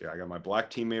 okay, I got my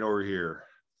black teammate over here,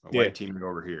 my white teammate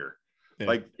over here. Yeah.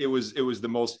 Like it was the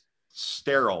most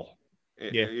sterile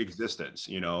existence,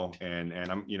 and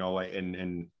I'm,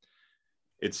 and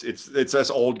it's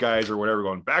us old guys or whatever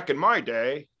going back in my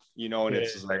day, and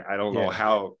it's just like, I don't know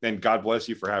how, and God bless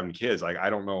you for having kids. Like,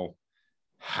 I don't know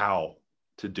how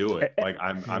to do it. Like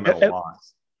I'm at a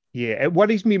loss. Yeah, it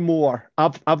worries me more.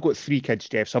 I've got 3 kids,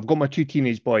 Jeff. So I've got my 2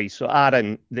 teenage boys. So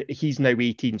Aaron, he's now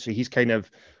 18, so he's kind of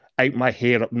out my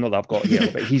hair. Not that I've got hair,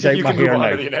 but he's out my hair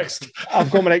now. I've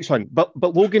got my next one. But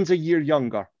Logan's a year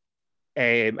younger.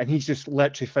 And he's just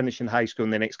literally finishing high school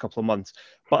in the next couple of months.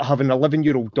 But I have an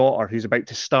 11-year-old daughter who's about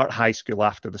to start high school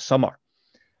after the summer.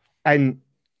 And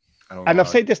I've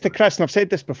said this to Chris, and I've said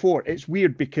this before. It's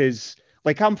weird because,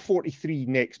 like, I'm 43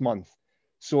 next month.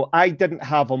 So I didn't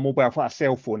have a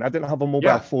cell phone. I didn't have a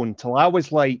mobile phone till I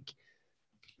was like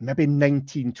maybe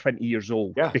 19, 20 years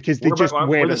old. Yeah. Because they just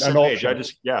weren't an option.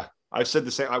 I said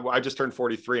the same. I just turned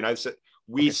 43, and I said,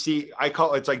 I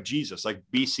call it, it's like Jesus, like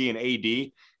BC and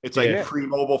AD. It's like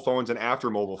pre-mobile phones and after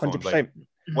mobile phones. 100%. Like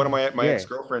one of my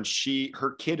ex-girlfriends,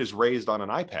 her kid is raised on an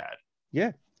iPad.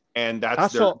 Yeah. And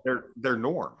that's their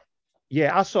norm.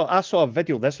 Yeah, I saw a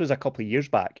video. This was a couple of years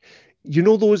back. You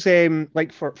know those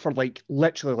like for like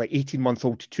literally like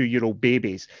 18-month-old to 2-year-old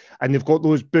babies, and they've got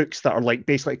those books that are like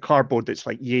basically cardboard that's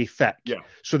like yay thick,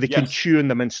 so they can chew on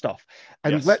them and stuff.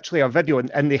 And literally a video,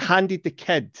 and they handed the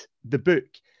kid the book,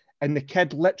 and the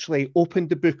kid literally opened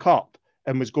the book up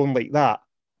and was going like that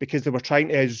because they were trying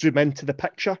to zoom into the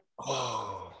picture.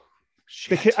 Oh,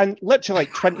 shit! And literally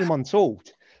like 20 months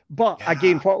old. But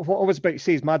again, what I was about to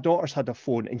say is my daughter's had a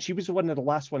phone, and she was one of the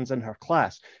last ones in her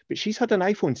class, but she's had an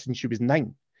iPhone since she was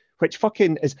 9, which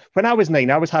fucking is. When I was 9,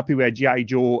 I was happy with a G.I.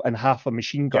 Joe and half a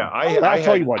machine gun. Yeah, that's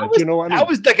all you wanted. Do you know what I mean? I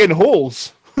was digging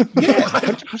holes. Yeah,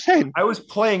 100%. I was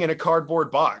playing in a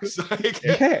cardboard box.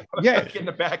 Yeah. Like in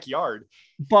the backyard.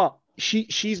 But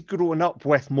she's grown up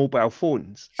with mobile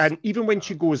phones, and even when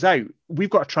she goes out, we've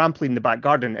got a trampoline in the back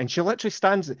garden, and she literally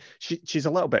stands. She's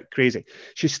a little bit crazy.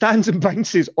 She stands and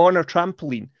bounces on her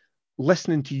trampoline,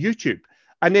 listening to YouTube,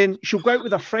 and then she'll go out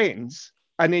with her friends,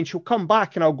 and then she'll come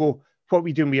back, and I'll go, "What are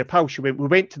we doing with your pal?" She went, "We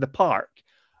went to the park,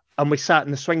 and we sat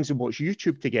in the swings and watched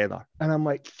YouTube together." And I'm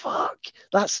like, "Fuck,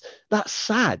 that's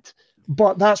sad,"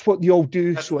 but that's what they all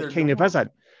do. So it kind of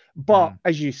isn't. But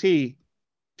as you say,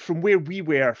 from where we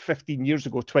were 15 years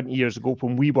ago, 20 years ago,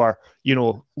 when we were,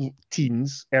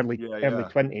 teens, early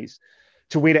 20s,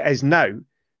 to where it is now,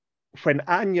 when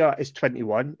Anya is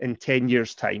 21 in 10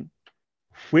 years' time,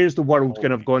 where's the world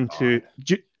going to have gone to?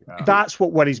 That's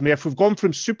what worries me. If we've gone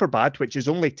from Superbad, which is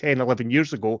only 10, 11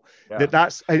 years ago,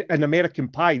 that's an American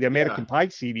Pie, the American Pie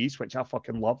series, which I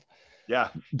fucking love. Yeah,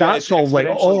 that's all like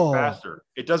faster.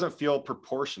 It doesn't feel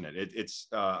proportionate. It's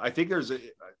I think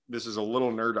this is a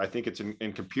little nerd. I think it's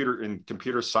in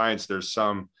computer science. There's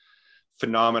some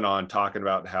phenomenon talking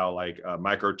about how like a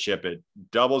microchip, it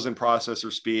doubles in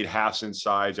processor speed, halves in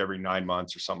size every 9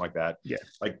 months or something like that. Yeah,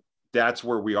 like that's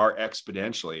where we are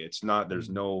exponentially. It's not. There's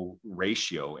no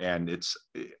ratio, and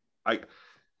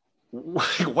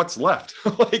what's left?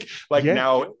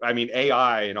 Now. I mean,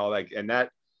 AI and all that, and that.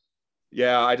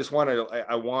 Yeah,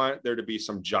 I want there to be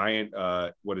some giant,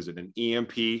 an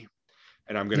EMP,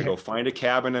 and I'm going to go find a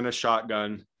cabin and a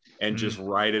shotgun and just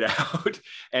ride it out.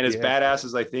 And as badass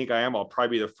as I think I am, I'll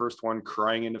probably be the first one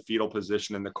crying in the fetal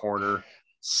position in the corner,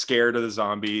 scared of the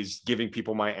zombies, giving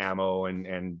people my ammo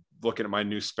and looking at my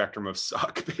new spectrum of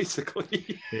suck,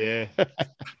 basically. Yeah.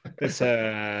 It's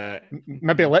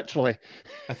maybe literally.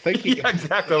 I think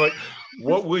exactly. Like,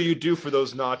 what will you do for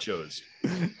those nachos?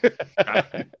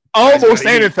 Almost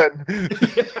anything.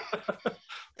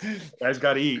 Guys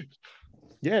got to eat.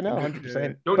 Yeah, no,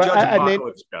 100%. Don't judge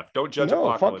Apocalypse Jeff. Don't judge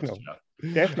Apocalypse Jeff.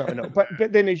 Definitely not.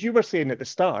 But then, as you were saying at the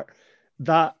start,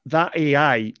 that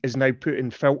AI is now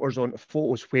putting filters onto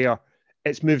photos where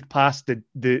it's moved past the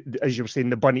as you were saying,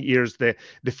 the bunny ears, the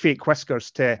fake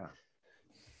whiskers to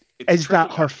is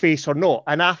that her face or not?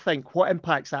 And I think what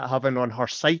impact's that having on her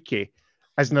psyche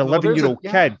as an 11-year-old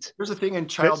kid? There's a thing in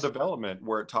child development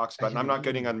where it talks about, and I'm not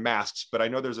getting on masks, but I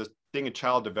know there's a thing in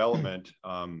child development.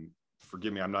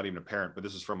 Forgive me, I'm not even a parent, but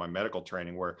this is from my medical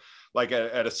training where like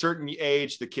at a certain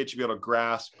age, the kid should be able to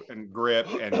grasp and grip,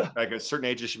 and like at a certain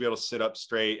age, they should be able to sit up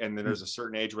straight. And then there's a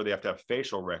certain age where they have to have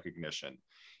facial recognition.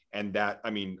 And that, I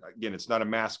mean, again, it's not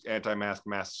a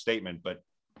anti-mask statement, but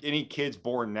any kids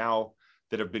born now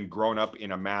that have been grown up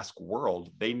in a mask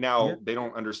world, they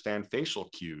don't understand facial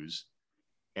cues.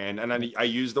 And I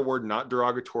use the word not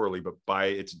derogatorily, but by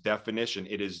its definition,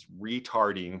 it is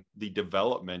retarding the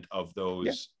development of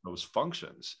those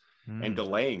functions and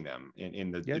delaying them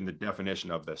in the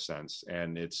definition of this sense.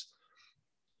 And this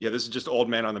is just old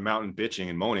man on the mountain bitching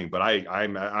and moaning, but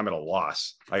I'm at a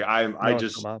loss. I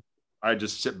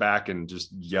just sit back and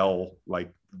just yell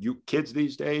like, you kids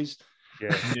these days.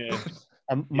 Yeah.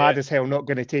 I'm mad as hell not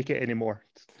going to take it anymore.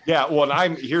 Yeah. Well,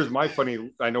 here's my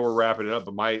funny, I know we're wrapping it up,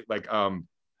 but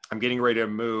I'm getting ready to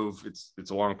move.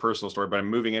 It's a long personal story, but I'm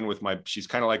moving in with she's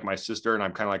kind of like my sister, and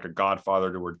I'm kind of like a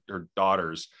godfather to her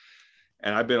daughters.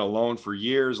 And I've been alone for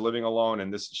years, living alone.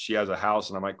 And she has a house,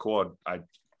 and I'm like, cool. I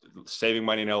saving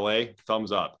money in LA,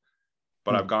 thumbs up.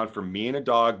 But I've gone from me and a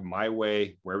dog, my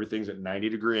way, where everything's at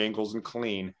 90-degree angles and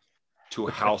clean, to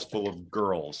a house full of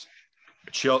girls,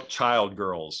 child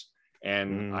girls.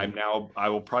 And I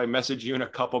will probably message you in a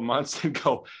couple months and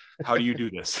go, how do you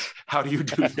do this? How do you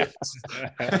do this?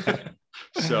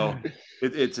 So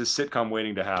it's a sitcom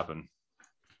waiting to happen.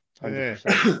 100%.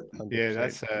 100%.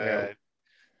 Yeah,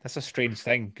 that's a strange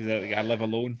thing because I live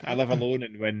alone.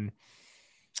 And when,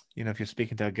 if you're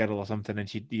speaking to a girl or something and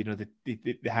she,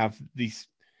 they have these,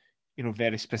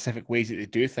 very specific ways that they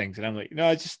do things. And I'm like, no,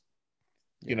 I just,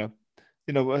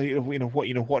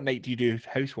 what night do you do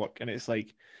housework? And it's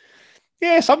like,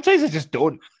 yeah, sometimes I just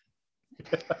don't.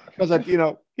 Because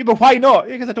but why not?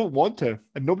 Because I don't want to,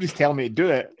 and nobody's telling me to do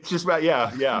it. It's just about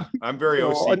I'm very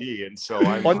OCD, and so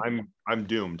I'm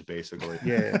doomed basically.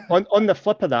 Yeah. On the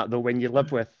flip of that, though, when you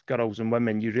live with girls and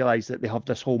women, you realise that they have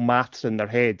this whole maths in their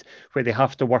head where they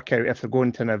have to work out if they're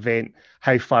going to an event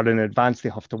how far in advance they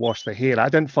have to wash their hair. I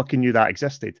didn't fucking knew that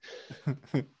existed.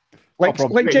 Like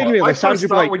genuinely, my first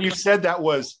thought when you said that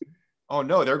was, oh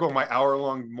no, there go my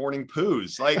hour-long morning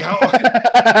poos. Like how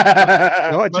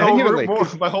No, genuinely.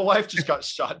 my whole life just got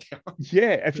shot down.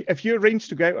 Yeah, if you arrange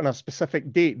to go out on a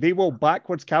specific date, they will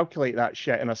backwards calculate that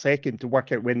shit in a second to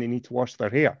work out when they need to wash their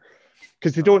hair,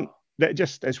 because they don't. That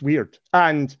just it's weird,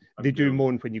 and they do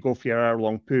moan when you go for your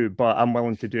hour-long poo. But I'm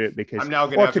willing to do it because I'm now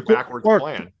going to have to backwards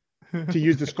plan. To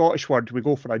use the Scottish word, we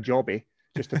go for a jobby.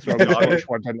 Just to throw the Scottish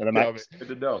word into the mix. Good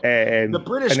to know. The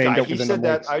British guy, he said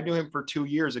that I knew him for 2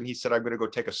 years, and he said I'm going to go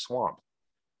take a swamp.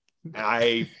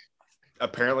 And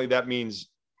apparently that means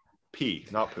pee,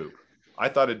 not poop. I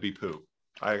thought it'd be poo.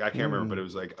 I can't remember, but it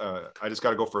was like I just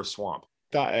got to go for a swamp.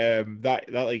 That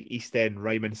like East End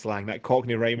rhyming slang, that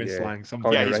Cockney rhyming slang.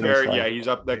 Yeah, he's very slang. He's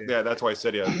up like yeah. That's why I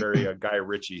said a very Guy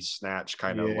Ritchie snatch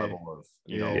kind of level of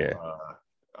yeah.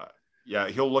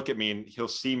 He'll look at me and he'll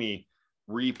see me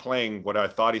replaying what I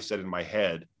thought he said in my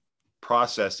head,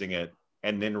 processing it,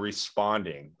 and then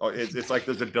responding. Oh, it's like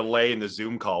there's a delay in the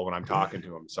Zoom call when I'm talking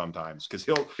to him sometimes, because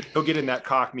he'll get in that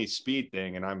Cockney speed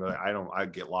thing, and I'm like, I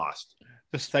get lost.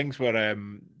 There's things where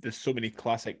there's so many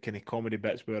classic kind of comedy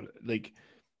bits where like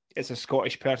it's a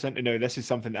Scottish person. You know, this is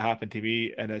something that happened to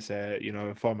me, and it's our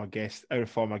former guest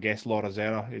Laura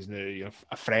Zera is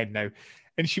a friend now,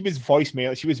 and she was voice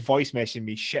messaging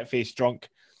me shit faced drunk.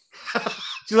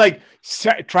 She's like,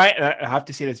 try. I have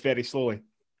to say this very slowly.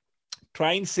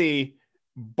 Try and say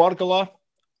burglar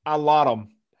alarm.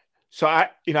 So I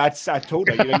told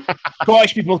her,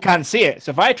 Scottish people can't say it.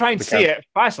 So if I try and say it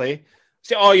fastly,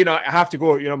 say, oh, I have to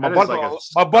go. My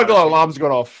burglar alarm's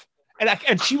gone off.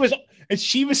 And she was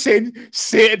saying,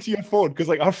 say it to your phone, because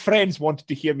like her friends wanted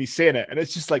to hear me saying it, and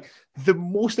it's just like the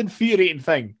most infuriating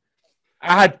thing.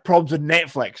 I had problems with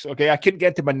Netflix. Okay, I couldn't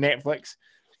get to my Netflix.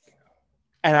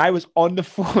 And I was on the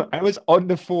phone.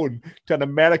 To an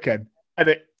American,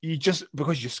 and you just,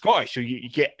 because you're Scottish, so you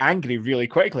get angry really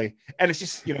quickly. And it's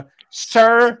just,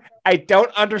 sir, I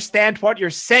don't understand what you're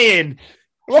saying.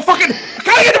 Well, I can't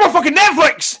get to my fucking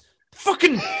Netflix.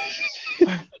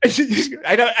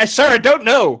 Sir, I don't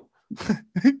know.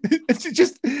 It's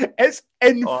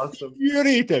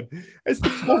infuriating. It's the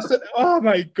most. Oh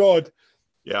my god.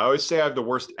 Yeah, I always say I have the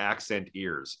worst accent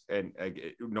ears, and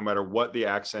no matter what the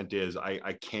accent is,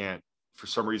 I can't, for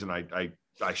some reason, I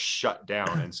shut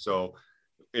down. And so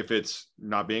if it's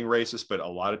not being racist, but a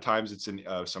lot of times it's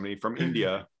somebody from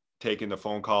India taking the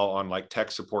phone call on like tech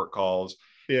support calls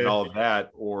and all of that,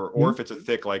 or if it's a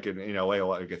thick, like in LA,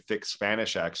 like a thick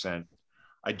Spanish accent,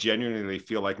 I genuinely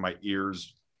feel like my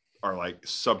ears are like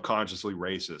subconsciously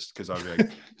racist, because I'm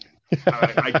like,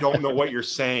 I don't know what you're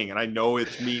saying, and I know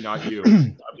it's me, not you.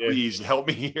 Please help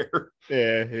me here.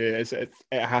 Yeah, it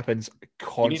happens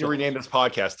constantly. You need to rename this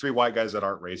podcast "3 White Guys That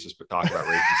Aren't Racist But Talk About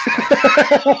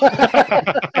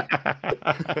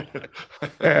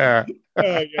Racist." Yeah,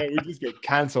 we just get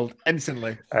cancelled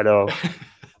instantly. I know.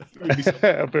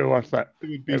 It'd be worth it.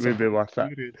 It would be worth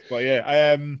it. But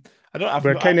yeah,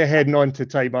 we're kind of heading on to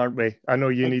time, aren't we? I know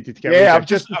you needed to get. Yeah, I'm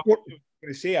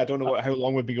going to say, I don't know how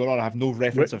long we've been going on. I have no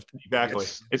reference of exactly.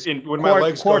 It's when my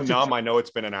legs go numb, I know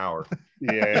it's been an hour.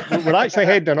 Yeah, we're actually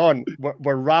heading on.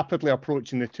 We're rapidly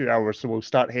approaching the 2 hours, so we'll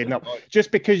start heading up.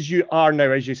 Just because you are now,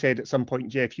 as you said at some point,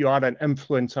 Jeff, you are an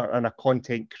influencer and a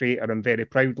content creator, and very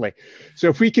proudly. So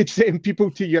if we could send people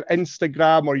to your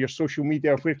Instagram or your social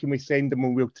media, where can we send them,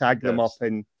 and we'll tag them up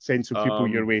and send some people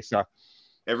your way, sir?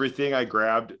 Everything I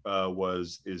grabbed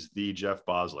is the Jeff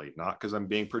Bosley, not because I'm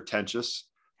being pretentious,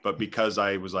 but because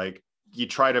I was like, you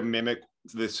try to mimic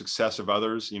the success of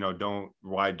others, don't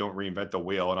reinvent the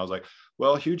wheel. And I was like,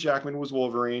 well, Hugh Jackman was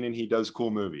Wolverine and he does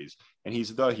cool movies, and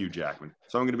he's the Hugh Jackman.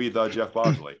 So I'm going to be the Jeff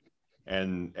Bosley.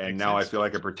 And now I feel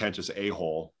like a pretentious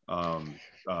a-hole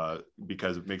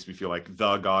because it makes me feel like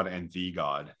the God and the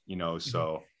God,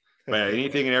 so, but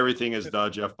anything and everything is the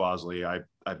Jeff Bosley.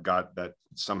 I've got that,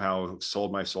 somehow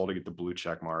sold my soul to get the blue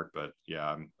check mark, but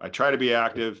yeah, I try to be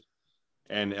active.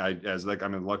 And I'm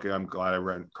glad I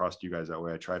ran across you guys that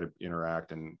way. I try to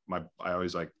interact, and I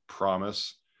always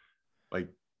promise, like,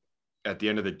 at the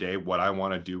end of the day, what I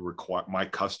want to do require my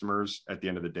customers at the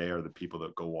end of the day are the people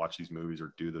that go watch these movies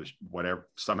or do the whatever,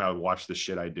 somehow watch the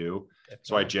shit I do.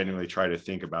 So I genuinely try to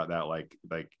think about that. Like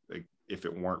if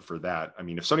it weren't for that, I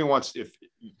mean, if somebody wants,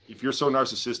 if you're so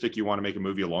narcissistic, you want to make a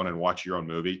movie alone and watch your own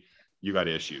movie, you got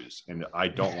issues. And I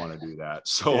don't want to do that.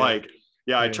 So I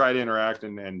try to interact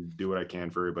and do what I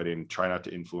can for everybody, and try not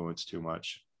to influence too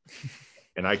much.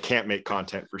 And I can't make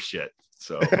content for shit.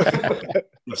 So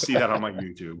you'll see that on my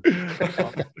YouTube.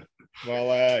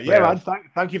 Well, man,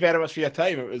 thank you very much for your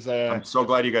time. It was. I'm so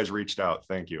glad you guys reached out.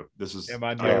 Thank you. This is. Yeah,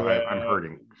 man, I'm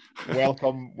hurting.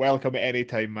 Welcome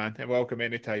anytime, man. Welcome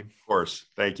anytime. Of course.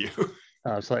 Thank you.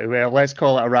 Absolutely. Well, let's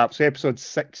call it a wrap. So, episode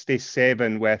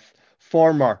 67 with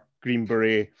former Green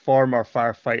Beret, former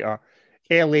firefighter,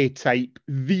 LA type,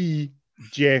 the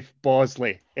Jeff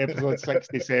Bosley. Episode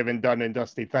 67 done and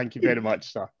dusted. Thank you very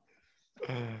much, sir.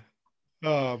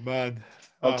 Oh, man.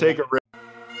 I'll take a rip.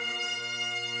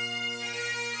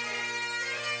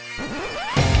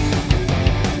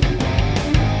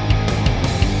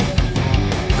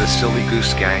 The Silly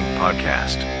Goose Gang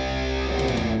Podcast.